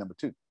as you did number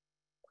 2.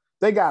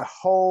 They got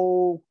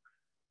whole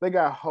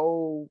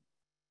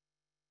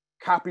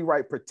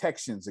copyright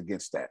protections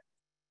against that.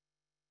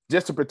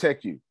 Just to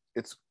protect you.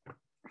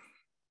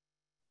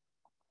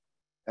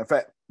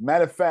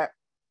 Matter of fact,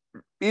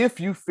 if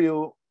you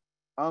feel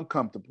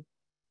uncomfortable,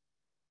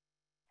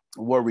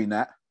 worry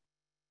not.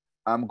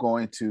 I'm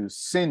going to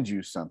send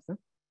you something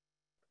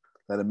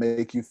that'll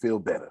make you feel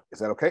better. Is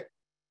that okay?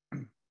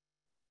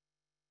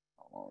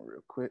 Hold on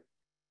real quick.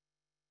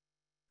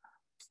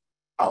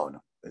 Oh,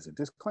 no. There's a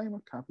disclaimer,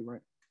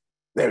 copyright.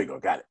 There we go.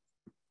 Got it.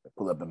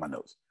 Pull up in my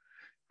notes.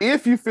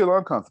 If you feel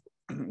uncomfortable,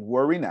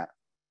 worry not.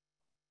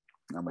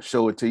 I'm going to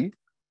show it to you.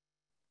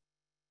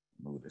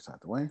 Move this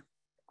out the way.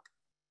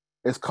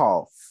 It's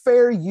called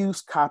Fair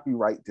Use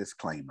Copyright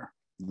Disclaimer,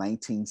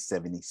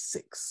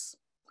 1976.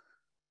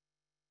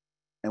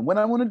 And what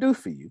I want to do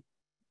for you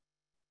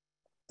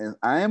is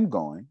I am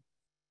going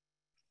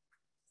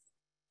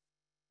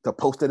to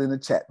post it in the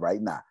chat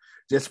right now.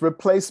 Just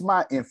replace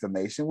my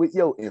information with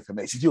your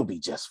information. You'll be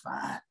just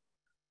fine.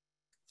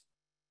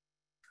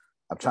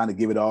 I'm trying to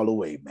give it all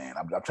away, man.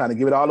 I'm trying to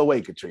give it all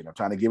away, Katrina. I'm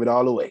trying to give it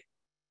all away.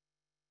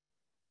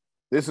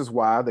 This is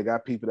why they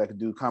got people that can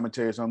do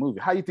commentaries on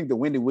movies. How you think the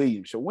Wendy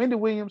Williams show? Wendy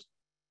Williams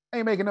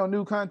ain't making no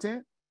new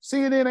content.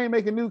 CNN ain't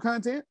making new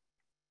content.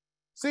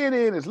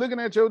 CNN is looking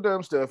at your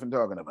dumb stuff and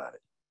talking about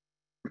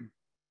it.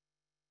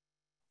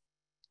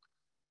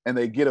 And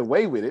they get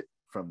away with it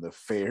from the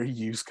fair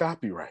use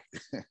copyright.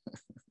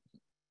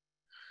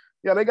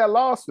 Yeah, they got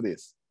laws for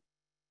this.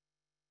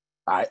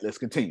 All right, let's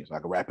continue so I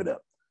can wrap it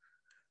up.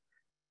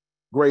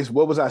 Grace,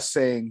 what was I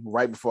saying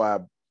right before I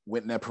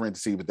went in that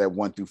parenthesis with that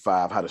 1 through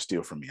 5, how to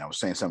steal from me? I was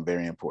saying something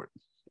very important.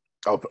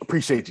 Oh,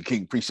 appreciate you,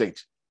 King.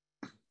 Appreciate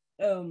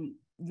you.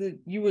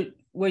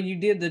 You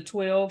did the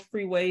 12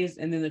 freeways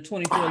and then the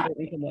 24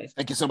 low-income ways.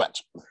 Thank you so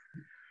much.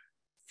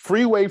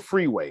 Freeway,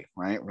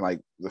 right?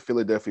 Like the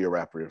Philadelphia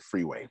rapper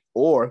Freeway,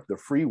 or the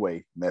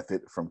freeway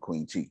method from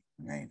Queen Chi.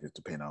 Okay? Just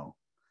depending on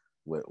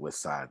what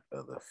side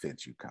of the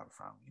fence you come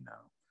from, you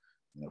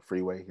know,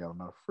 freeway, y'all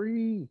know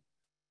free.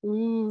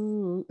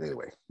 Ooh.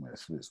 Anyway,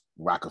 it's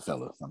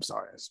Rockefeller. I'm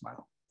sorry,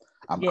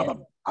 I'm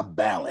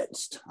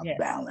balanced. I'm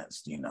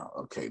balanced, you know.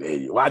 Okay, there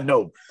you go. I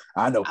know.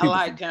 I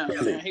like him.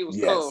 Man. He was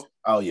cool.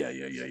 Oh yeah.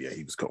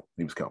 He was cool.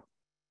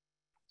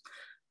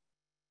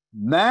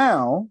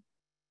 Now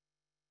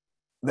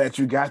that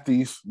you got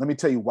these, let me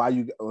tell you why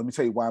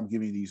I'm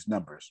giving you these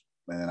numbers.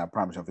 And I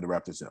promise I'm going to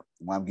wrap this up.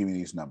 Why I'm giving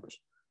you these numbers.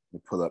 Let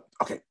me pull up.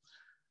 Okay.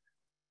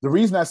 The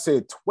reason I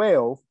said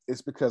 12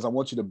 is because I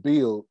want you to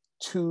build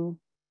 2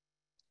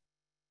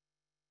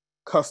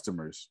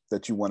 customers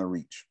that you want to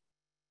reach.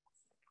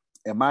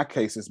 In my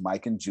case, it's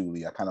Mike and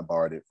Julie. I kind of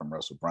borrowed it from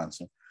Russell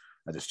Brunson.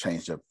 I just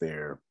changed up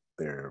their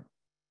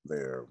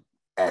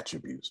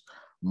attributes.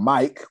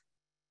 Mike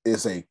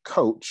is a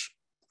coach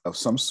of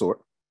some sort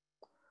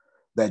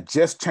that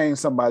just changed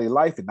somebody's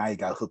life and now he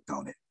got hooked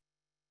on it.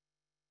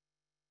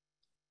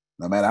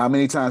 No matter how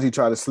many times he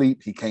tried to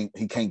sleep, he can't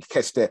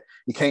catch that.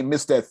 He can't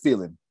miss that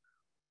feeling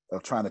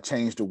of trying to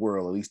change the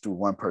world, at least through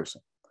one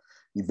person.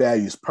 He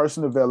values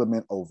personal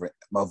development over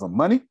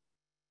money.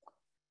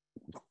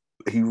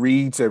 He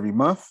reads every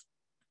month.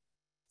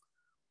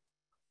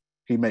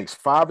 He makes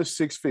 5 or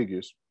 6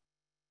 figures.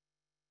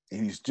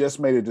 And he's just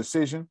made a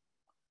decision.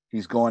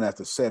 He's going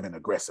after 7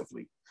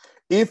 aggressively.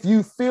 If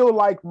you feel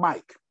like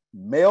Mike,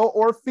 male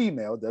or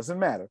female, doesn't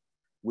matter,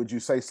 would you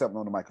say something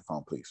on the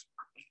microphone, please?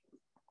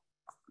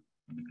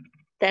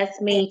 That's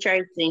me,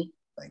 Tracy.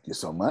 Thank you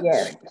so much.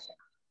 Yes.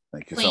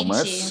 Thank you Queen so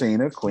much, Chi.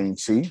 Cena, Queen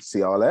Chi.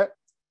 See all that?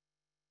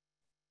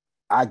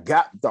 I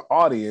got the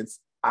audience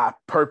I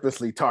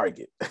purposely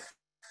target.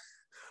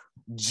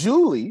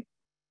 Julie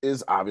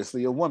is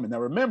obviously a woman. Now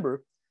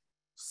remember,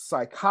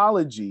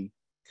 psychology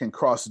can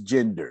cross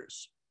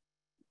genders.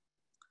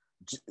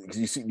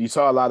 You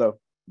saw a lot of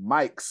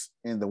Mikes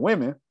in the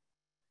women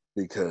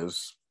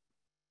because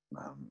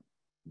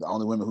the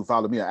only women who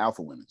follow me are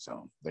alpha women.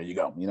 So there you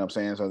go. You know what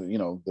I'm saying? So, you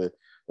know,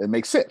 it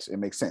makes sense. It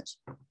makes sense.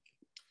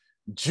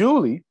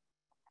 Julie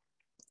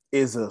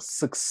is a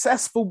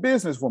successful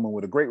businesswoman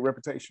with a great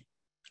reputation,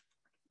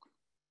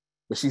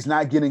 but she's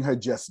not getting her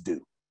just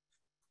due.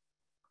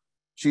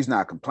 She's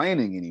not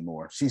complaining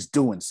anymore. She's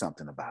doing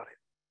something about it.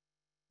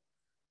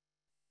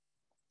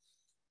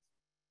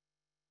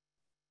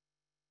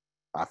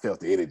 I felt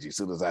the energy as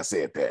soon as I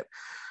said that.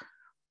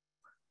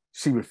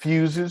 She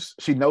refuses.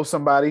 She knows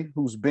somebody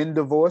who's been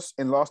divorced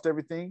and lost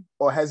everything,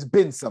 or has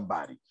been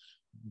somebody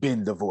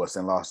been divorced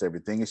and lost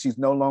everything, and she's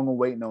no longer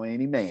waiting on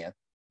any man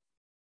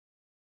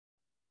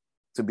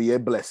to be a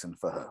blessing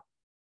for her.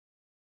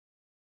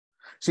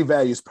 She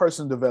values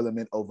personal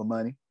development over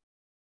money.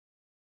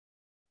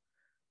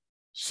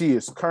 She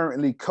is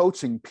currently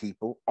coaching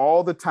people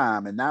all the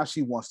time, and now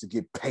she wants to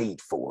get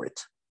paid for it.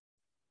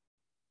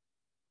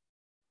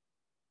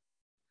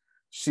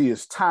 She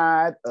is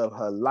tired of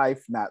her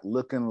life not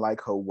looking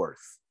like her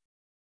worth.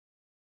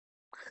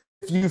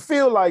 you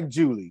feel like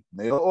Julie,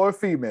 male or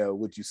female,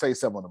 would you say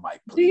something on the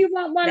mic, Do please? you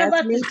want one of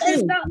us to say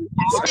something?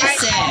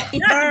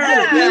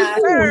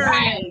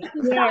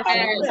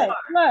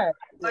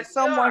 Did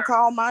someone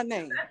call my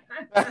name?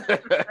 All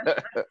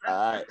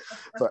right.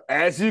 So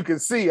as you can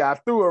see, I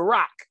threw a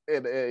rock,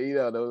 and you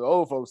know the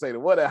old folks say the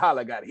one that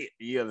holler got hit.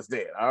 You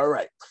understand? All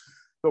right.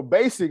 So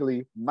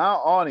basically, my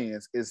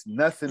audience is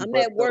nothing. I'm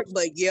but at work,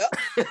 but yep.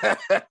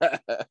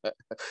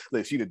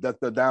 Look, she'd have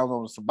ducked her down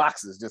on some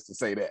boxes just to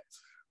say that.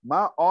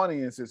 My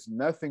audience is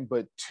nothing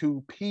but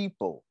 2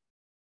 people.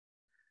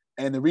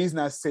 And the reason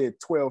I said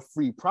 12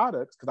 free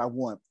products, because I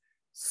want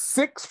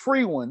 6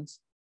 free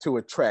ones to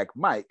attract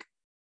Mike,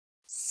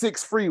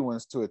 6 free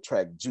ones to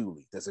attract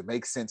Julie. Does it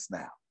make sense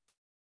now?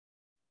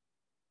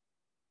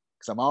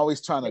 Because I'm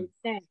always trying to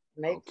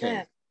Makes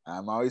sense.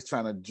 I'm always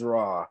trying to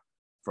draw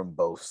from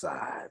both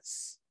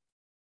sides.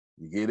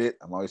 You get it?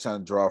 I'm always trying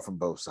to draw from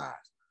both sides.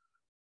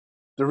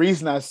 The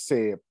reason I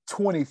said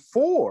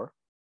 24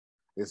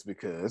 is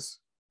because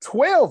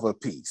 12 a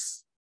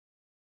piece.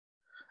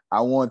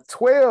 I want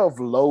 12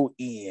 low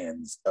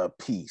ends a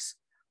piece.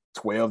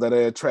 12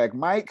 that'll attract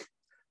Mike,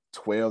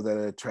 12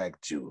 that'll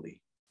attract Julie.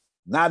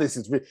 Now this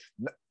is,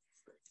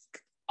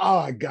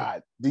 oh my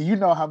God. Do you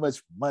know how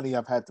much money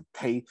I've had to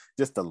pay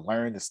just to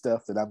learn the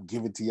stuff that I'm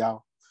giving to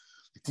y'all?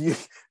 And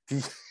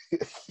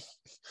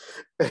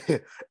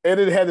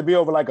it had to be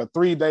over like a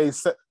 3-day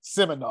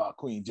seminar,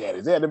 Queen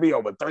Janice. It had to be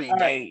over 3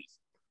 days.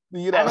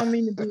 You know? I don't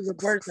mean to be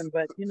reversing,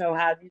 but you know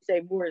how you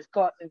say more is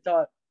caught than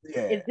taught.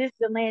 Yeah. Is this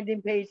the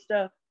landing page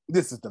stuff?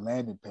 This is the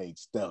landing page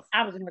stuff.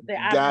 I was going to say,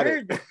 I've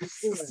heard this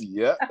before.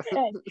 Yep.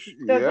 Okay.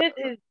 So this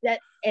is that,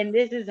 and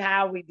this is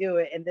how we do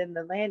it. And then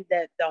the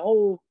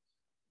whole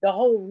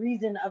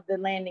reason of the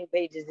landing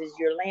pages is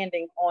you're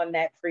landing on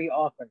that free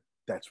offer.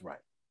 That's right.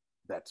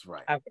 That's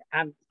right.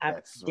 I'm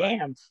That's damn.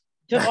 right.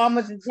 Took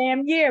almost a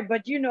damn year,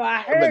 but you know,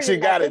 I heard. But you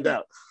it. got it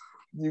though.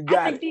 You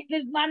got I think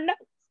these is my notes.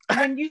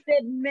 When you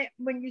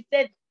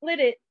said split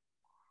it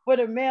for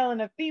the male and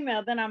the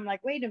female, then I'm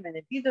like, wait a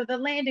minute, these are the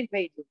landing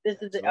pages. This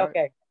is it. Right.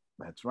 Okay.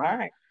 That's right. All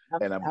right.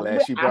 And I'm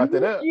glad she brought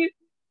that up.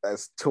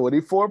 That's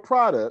 24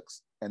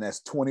 products and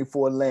that's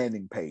 24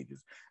 landing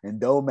pages. And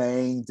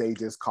domains, they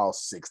just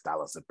cost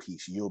 $6 a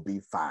piece. You'll be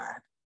fine.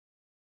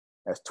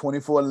 That's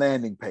 24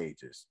 landing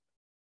pages.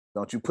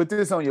 Don't you put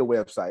this on your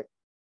website.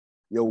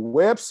 Your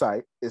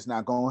website is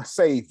not going to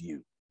save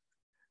you.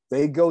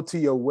 They go to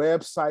your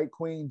website,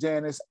 Queen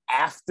Janice,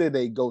 after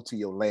they go to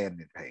your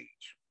landing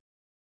page.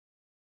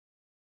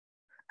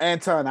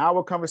 Anton,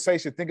 our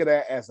conversation, think of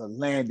that as a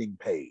landing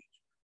page.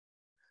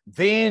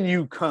 Then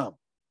you come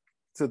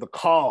to the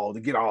call to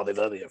get all that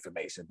other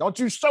information. Don't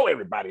you show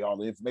everybody all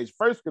the information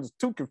first because it's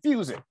too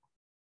confusing.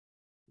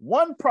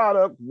 One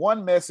product,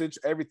 one message,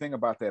 everything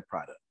about that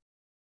product.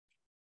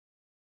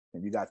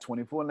 And you got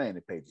 24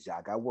 landing pages.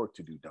 Y'all got work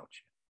to do, don't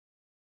you?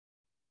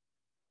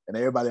 And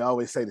everybody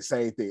always say the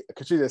same thing.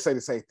 Katrina say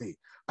the same thing,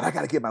 but I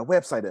got to get my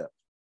website up.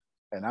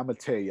 And I'm going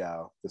to tell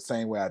y'all the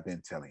same way I've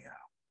been telling y'all.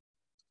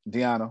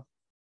 Deanna,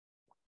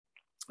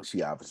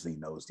 she obviously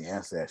knows the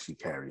answer as she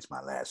carries my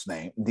last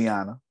name.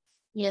 Deanna.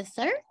 Yes,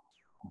 sir.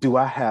 Do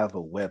I have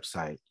a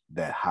website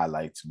that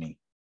highlights me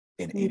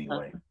in any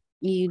way?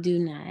 You do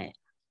not.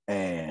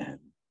 And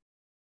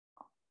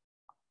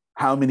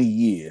how many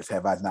years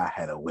have I not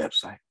had a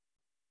website?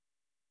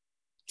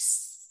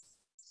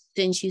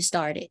 Since you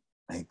started.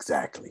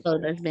 Exactly. So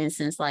that's been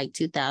since like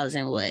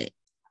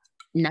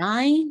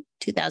 2009,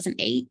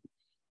 2008.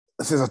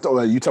 Since you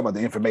talk about the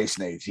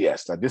information age,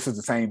 yes. Like this is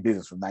the same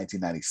business from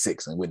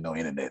 1996 and with no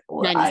internet,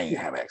 or 96. I ain't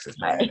have access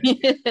to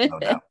internet, no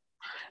doubt.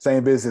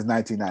 Same business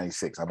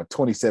 1996. I'm a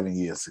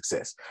 27-year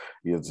success,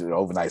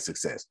 overnight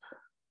success.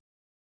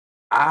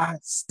 I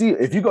still,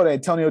 if you go to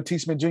Antonio T.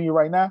 Smith Jr.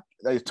 right now,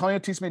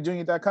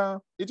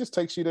 AntonioTSmithJr.com, it just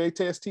takes you to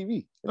ATS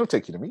TV. It don't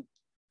take you to me.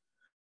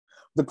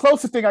 The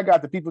closest thing I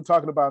got to people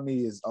talking about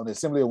me is on the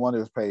Assembly of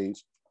Wonders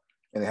page,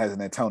 and it has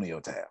an Antonio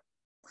tab.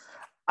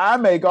 I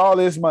make all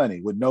this money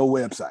with no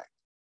website.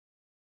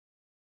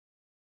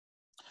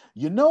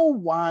 You know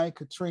why,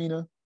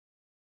 Katrina?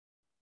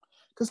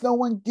 Because no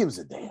one gives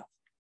a damn.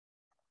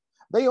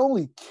 They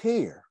only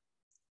care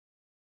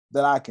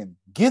that I can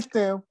get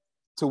them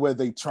to where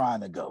they're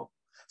trying to go.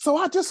 So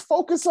I just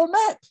focus on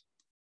that.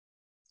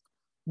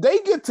 They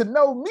get to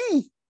know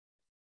me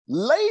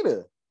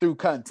later through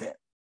content.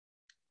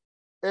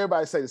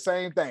 Everybody say the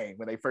same thing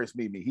when they first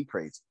meet me. He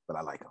crazy, but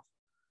I like him.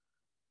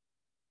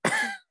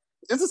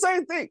 It's the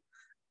same thing.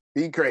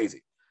 He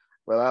crazy,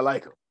 but I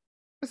like him.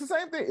 It's the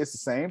same thing. It's the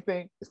same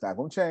thing. It's not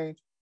going to change.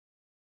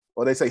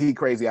 Or they say he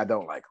crazy, I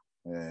don't like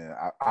him.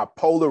 I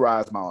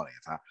polarize my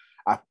audience.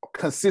 I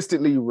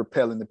consistently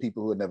repelling the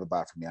people who would never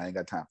buy from me. I ain't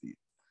got time for you.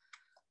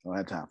 I don't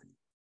have time for you.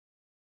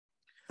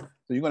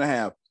 So you're going to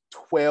have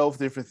 12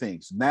 different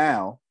things.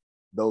 Now,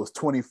 those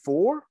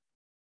 24,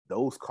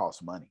 those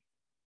cost money.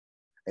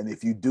 And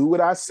if you do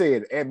what I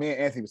said, and me and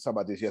Anthony was talking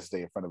about this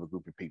yesterday in front of a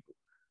group of people.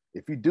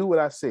 If you do what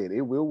I said,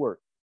 it will work.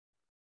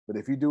 But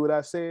if you do what I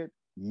said,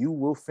 you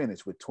will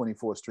finish with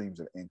 24 streams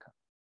of income.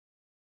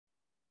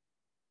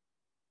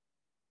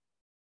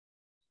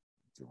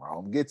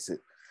 Jerome gets it.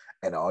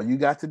 And all you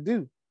got to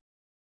do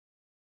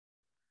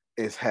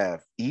is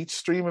have each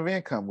stream of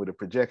income with a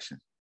projection.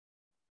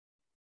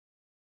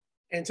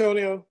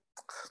 Antonio,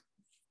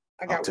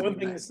 I got one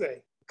thing to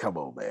say. Come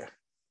on, man.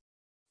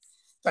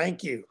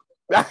 Thank you.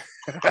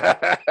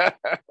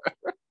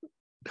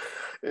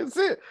 It's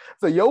it.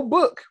 So your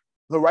book.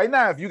 So right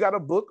now, if you got a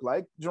book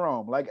like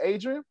Jerome, like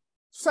Adrian,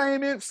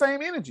 same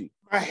energy.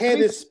 My head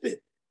is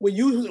spit. When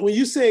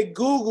you said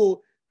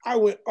Google, I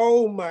went,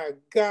 oh my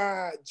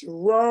God,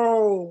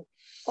 Jerome.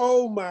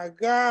 Oh my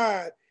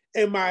God.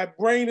 And my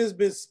brain has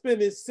been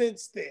spinning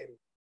since then.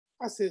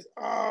 I said,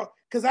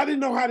 because I didn't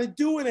know how to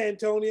do it,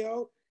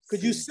 Antonio.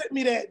 Because you sent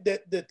me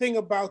the thing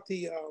about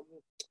the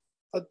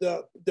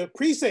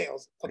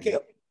pre-sales. Okay.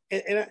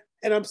 Yep.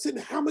 And I'm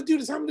sitting, how am I gonna do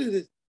this? How am I gonna do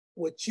this?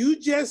 What you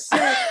just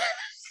said,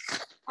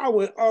 I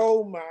went,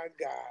 oh my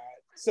God.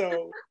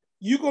 So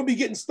you're gonna be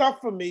getting stuff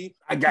from me.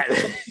 I got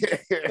it.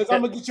 Because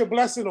I'm gonna get your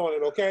blessing on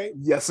it, okay?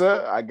 Yes,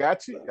 sir. I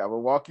got you. I'm gonna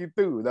walk you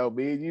through. That'll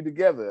me and you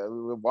together.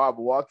 I'll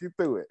walk you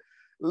through it.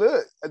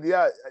 Look,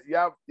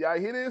 y'all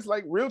hear this?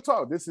 Like real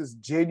talk. This is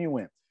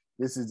genuine.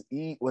 This is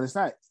well, it's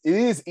not, it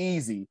is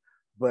easy,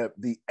 but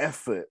the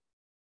effort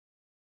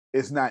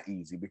is not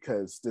easy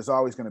because there's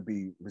always going to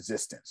be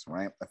resistance,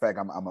 right? In fact,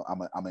 I'm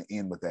gonna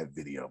end with that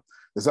video.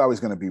 There's always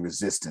going to be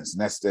resistance,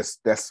 and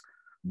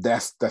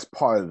that's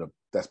part of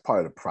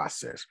the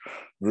process.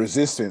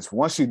 Resistance.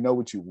 Once you know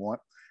what you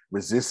want,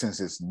 resistance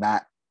is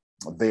not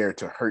there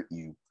to hurt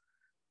you.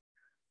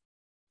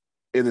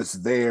 It is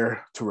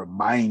there to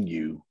remind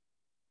you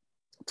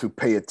to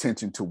pay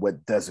attention to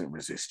what doesn't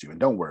resist you. And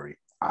don't worry,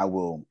 I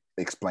will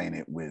explain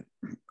it with.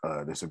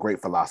 There's a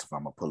great philosopher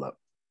I'm gonna pull up.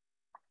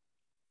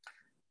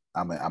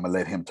 I'm gonna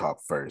let him talk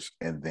first,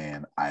 and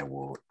then I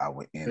will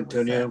end.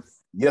 Antonio? With that.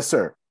 Yes,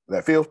 sir.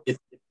 That feel?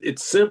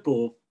 It's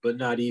simple, but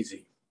not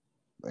easy.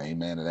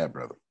 Amen to that,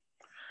 brother.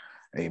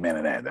 Amen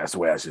to that. That's the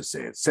way I should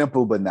say it.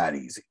 Simple, but not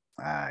easy.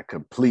 I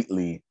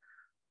completely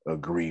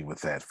agree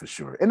with that for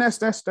sure. And that's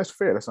fair.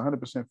 That's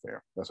 100%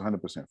 fair. That's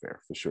 100%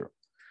 fair for sure.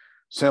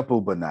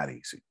 Simple, but not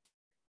easy.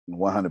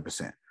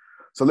 100%.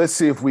 So let's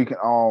see if we can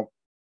all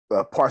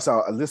parse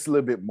out a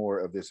little bit more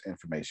of this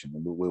information.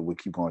 We'll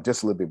keep going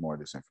just a little bit more of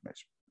this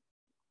information.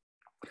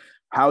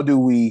 How do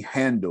we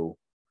handle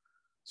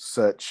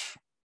such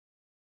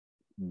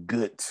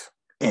good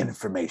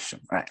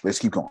information? All right, let's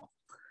keep going.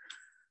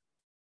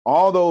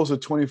 All those are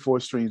 24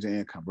 streams of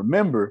income.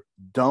 Remember,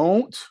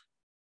 don't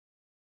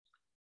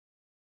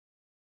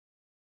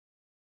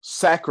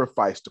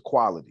sacrifice the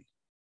quality.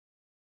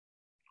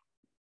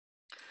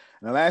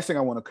 And the last thing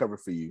I want to cover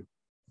for you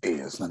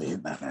is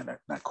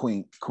not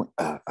Queen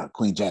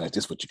Janet.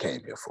 This is what you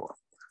came here for.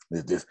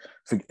 This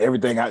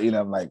everything out,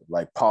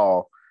 like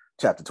Paul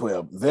chapter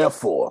 12.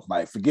 Therefore,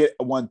 forget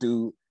 1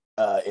 through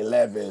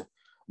 11.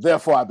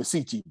 Therefore, I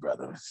beseech you,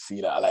 brother.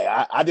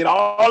 I did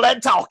all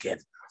that talking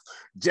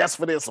just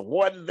for this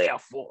one.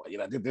 Therefore,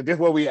 this is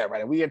where we at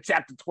right now. We in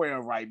chapter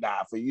 12 right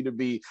now for you to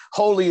be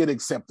holy and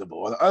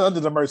acceptable under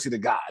the mercy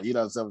of God. You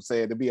know what I'm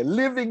saying? To be a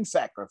living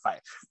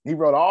sacrifice. He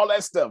wrote all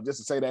that stuff just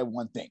to say that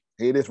one thing.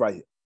 Here it is right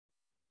here.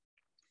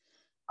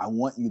 I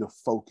want you to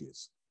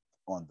focus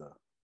on the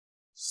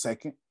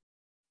second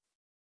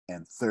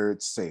and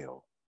third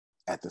sale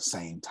at the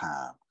same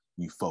time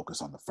you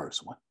focus on the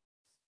first one.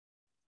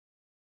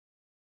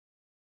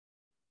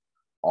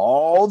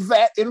 All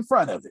that in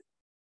front of it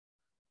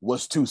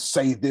was to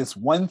say this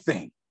one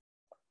thing,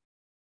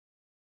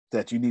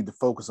 that you need to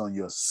focus on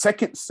your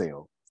second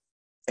sale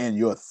and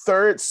your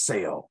third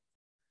sale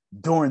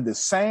during the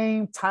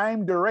same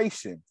time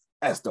duration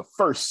as the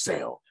first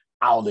sale.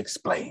 I'll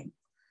explain.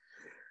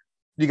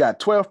 You got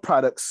 12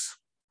 products,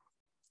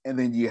 and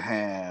then you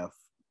have,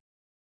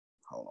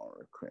 hold on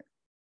real quick.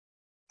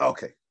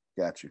 Okay,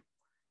 got you.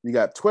 You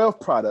got 12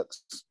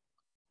 products,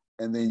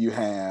 and then you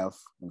have,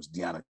 it was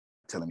Deanna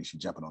telling me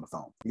she's jumping on the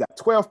phone. You got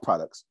 12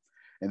 products,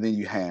 and then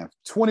you have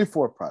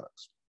 24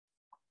 products.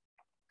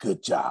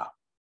 Good job.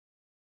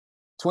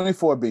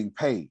 24 being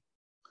paid.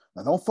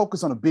 Now don't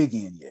focus on the big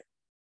end yet.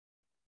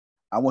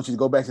 I want you to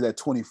go back to that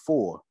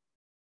 24,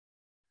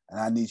 and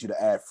I need you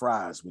to add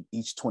fries with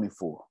each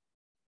 24.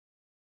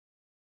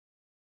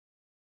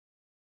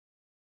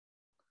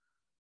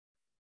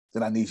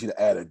 Then I need you to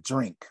add a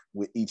drink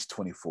with each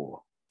 24.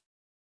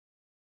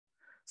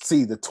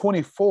 See, the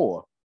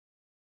 24,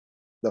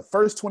 the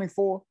first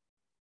 24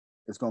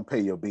 is going to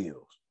pay your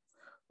bills,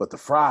 but the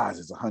fries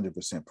is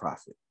 100%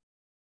 profit.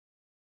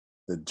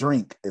 The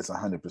drink is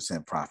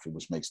 100% profit,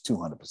 which makes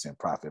 200%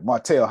 profit.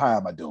 Martell, how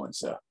am I doing,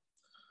 sir?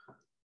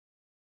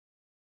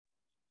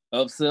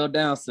 Upsell,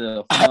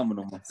 downsell,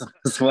 phenomenal.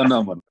 It's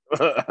phenomenal.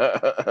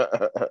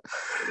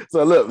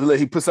 So look,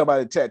 he put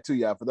somebody in the chat too,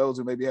 y'all. For those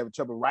who may be having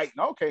trouble writing,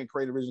 okay, and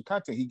create original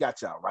content, he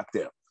got y'all right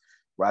there.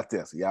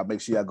 So y'all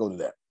make sure y'all go to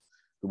that.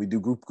 We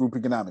do group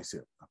economics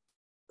here.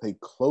 Pay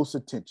close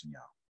attention,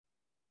 y'all.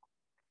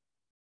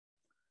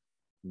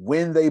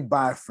 When they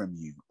buy from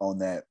you on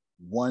that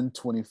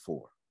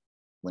 124,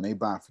 when they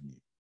buy from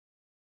you,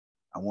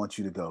 I want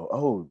you to go,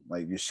 oh,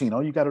 like Yashin,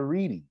 oh, you got a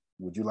reading.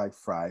 Would you like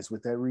fries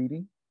with that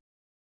reading?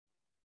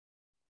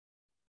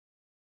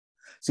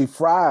 See,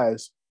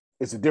 fries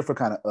is a different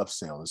kind of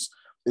upsell.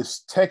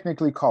 It's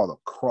technically called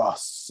a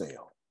cross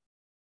sell.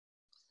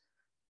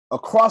 A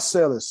cross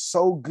sell is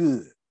so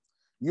good,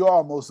 you're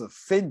almost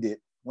offended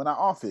when I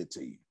offer it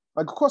to you.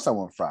 Like, of course I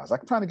want fries. I'm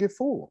trying to get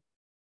full.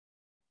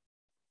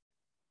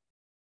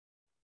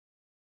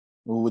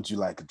 Well, would you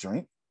like a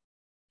drink?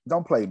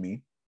 Don't play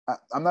me.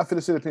 I'm not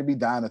finna sit up here and be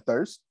dying of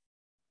thirst.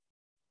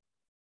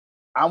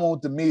 I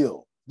want the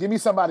meal. Give me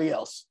somebody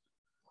else.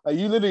 Like,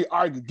 you literally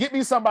argue, get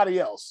me somebody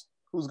else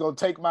who's going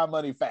to take my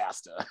money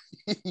faster.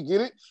 You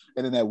get it?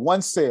 And in that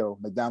one sale,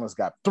 McDonald's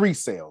got 3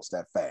 sales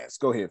that fast.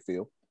 Go ahead,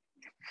 Phil.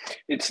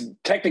 It's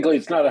technically,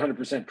 it's not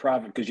 100%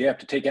 profit because you have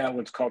to take out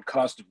what's called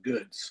cost of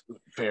goods,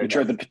 which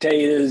are the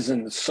potatoes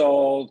and the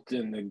salt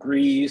and the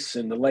grease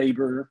and the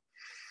labor.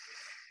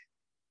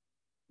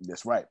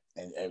 That's right.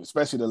 And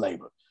especially the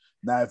labor.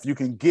 Now, if you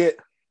can get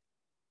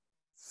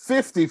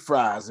 50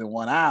 fries in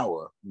 1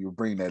 hour, you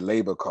bring that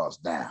labor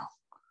cost down.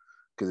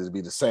 Because it'd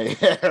be the same,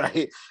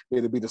 right?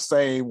 It'd be the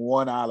same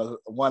 1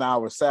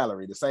 hour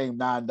salary, the same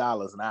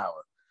 $9 an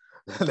hour.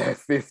 That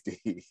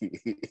 50,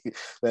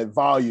 that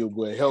volume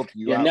will help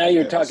you. Yeah, now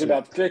you're talking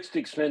about fixed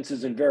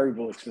expenses and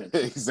variable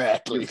expenses.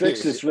 Exactly. Your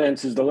fixed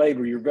expense is the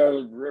labor. Your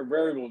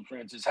variable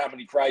expense is how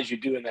many fries you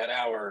do in that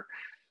hour.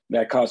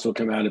 That cost will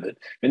come out of it.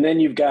 And then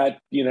you've got,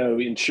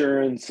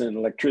 insurance and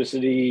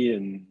electricity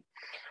and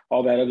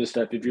all that other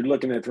stuff if you're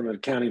looking at it from an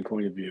accounting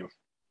point of view.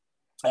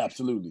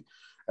 Absolutely.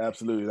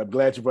 I'm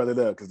glad you brought it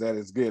up because that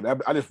is good.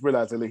 I just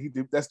realized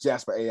that that's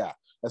Jasper AI.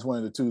 That's one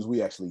of the tools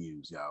we actually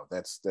use, y'all.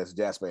 That's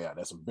Jasper AI.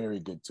 That's a very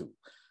good tool.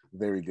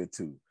 Very good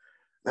tool.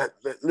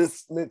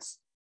 Let's.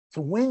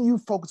 So when you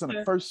focus on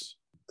the first,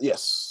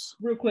 yes.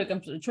 Real quick,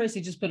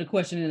 Tracy just put a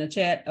question in the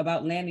chat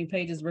about landing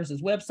pages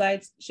versus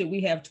websites. Should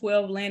we have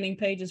 12 landing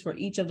pages for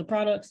each of the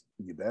products?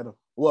 You better.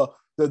 Well,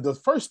 the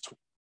first,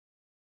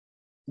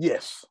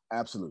 yes,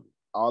 absolutely.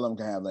 All of them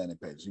can have landing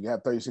pages. You can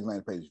have 36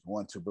 landing pages if you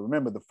want to, but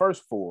remember the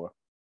first 4.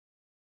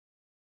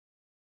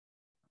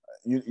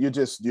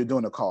 You're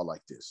doing a call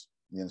like this.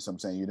 You know what I'm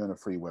saying? You're doing a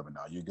free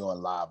webinar. You're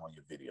going live on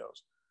your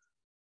videos.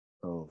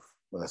 So,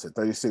 well, I said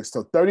 36.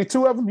 So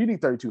 32 of them, you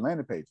need 32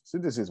 landing pages. So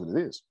this is what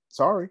it is.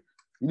 Sorry.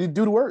 You need to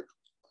do the work.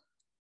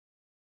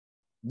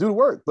 Do the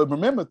work. But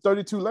remember,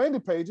 32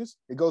 landing pages,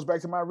 it goes back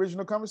to my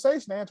original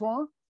conversation,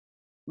 Antoine.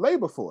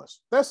 Labor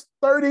force. That's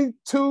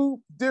 32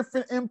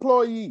 different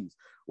employees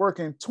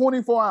working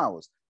 24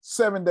 hours,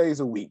 7 days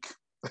a week.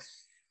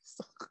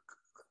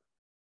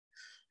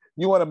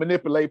 You want to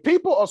manipulate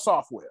people or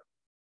software?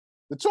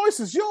 The choice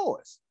is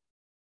yours.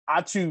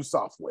 I choose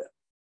software.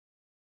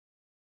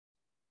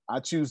 I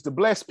choose to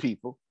bless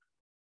people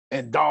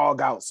and dog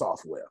out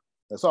software.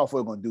 The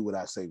software going to do what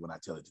I say when I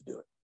tell it to do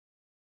it.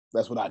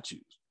 That's what I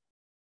choose.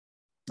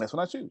 That's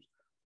what I choose.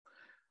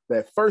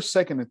 That first,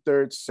 second, and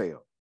third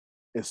sale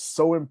is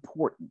so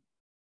important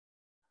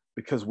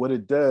because what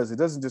it does, it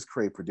doesn't just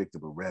create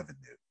predictable revenue.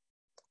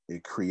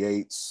 It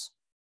creates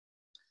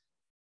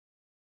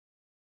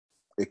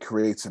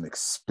an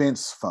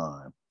expense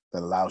fund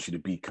that allows you to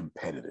be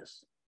competitive.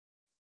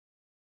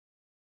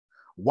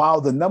 While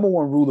the number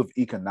one rule of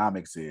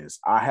economics is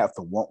I have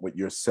to want what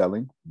you're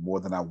selling more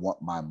than I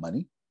want my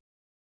money,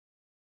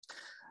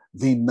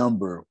 the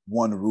number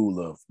one rule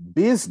of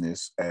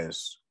business,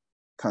 as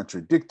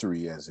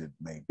contradictory as it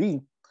may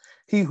be,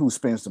 he who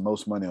spends the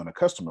most money on a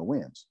customer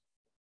wins.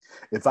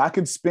 If I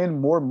can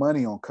spend more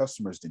money on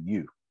customers than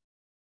you,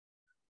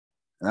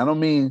 and I don't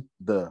mean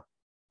the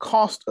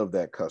cost of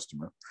that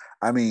customer,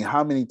 I mean,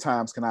 how many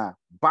times can I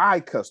buy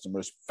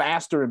customers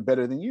faster and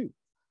better than you?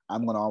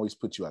 I'm going to always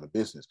put you out of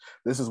business.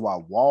 This is why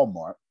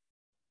Walmart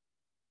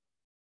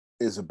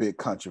is a bit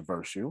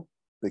controversial,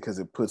 because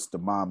it puts the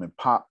mom and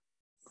pop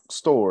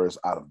stores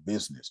out of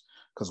business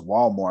because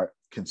Walmart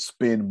can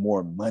spend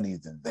more money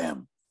than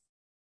them.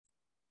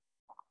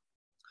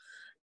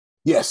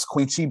 Yes,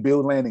 Queen Chi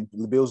builds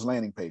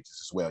landing pages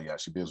as well. Yeah,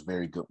 she builds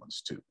very good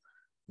ones too.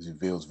 She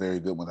builds very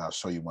good ones. I'll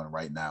show you one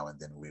right now, and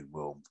then we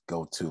will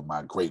go to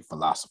my great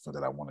philosopher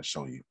that I want to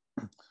show you.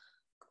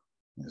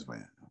 This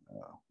man.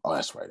 Oh,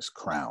 that's right. It's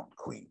Crown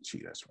Queen Chi.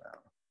 That's right.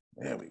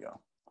 There we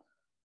go.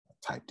 I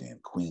typed in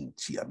Queen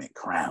Chi. I mean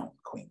Crown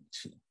Queen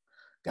Chi.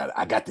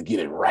 I got to get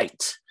it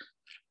right.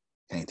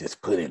 Can't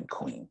just put in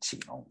Queen Chi.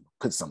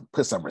 Put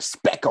some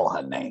respect on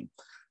her name.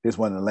 Here's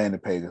one of the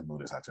landing pages. Move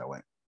this out your way.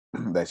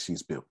 That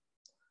she's built.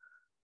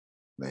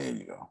 There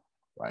you go.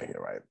 Right here,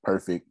 right?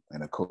 Perfect.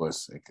 And of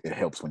course, it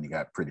helps when you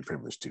got pretty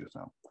privilege too.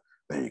 So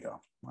there you go.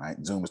 All right.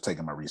 Zoom is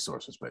taking my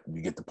resources, but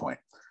you get the point.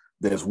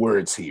 There's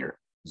words here.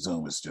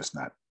 Zoom is just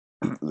not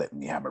letting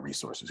me have my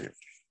resources here.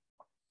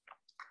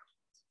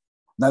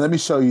 Now, let me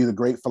show you the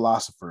great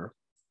philosopher.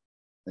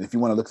 And if you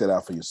want to look that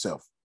out for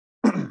yourself,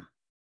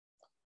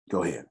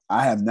 go ahead.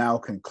 I have now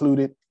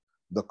concluded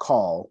the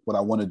call. What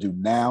I want to do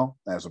now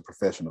as a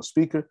professional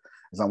speaker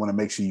is I want to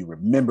make sure you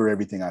remember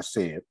everything I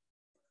said,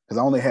 because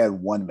I only had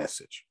one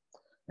message.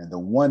 And the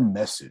one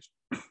message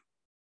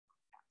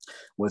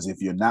was,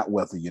 if you're not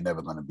wealthy, you're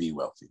never going to be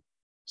wealthy.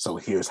 So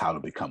here's how to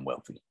become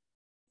wealthy.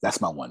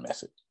 That's my one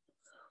message.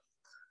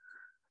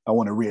 I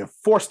want to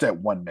reinforce that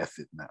one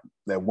method now,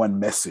 that one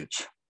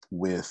message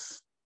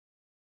with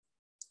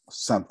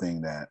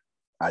something that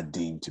I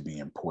deem to be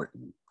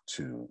important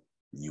to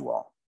you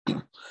all.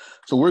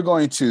 So we're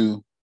going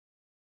to,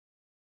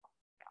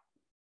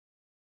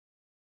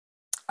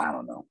 I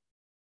don't know,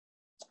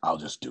 I'll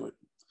just do it.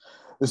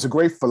 There's a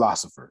great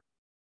philosopher.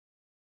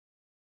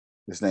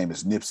 His name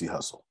is Nipsey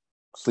Hussle.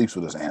 Sleeps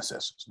with his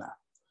ancestors now.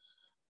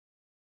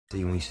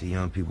 See, when you see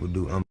young people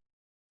do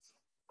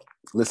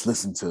let's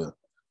listen to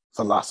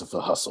Philosopher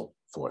Hussle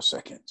for a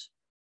second.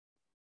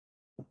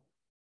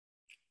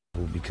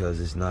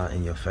 Because it's not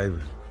in your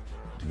favor.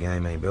 The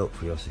game ain't built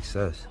for your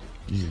success.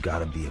 You just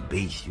gotta be a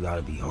beast. You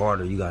gotta be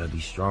harder. You gotta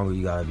be stronger.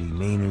 You gotta be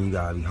meaner. You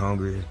gotta be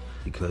hungrier,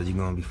 because you're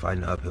gonna be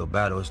fighting an uphill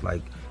battle. It's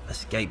like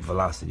escape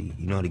velocity.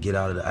 You know, to get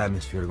out of the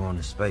atmosphere to go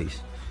into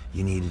space,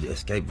 you need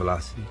escape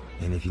velocity.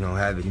 And if you don't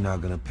have it, you're not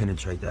gonna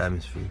penetrate the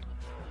atmosphere,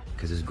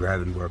 because it's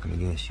gravity working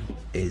against you.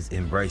 It's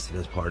embrace it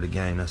as part of the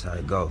game. That's how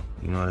it go.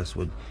 You know, that's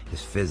what,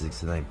 it's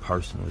physics. It ain't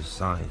personal. It's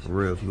science. For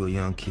real, if you're a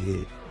young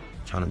kid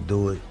trying to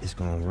do it, it's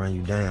gonna run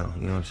you down.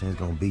 You know what I'm saying? It's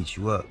gonna beat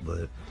you up,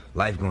 but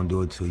life gonna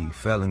do it to you.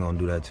 Failing gonna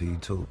do that to you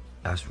too.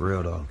 That's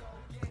real though.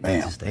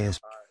 Bam. To stay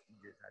inspired.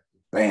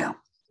 Bam.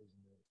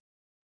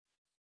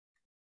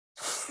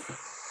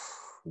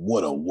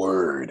 What a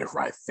word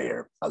right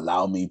there.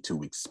 Allow me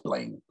to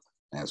explain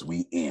as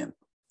we end.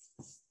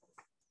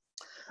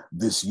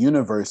 This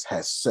universe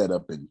has set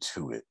up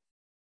into it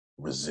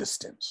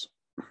resistance.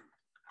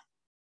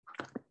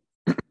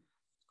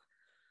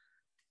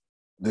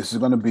 This is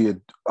going to be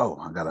you're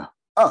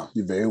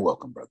very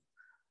welcome, brother.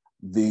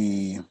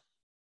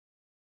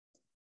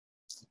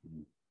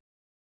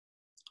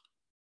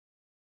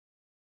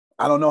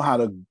 I don't know how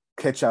to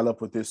catch y'all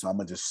up with this, so I'm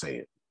going to just say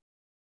it.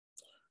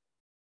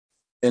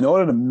 In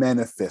order to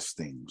manifest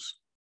things,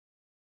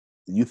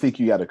 you think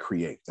you got to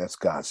create. That's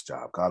God's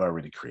job. God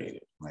already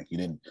created. Like you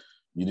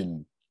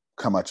didn't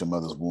come out your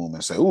mother's womb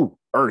and say, "Ooh,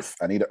 earth,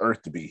 I need the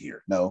earth to be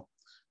here." No,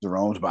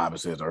 Jerome's Bible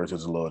says the earth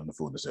is the Lord and the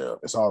fullness thereof.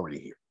 It's already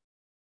here.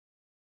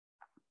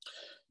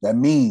 That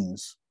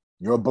means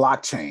your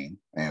blockchain,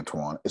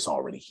 Antoine, is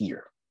already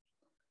here.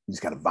 You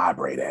just got to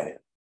vibrate at it.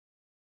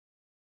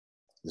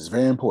 It's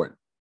very important.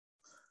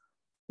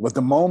 With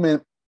the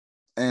moment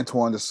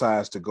Antoine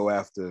decides to go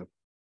after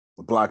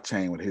the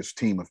blockchain with his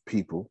team of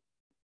people,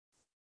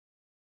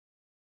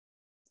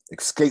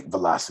 escape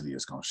velocity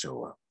is going to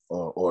show up,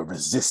 or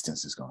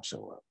resistance is going to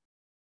show up.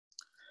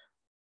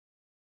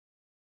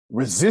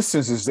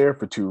 Resistance is there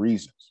for two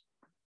reasons.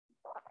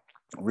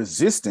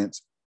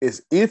 Resistance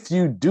is if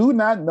you do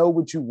not know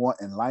what you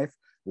want in life,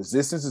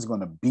 resistance is going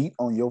to beat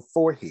on your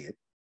forehead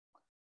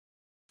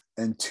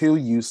until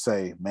you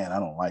say, "Man, I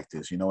don't like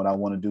this. You know what I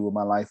want to do with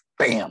my life?"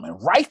 Bam.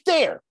 And right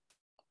there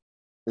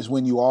is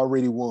when you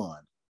already won,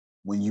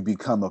 when you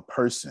become a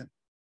person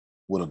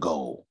with a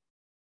goal.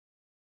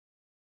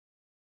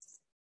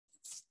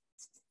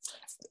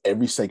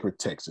 Every sacred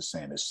text is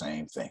saying the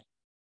same thing.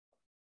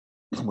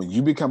 When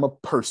you become a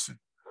person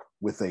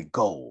with a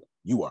goal,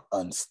 you are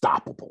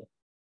unstoppable.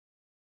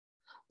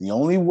 The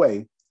only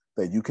way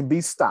that you can be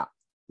stopped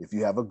if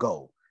you have a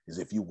goal is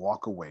if you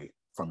walk away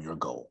from your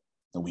goal.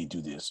 And we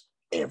do this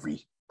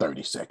every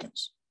 30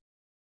 seconds.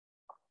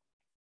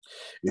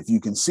 If you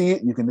can see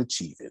it, you can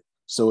achieve it.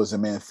 So as a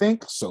man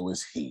think, so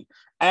is he.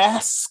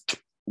 Ask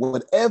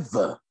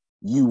whatever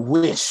you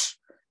wish,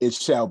 it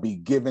shall be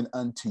given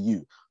unto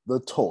you. The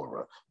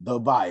Torah, the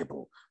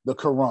Bible, the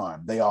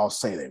Quran, they all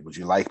say that. Would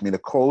you like me to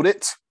quote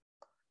it?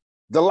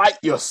 Delight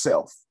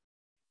yourself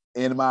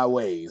in my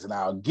ways, and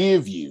I'll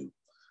give you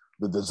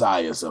the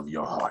desires of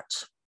your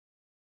heart.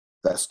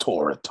 That's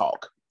Torah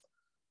talk.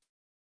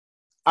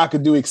 I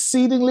could do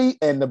exceedingly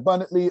and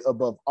abundantly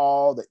above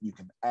all that you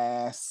can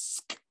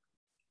ask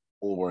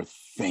or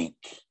think.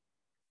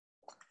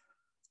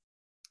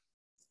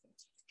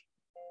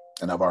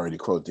 And I've already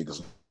quoted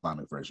the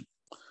Islamic version.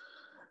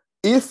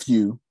 If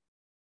you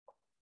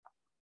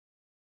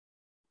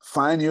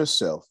find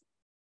yourself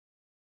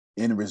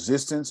in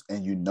resistance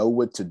and you know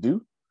what to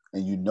do,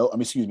 and you know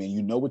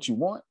what you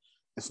want,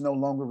 it's no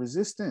longer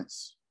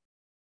resistance.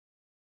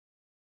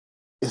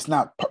 It's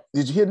not,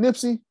 did you hear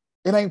Nipsey?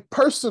 It ain't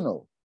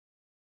personal.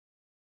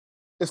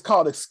 It's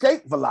called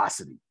escape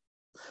velocity.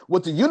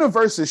 What the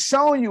universe is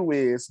showing you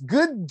is,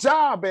 good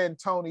job,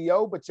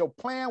 Antonio, but your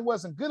plan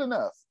wasn't good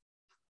enough.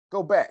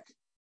 Go back.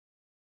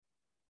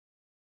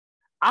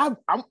 I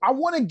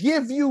want to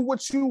give you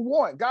what you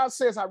want. God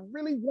says, I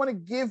really want to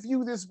give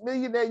you this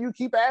million that you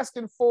keep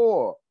asking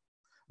for.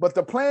 But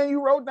the plan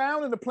you wrote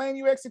down and the plan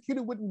you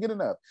executed wasn't good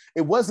enough.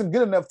 It wasn't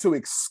good enough to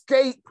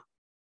escape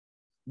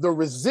the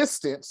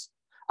resistance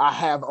I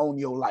have on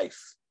your life.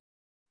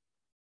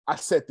 I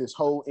set this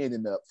whole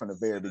ending up from the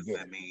very beginning.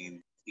 Does that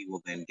mean he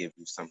will then give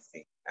you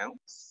something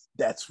else?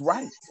 That's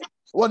right.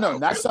 Well, no,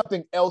 not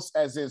something else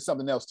as in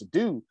something else to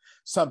do,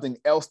 something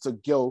else to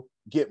go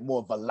get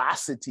more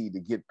velocity to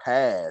get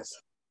past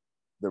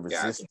the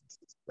resistance.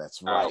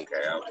 That's right.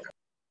 Okay.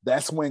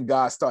 That's when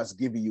God starts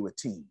giving you a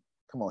team.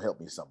 Come on, help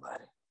me,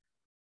 somebody.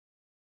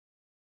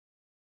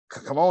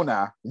 Come on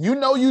now. You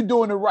know you're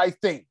doing the right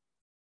thing.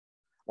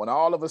 When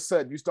all of a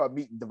sudden you start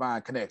meeting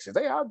divine connections.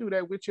 Hey, I'll do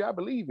that with you. I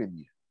believe in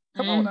you.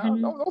 Come on now.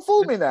 Don't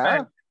fool me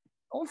now.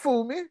 Don't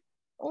fool me.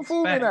 Don't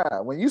fool me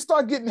now. When you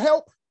start getting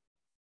help,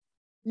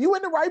 you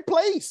in the right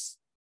place.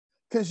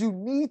 Because you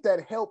need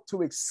that help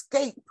to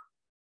escape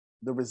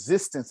the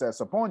resistance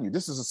that's upon you.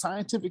 This is a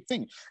scientific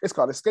thing. It's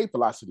called escape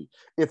velocity.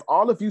 If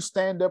all of you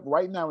stand up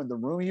right now in the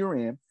room you're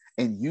in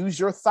and use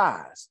your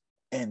thighs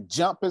and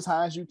jump as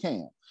high as you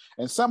can,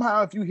 and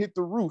somehow if you hit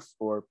the roof,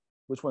 or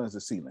which one is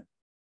the ceiling?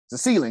 The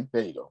ceiling,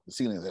 there you go. The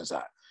ceiling is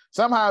inside.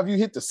 Somehow if you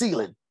hit the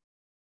ceiling,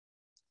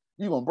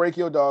 you're going to break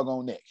your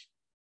doggone neck.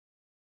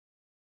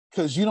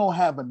 Because you don't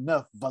have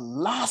enough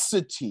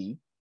velocity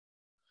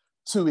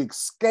to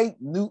escape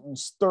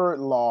Newton's third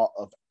law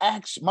of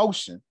action,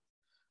 motion,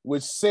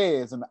 which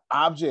says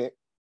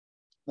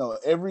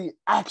every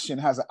action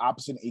has an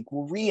opposite and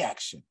equal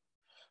reaction.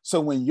 So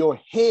when your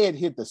head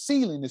hit the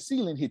ceiling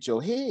hit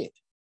your head.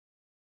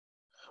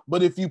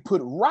 But if you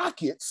put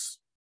rockets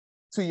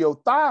to your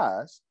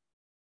thighs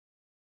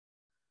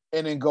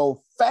and then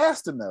go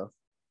fast enough,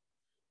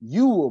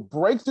 you will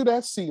break through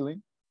that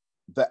ceiling,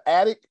 the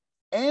attic,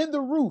 and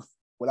the roof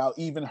without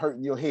even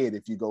hurting your head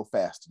if you go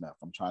fast enough.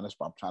 I'm trying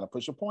to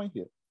push a point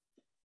here.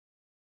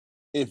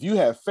 If you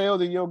have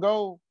failed in your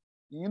goal,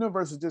 the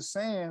universe is just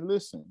saying,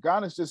 listen,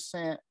 God is just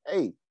saying,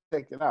 hey,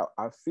 check it out.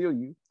 I feel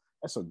you.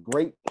 That's a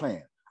great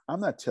plan. I'm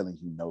not telling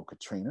you no,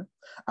 Katrina.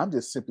 I'm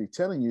just simply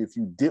telling you, if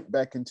you dip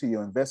back into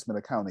your investment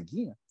account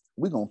again,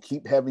 we're going to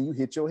keep having you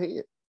hit your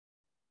head.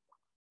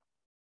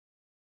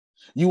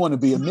 You want to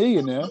be a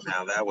millionaire.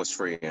 Now that was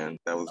freeing.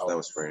 That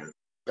was freeing.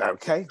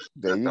 Okay,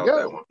 there you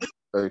go.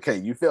 Okay,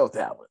 you felt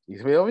that one.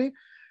 You feel me?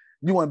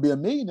 You want to be a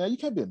millionaire? You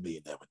can't be a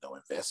millionaire with no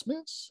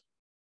investments.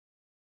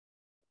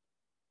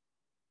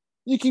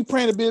 You keep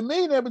praying to be a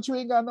millionaire, but you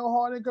ain't got no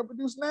hard income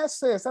producing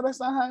assets. That's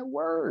not how it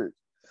works.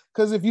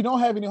 Because if you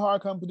don't have any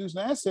hard income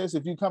producing assets,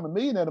 if you become a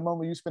millionaire, the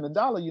moment you spend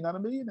 $1, you're not a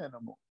millionaire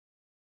no more.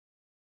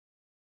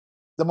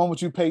 The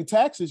moment you pay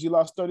taxes, you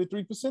lost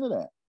 33% of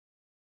that.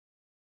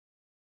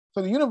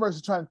 So the universe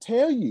is trying to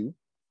tell you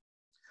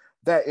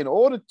that in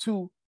order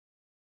to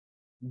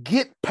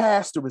get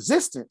past the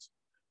resistance,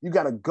 you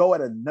got to go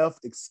at enough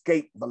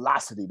escape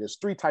velocity. There's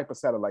 3 types of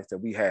satellites that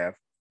we have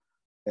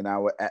in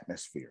our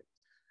atmosphere.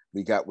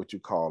 We got what you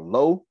call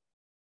low,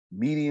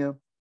 medium,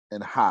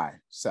 and high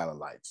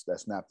satellites.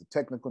 That's not the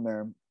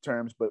technical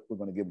terms, but we're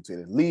going to give it to you.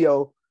 There's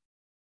LEO,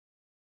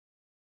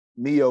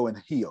 MEO,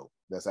 and HEO.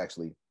 That's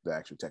actually the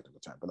actual technical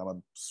term, but I'm going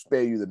to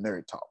spare you the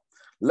nerd talk.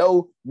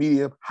 Low,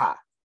 medium, high.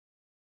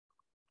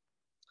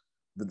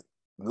 The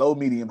low,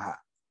 medium, high.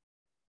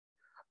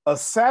 A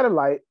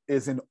satellite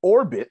is in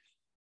orbit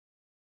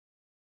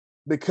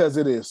because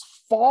it is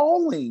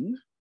falling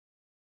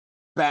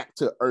back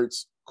to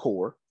Earth's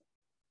core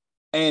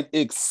and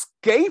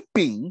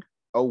escaping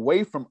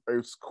away from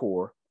Earth's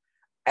core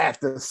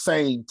at the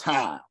same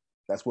time.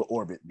 That's what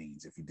orbit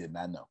means, if you did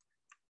not know.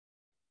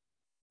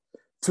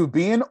 To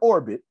be in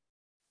orbit,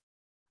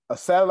 a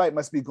satellite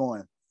must be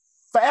going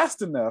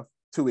fast enough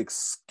to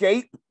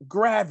escape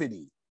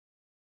gravity,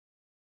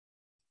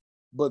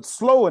 but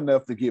slow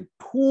enough to get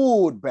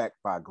pulled back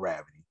by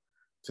gravity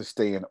to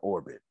stay in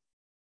orbit.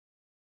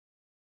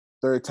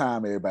 Third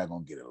time, everybody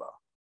gonna get it low.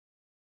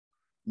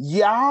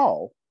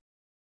 Y'all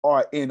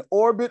are in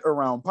orbit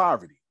around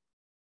poverty,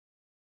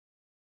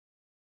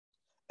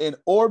 in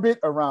orbit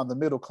around the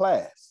middle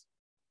class,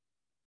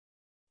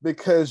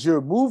 because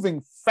you're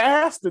moving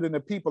faster than the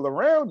people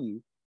around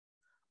you,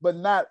 but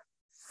not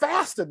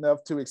fast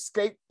enough to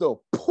escape the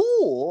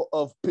pull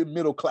of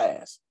middle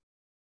class.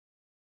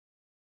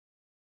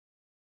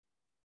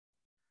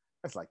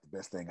 That's like the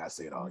best thing I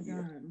said all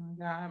year.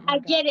 I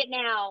get it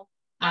now.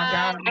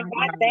 I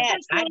got that.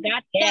 I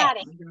got that.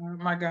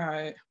 My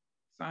God.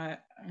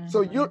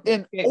 So you're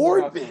in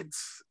orbit.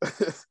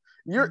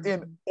 You're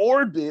in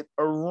orbit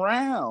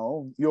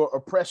around your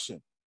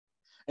oppression.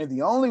 And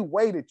the only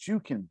way that you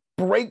can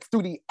break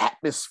through the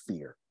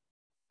atmosphere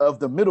of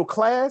the middle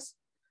class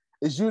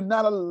is you're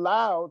not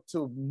allowed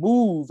to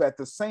move at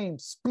the same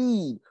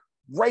speed,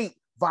 rate,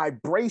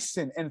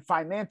 vibration, and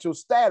financial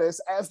status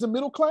as the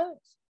middle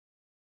class.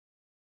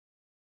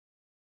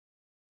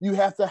 You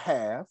have to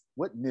have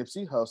what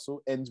Nipsey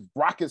Hussle and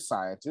rocket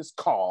scientists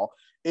call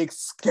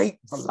escape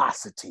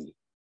velocity.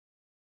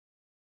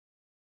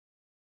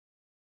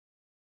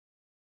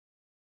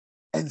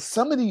 And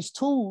some of these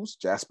tools,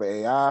 Jasper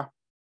AI,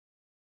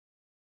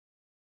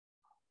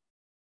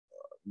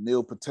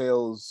 Neil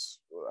Patel's,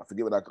 I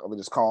forget what I would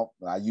just call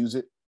when I use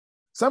it.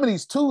 Some of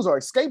these tools are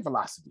escape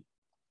velocity.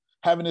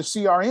 Having a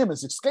CRM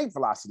is escape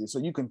velocity, so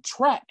you can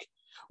track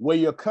where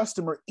your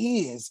customer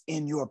is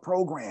in your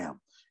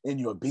program, in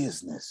your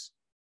business.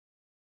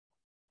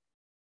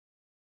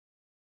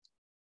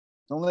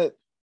 Don't let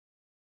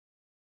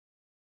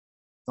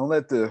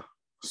the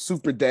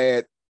super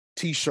dad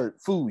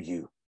t-shirt fool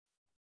you.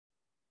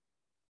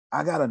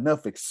 I got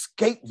enough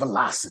escape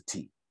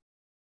velocity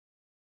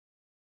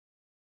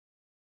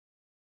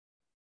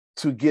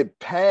to get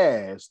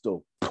past the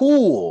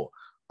pull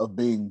of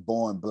being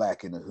born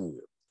Black in the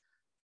hood.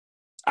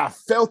 I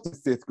felt the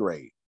 5th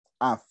grade.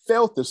 I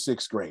felt the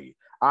 6th grade.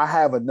 I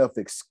have enough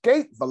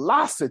escape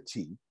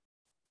velocity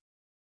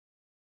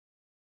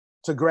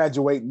to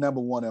graduate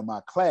 #1 in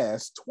my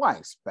class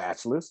twice,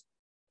 bachelor's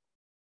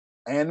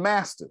and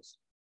master's.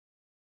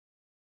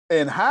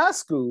 In high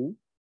school,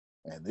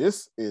 and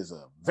this is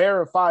a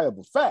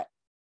verifiable fact,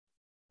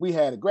 we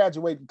had a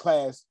graduating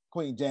class,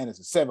 Queen Janice,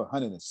 of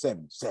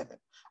 777.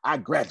 I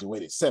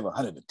graduated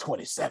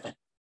 727.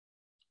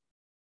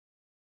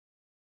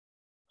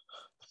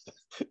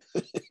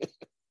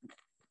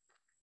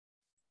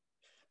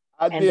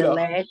 And the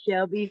last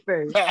shall be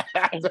first.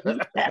 And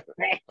the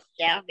rest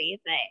shall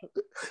be saved.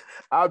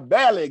 I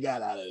barely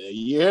got out of there.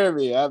 You hear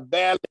me? I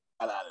barely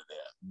got out of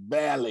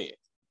there.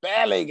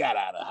 Barely got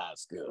out of high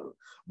school.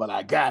 But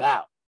I got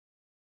out.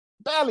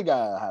 Barely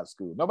got out of high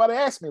school. Nobody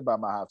asked me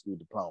about my high school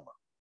diploma.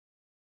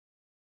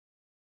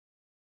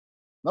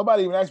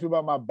 Nobody even asked me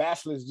about my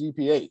bachelor's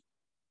GPA.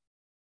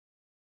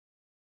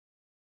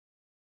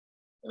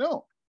 You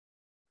know,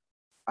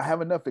 I have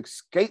enough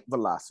escape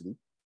velocity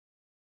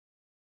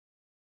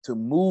to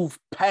move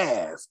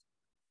past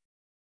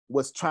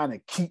what's trying to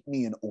keep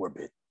me in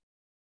orbit.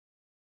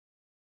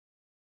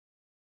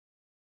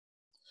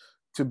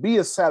 To be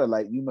a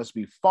satellite, you must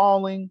be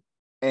falling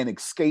and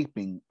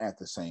escaping at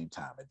the same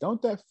time. And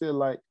don't that feel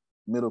like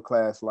middle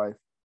class life?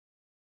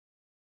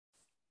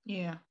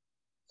 Yeah.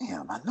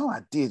 Damn, I know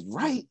I did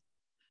right,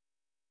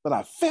 but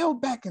I fell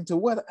back into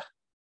what,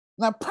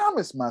 and I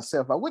promised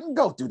myself I wouldn't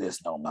go through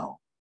this no more.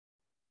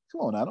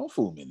 Come on now, don't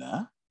fool me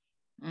now.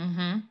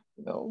 Mm-hmm.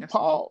 You know,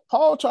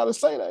 Paul tried to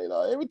say that, you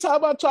know, every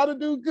time I try to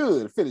do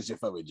good, finish it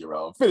for me,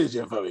 Jerome. Finish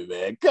it for me,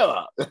 man. Come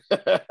on.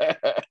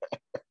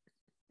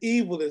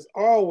 Evil is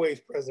always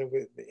present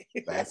with me.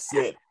 That's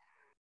it.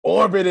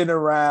 Orbiting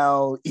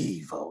around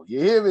evil.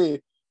 You hear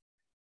me?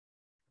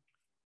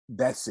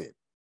 That's it.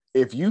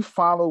 If you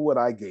follow what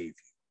I gave you,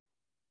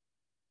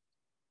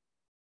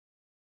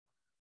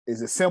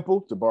 is it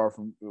simple to borrow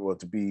from, or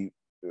to be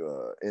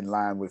in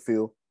line with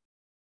Phil?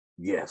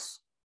 Yes.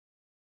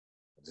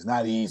 It's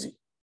not easy,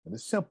 but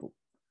it's simple.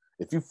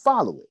 If you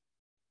follow it,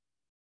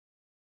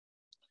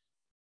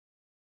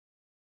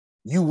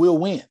 you will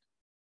win.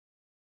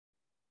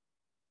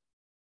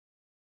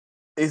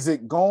 Is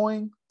it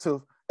going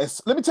to,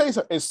 let me tell you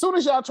something, as soon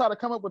as y'all try to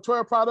come up with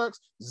 12 products,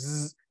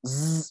 zzz,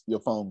 zzz, your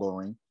phone go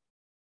ring.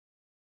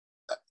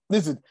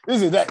 This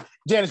is that.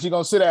 Janice, you're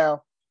gonna sit down.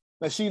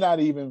 Now she not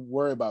even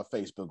worried about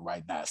Facebook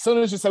right now. As soon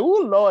as she say,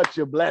 "Oh Lord,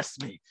 you bless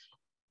me,"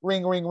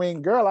 ring, ring,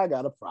 ring, girl, I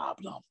got a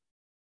problem.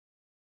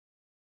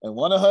 And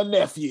one of her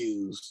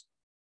nephews.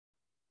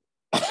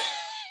 That's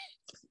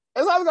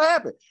how it's gonna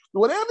happen.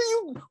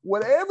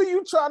 Whatever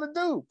you try to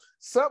do,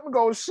 something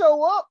gonna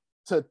show up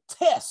to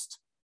test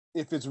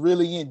if it's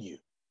really in you.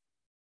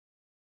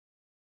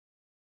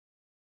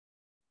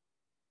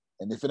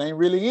 And if it ain't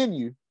really in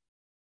you,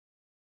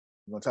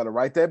 you're gonna try to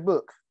write that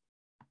book.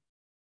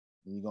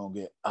 And you're gonna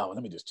get, oh,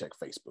 let me just check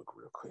Facebook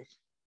real quick.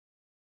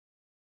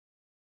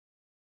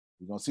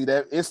 You're gonna see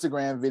that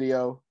Instagram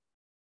video,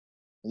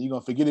 and you're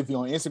gonna forget if you're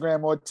on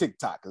Instagram or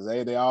TikTok, because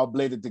they all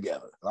blended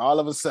together. All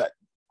of a sudden,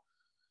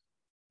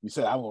 you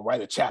said, I'm gonna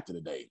write a chapter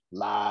today.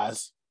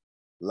 Lies,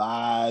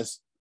 lies,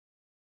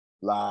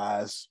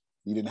 lies.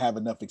 You didn't have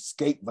enough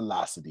escape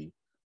velocity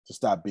to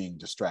stop being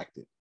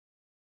distracted.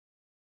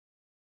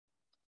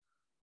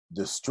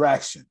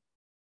 Distraction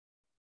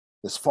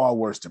is far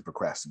worse than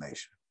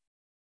procrastination.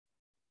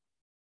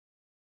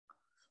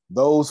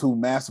 Those who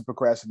master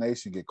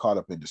procrastination get caught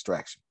up in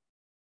distraction.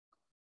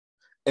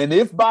 And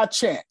if by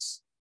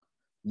chance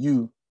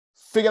you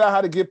figure out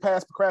how to get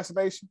past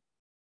procrastination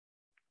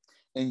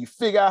and you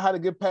figure out how to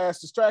get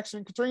past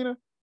distraction, Katrina,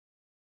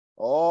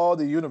 all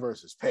the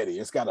universe is petty.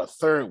 It's got a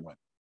third one.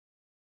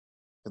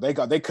 They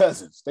got their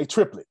cousins, they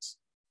triplets.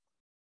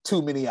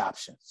 Too many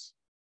options.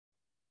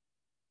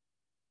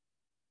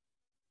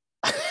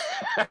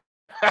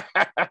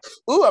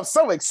 Ooh, I'm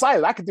so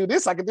excited. I can do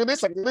this, I can do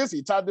this, I can do this.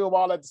 You try to do them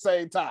all at the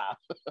same time.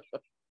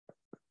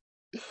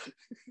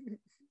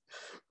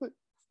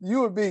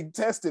 You are being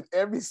tested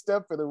every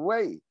step of the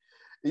way.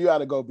 You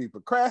either go be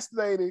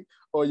procrastinating,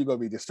 or you're going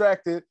to be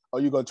distracted,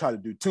 or you're going to try to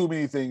do too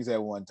many things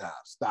at one time.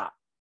 Stop.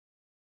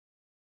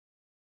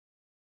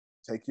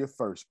 Take your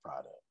first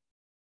product.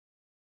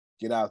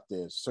 Get out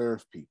there,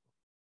 serve people,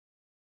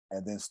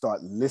 and then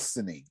start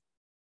listening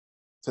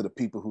to the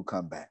people who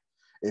come back.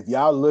 If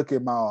y'all look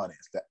at my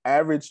audience, the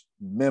average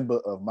member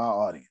of my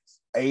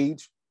audience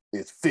age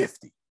is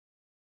 50.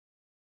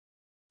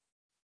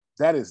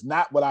 That is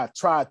not what I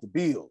tried to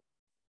build,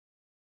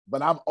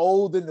 but I'm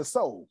old in the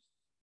soul.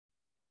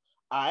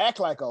 I act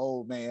like an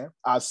old man.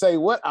 I say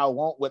what I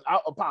want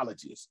without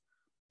apologies.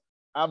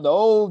 I'm the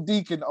old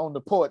deacon on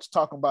the porch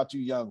talking about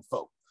you young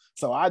folk.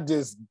 So I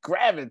just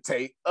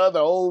gravitate other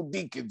old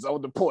deacons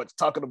on the porch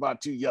talking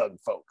about you young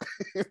folk.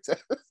 You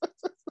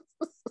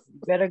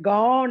better go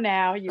on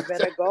now. You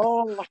better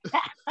go on.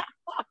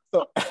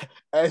 So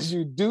as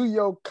you do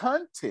your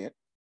content,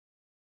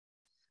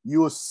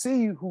 you'll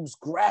see who's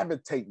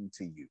gravitating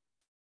to you.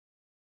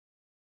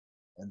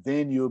 And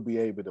then you'll be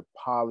able to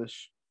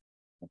polish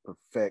and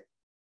perfect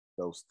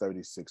those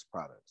 36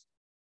 products.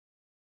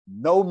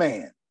 No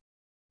man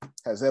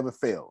has ever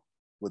failed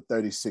with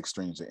 36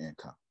 streams of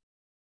income.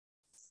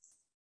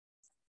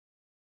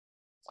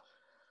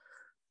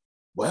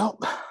 Well,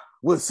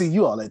 we'll see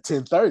you all at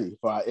 10:30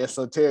 for our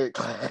esoteric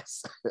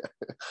class.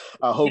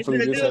 Hopefully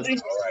this has...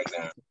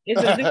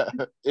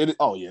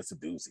 Oh yeah, it's a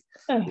doozy.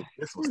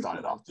 This one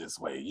started off this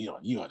way.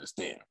 You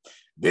understand.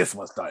 This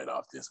one started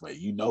off this way.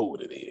 You know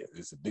what it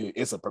is.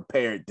 It's a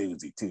prepared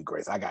doozy too,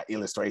 Grace. I got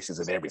illustrations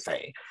and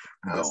everything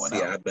going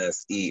on. I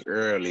best eat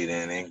early,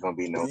 then ain't gonna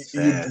be no fast.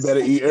 You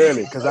better eat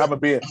early because I'm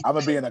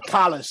gonna be in a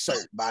collar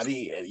shirt by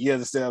then. You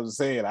understand what I'm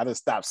saying? I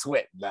just stopped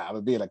sweating now. I'm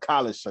gonna be in a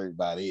collar shirt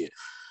by then.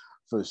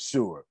 For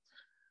sure.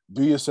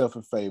 Do yourself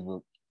a favor.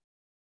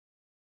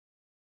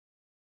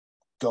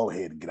 Go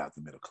ahead and get out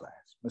the middle class.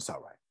 It's all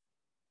right.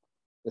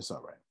 It's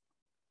all right.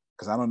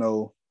 Because I don't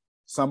know,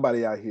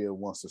 somebody out here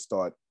wants to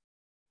start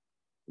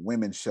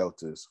women's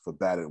shelters for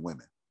battered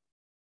women.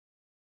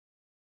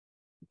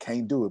 You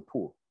can't do it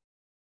poor.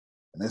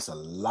 And there's a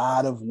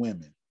lot of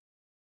women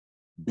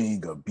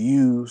being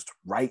abused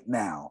right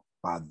now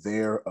by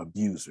their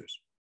abusers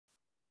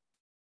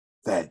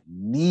that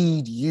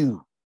need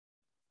you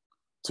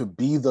to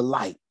be the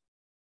light,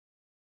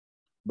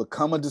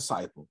 become a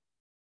disciple,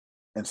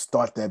 and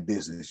start that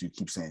business you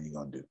keep saying you're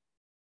going to do.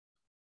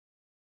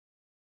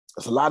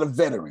 There's a lot of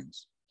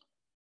veterans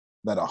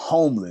that are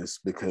homeless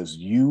because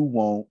you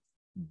won't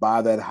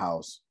buy that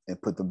house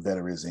and put them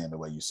veterans in the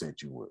way you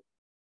said you would.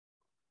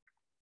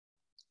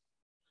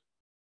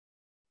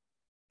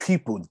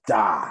 People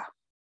die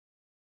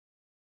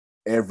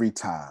every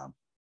time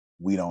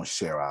we don't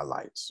share our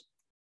lights.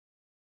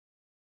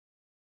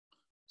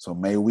 So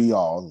may we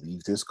all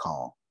leave this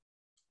calm,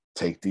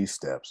 take these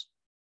steps,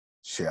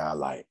 share our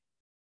light,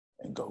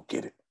 and go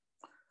get it.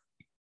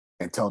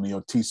 Antonio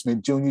T.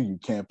 Smith Jr., you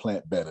can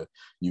plant better.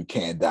 You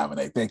can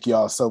dominate. Thank you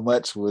all so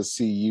much. We'll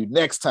see you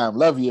next time.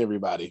 Love you,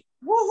 everybody.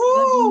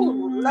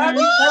 Woohoo! Love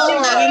you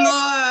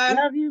more.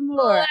 Love you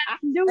more. I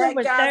knew it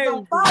was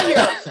Thursday.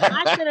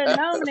 I should have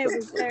known it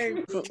was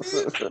Thursday.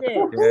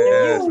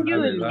 You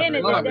was in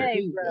it today,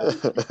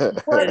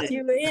 bro.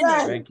 You were in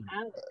it.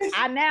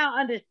 I now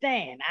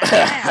understand.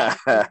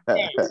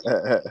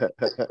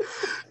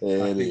 It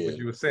What is.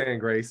 you were saying,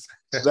 Grace.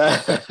 All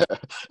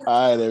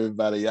right,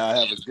 everybody. Y'all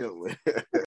have a good one.